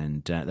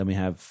 and then we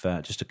have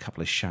just a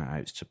couple of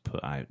shout-outs to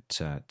put out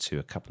to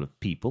a couple of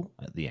people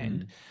at the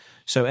end.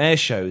 So air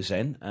shows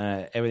then,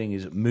 everything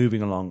is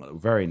moving along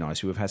very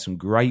nicely. We've had some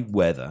great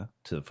weather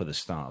for the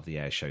start of the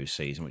air show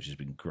season, which has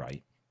been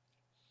great.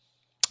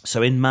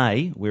 So in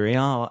May, we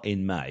are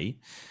in May,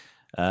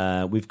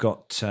 we've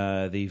got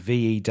the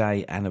VE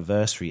Day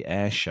Anniversary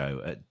Air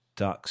Show at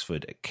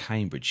Duxford at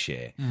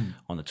Cambridgeshire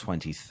on the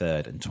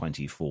 23rd and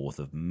 24th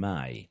of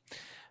May.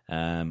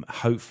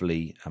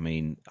 Hopefully,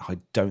 I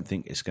don't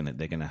think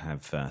they're going to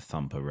have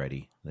Thumper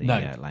ready, the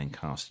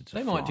Lancaster to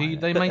They fly. might do.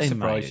 They But may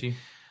surprise you.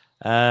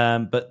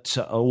 But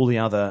all the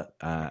other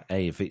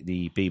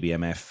the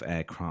BBMF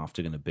aircraft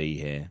are going to be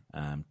here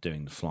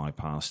doing the fly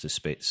past, the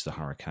Spitz, the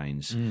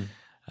Hurricanes,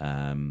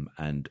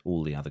 and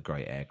all the other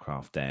great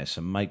aircraft there.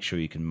 So make sure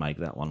you can make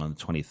that one on the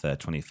 23rd,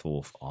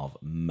 24th of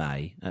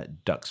May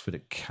at Duxford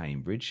at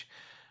Cambridge.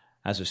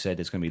 As I said,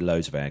 there's going to be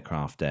loads of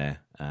aircraft there,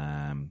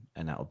 and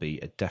that'll be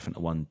a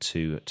definite one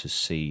to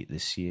see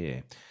this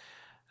year.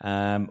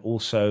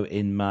 Also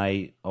in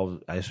May,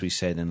 as we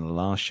said in the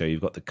last show,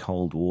 you've got the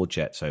Cold War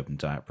Jets Open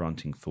Day at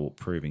Bruntingthorpe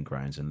Proving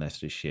Grounds in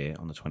Leicestershire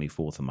on the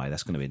 24th of May.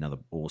 That's going to be another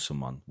awesome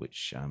one,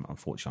 which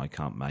unfortunately I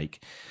can't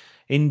make.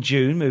 In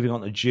June, moving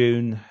on to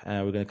June,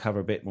 we're going to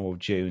cover a bit more of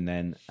June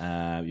then.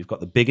 You've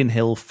got the Biggin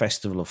Hill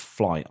Festival of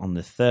Flight on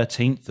the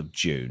 13th of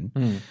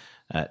June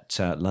at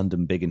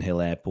London Biggin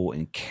Hill Airport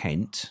in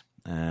Kent.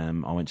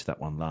 I went to that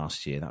one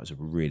last year. That was a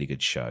really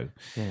good show.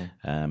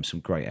 Yeah. Some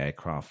great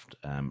aircraft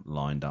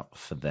lined up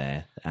for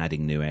there,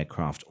 adding new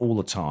aircraft all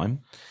the time.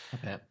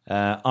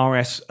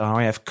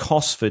 RAF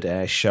Cosford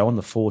Air Show on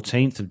the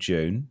 14th of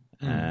June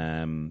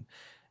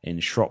in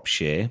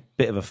Shropshire.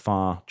 Bit of a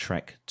far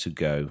trek to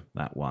go,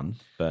 that one,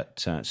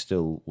 but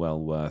still well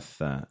worth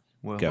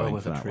going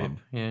worth for a that trip. one.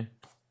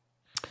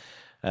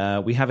 Yeah.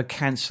 We have a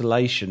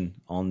cancellation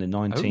on the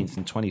 19th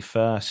and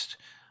 21st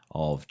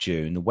of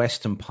June. The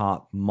Western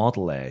Park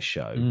Model Air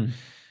Show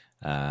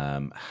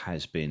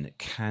has been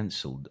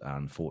cancelled,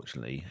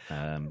 unfortunately.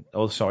 I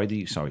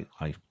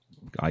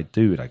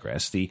do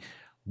digress. The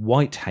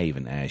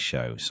Whitehaven Air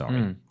Show,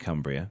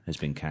 Cumbria, has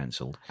been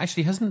cancelled.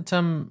 Actually, hasn't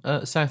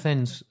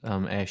Southend's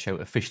air show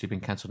officially been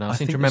cancelled now? I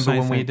seem to think remember the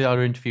when we Southend- did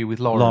our interview with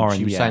Lauren,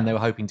 she was yeah. saying they were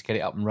hoping to get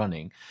it up and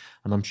running.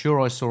 And I'm sure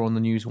I saw on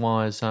the news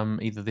wires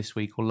either this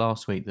week or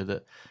last week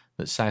that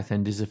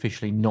Southend is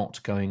officially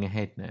not going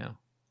ahead now.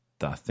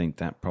 I think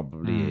that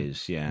probably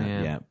is, yeah.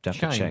 Have to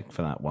Shame. check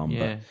for that one.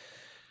 Yeah.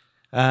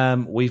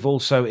 But we've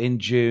also in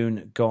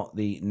June got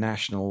the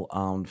National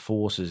Armed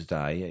Forces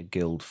Day at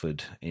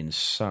Guildford in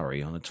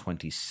Surrey on the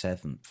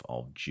 27th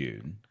of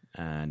June.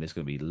 And there's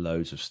going to be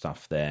loads of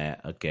stuff there.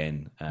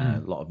 Again,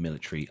 a lot of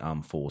military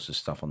armed forces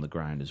stuff on the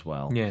ground as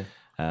well. Yeah.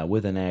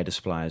 With an air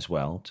display as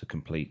well to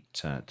complete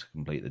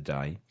the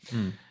day.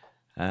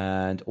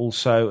 And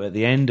also at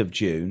the end of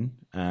June,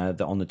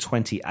 on the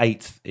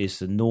 28th, is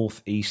the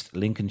North East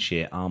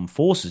Lincolnshire Armed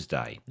Forces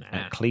Day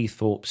at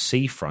Cleethorpes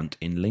Seafront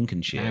in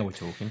Lincolnshire. Now we're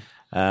talking.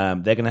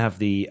 They're going to have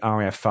the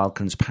RAF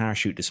Falcons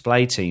parachute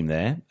display team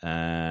there.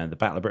 The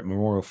Battle of Britain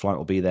Memorial Flight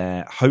will be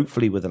there,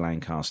 hopefully with the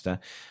Lancaster.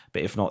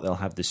 But if not, they'll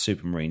have the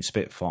Supermarine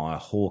Spitfire,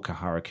 Hawker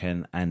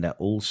Hurricane, and they're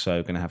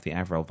also going to have the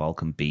Avro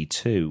Vulcan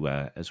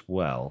B2 as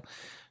well.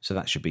 So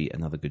that should be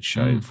another good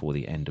show for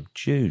the end of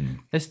June.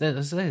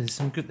 There's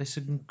some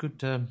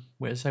good.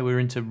 We're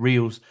into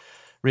real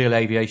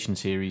aviation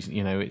series.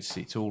 You know,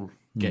 it's all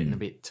getting a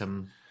bit.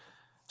 Some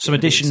getting a bit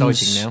additions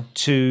exciting now.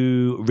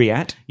 to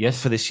RIAT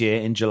Yes. for this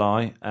year in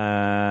July.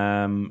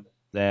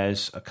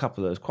 There's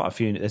quite a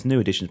few. There's new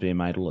additions being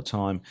made all the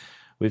time.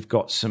 We've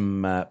got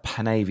some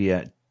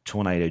Panavia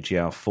Tornado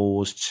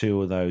GR4s,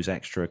 2 of those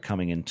extra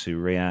coming into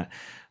RIAT.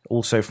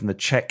 Also from the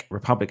Czech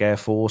Republic Air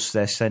Force,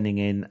 they're sending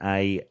in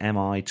a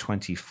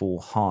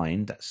Mi-24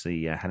 Hind. That's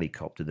the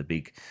helicopter, the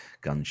big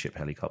gunship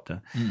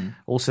helicopter.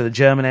 Also, the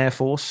German Air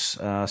Force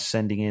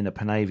sending in a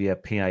Panavia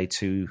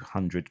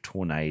PA-200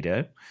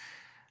 Tornado.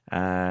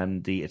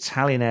 The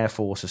Italian Air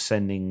Force are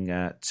sending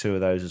two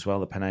of those as well,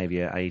 the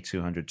Panavia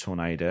A200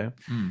 Tornado.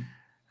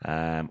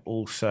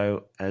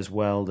 Also, as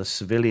well, on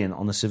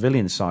the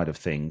civilian side of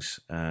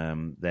things,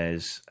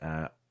 there's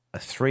a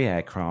 3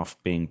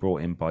 aircraft being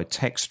brought in by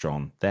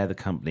Textron. They're the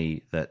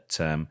company that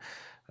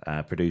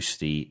produced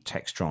the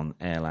Textron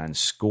Airland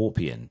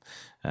Scorpion,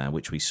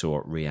 which we saw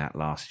at RIAT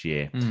last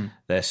year.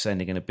 They're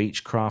sending in a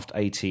Beechcraft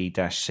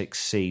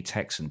AT-6C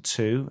Texan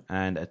 2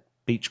 and a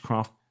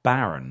Beechcraft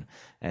Baron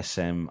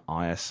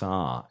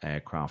SM-ISR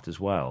aircraft as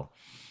well.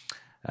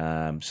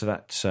 So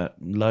that's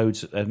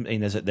loads. I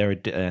mean,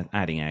 they're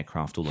adding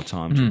aircraft all the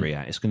time to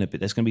RIAT. There's going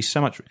to be so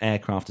much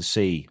aircraft to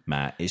see,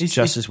 Matt. It's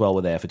just as well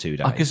we're there for 2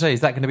 days. I could say, is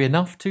that going to be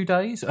enough 2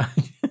 days?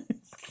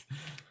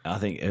 I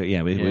think,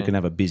 we're going to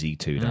have a busy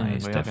 2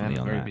 days, definitely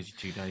on that. Very busy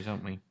 2 days,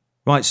 aren't we?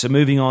 Right, so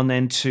moving on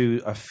then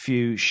to a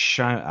few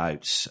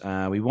shout-outs.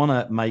 We want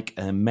to make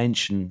a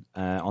mention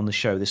on the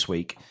show this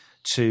week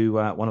to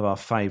one of our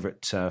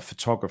favourite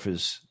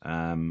photographers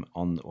who's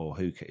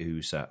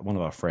one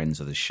of our friends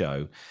of the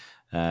show,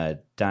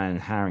 Dan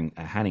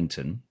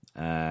Hannington.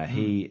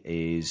 He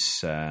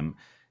is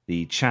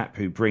the chap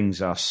who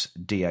brings us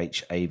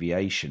DH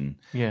Aviation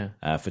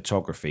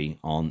photography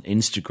on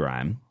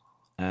Instagram.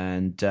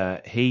 And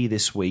he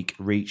this week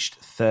reached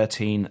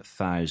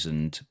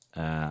 13,000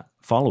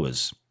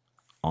 followers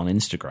on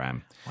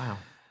Instagram. Wow.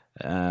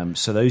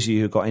 So those of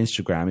you who've got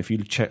Instagram, if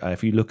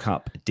you look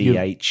up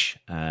DH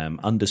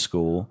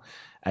underscore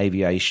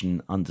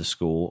aviation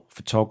underscore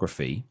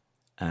photography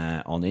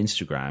on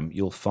Instagram,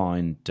 you'll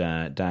find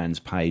Dan's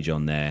page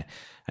on there,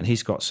 and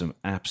he's got some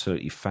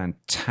absolutely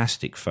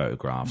fantastic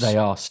photographs. They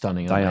are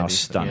stunning. They are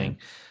stunning.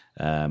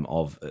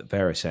 Of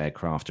various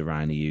aircraft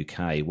around the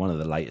UK. One of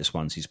the latest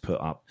ones he's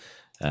put up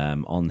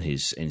on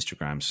his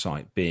Instagram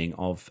site being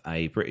of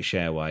a British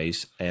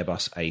Airways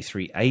Airbus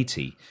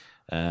A380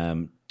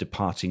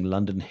 departing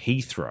London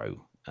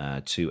Heathrow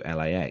to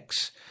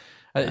LAX.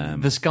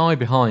 The sky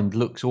behind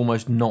looks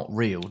almost not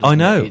real. I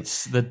know.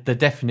 It's the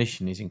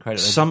definition is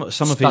incredible. Some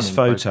of his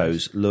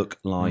photos look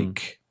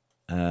like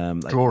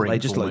drawings. They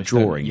just almost, like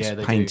drawings,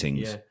 yeah,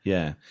 paintings.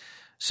 Yeah.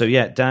 So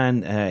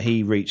Dan,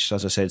 he reached,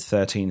 as I said,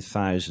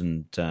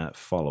 13,000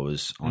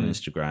 followers on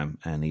Instagram,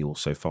 and he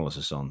also follows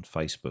us on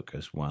Facebook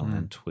as well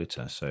and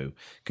Twitter. So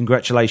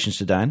congratulations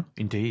to Dan.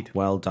 Indeed.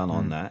 Well done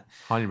on that.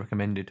 Highly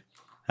recommended.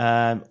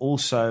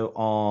 Also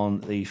on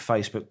the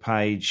Facebook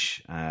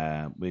page,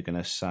 we're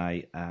going to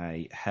say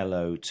a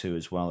hello to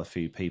as well a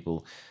few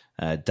people,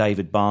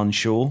 David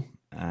Barnshaw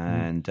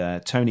and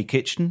Tony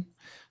Kitchen,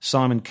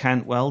 Simon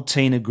Cantwell,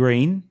 Tina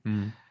Green,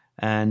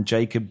 and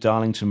Jacob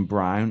Darlington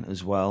Brown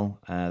as well.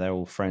 They're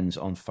all friends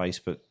on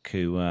Facebook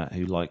who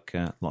like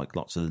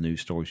lots of the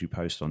news stories we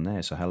post on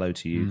there. So hello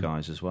to you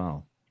guys as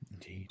well.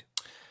 Indeed.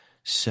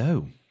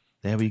 So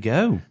there we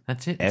go.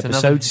 That's it. It's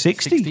episode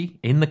 60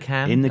 in the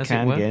can. In the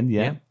can again.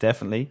 Yeah,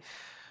 definitely.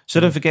 So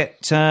don't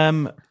forget,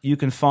 you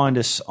can find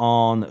us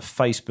on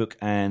Facebook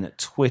and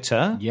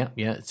Twitter. Yeah.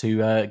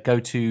 To go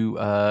to,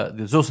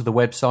 there's also the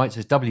website.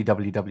 It's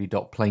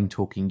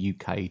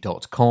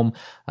www.planetalkinguk.com.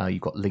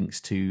 You've got links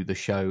to the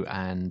show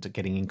and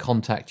getting in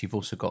contact. You've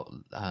also got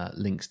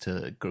links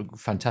to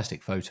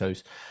fantastic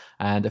photos.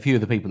 And a few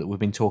of the people that we've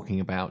been talking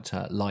about,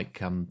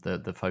 like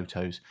the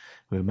photos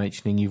we were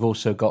mentioning. You've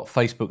also got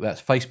Facebook.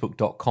 That's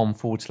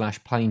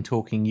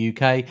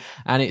facebook.com/planetalkinguk.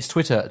 And it's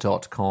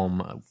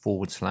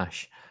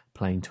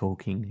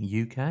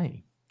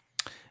twitter.com/planetalkinguk.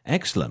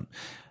 Excellent.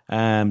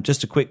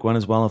 Just a quick one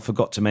as well. I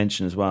forgot to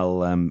mention as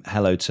well,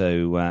 hello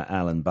to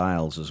Alan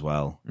Bales as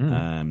well.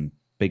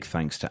 Big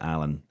thanks to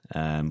Alan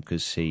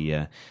because he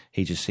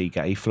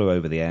flew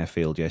over the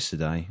airfield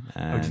yesterday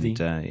and did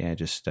he?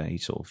 he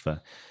sort of.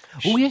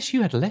 Oh yes,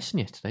 you had a lesson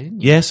yesterday,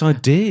 didn't you? Yes, I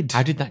did.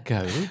 How did that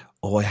go?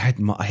 Oh, I had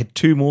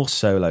 2 more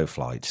solo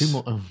flights. 2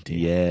 more. Oh dear.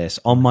 Yes,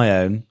 on my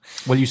own.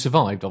 Well, you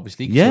survived,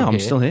 obviously. Yeah, I'm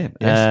still here.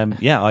 Yes.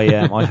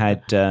 I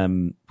had.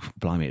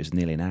 Blimey, it was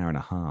nearly an hour and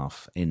a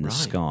half in the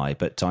sky,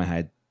 but I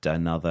had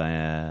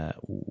another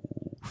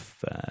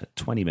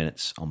 20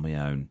 minutes on my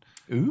own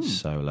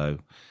solo,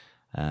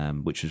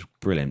 which was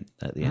brilliant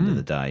at the end of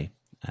the day.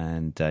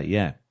 And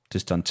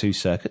just done 2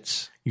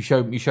 circuits. You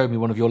showed me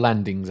one of your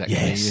landings.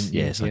 Actually,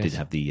 yes, I did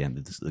have the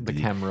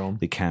camera on.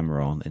 The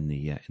camera on in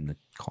the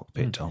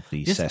cockpit of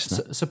the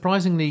Cessna.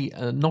 Surprisingly,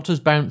 not as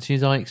bouncy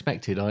as I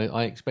expected.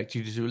 I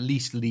expected you to at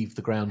least leave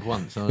the ground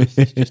once.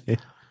 It's just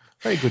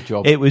very good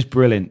job. It was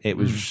brilliant. It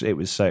was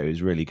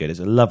really good. It's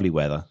a lovely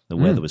weather. The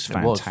weather was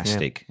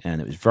fantastic, and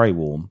it was very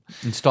warm.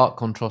 In stark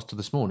contrast to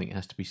this morning, it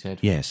has to be said.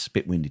 Yes, a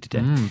bit windy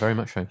today. Very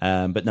much so.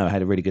 But no, I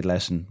had a really good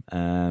lesson.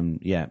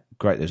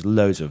 Great. There's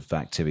loads of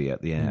activity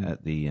at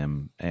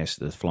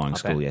the flying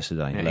school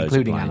yesterday,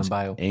 including Alan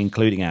Bale,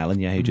 including Alan,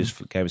 who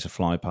just gave us a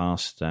fly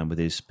past with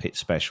his pit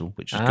special,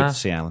 which was good to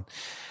see Alan.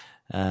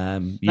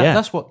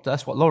 That's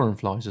what Lauren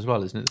flies as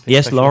well, isn't it?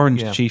 Yes, Special? Lauren,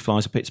 Yeah. she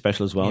flies a pit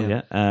special as well,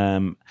 yeah.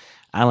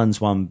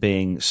 Alan's one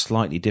being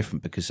slightly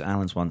different because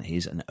Alan's one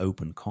is an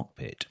open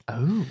cockpit.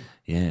 Oh.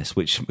 Yes,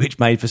 which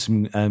made for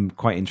some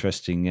quite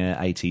interesting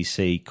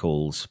ATC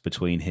calls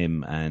between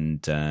him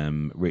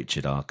and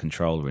Richard, our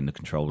controller, in the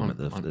control room at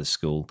the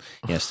school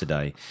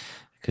yesterday.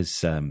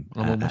 Because I'm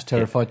almost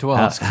terrified to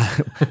ask.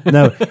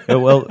 No,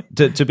 well,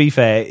 to be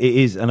fair, it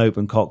is an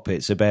open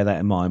cockpit, so bear that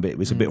in mind. But it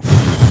was a bit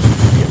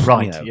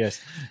Right, you know.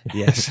 yes.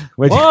 Yes.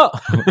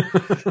 What?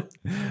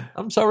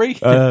 I'm sorry.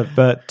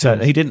 But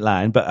he didn't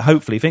land. But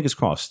hopefully, fingers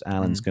crossed,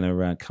 Alan's going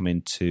to come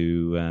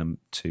into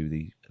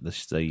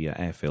the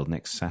airfield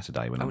next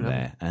Saturday when I'm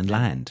there and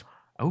land.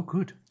 Oh,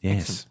 good.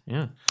 Yes.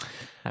 Excellent. Yeah.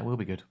 That will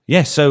be good.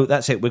 Yes, so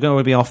that's it. We're going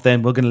to be off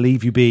then. We're going to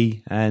leave you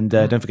be. And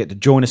don't forget to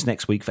join us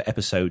next week for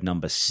episode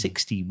number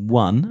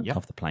 61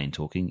 of the Plain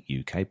Talking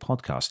UK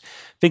podcast.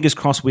 Fingers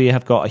crossed we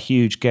have got a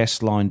huge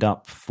guest lined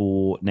up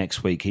for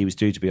next week. He was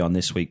due to be on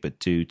this week, but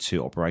due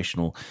to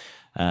operational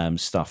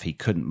stuff, he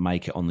couldn't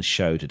make it on the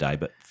show today.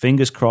 But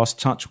fingers crossed,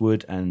 touch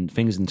wood, and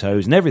fingers and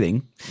toes and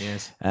everything.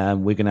 Yes.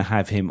 We're going to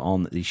have him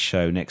on the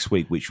show next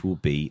week, which will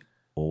be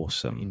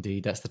awesome.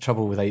 Indeed. That's the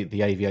trouble with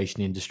the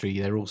aviation industry.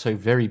 They're also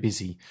very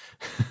busy.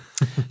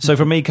 So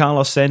from me,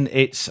 Carlos, then,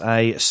 it's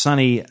a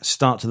sunny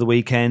start to the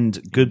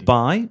weekend.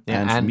 Goodbye.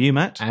 Yeah, and from you,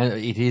 Matt. And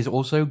it is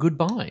also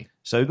goodbye.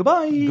 So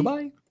goodbye.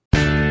 Goodbye.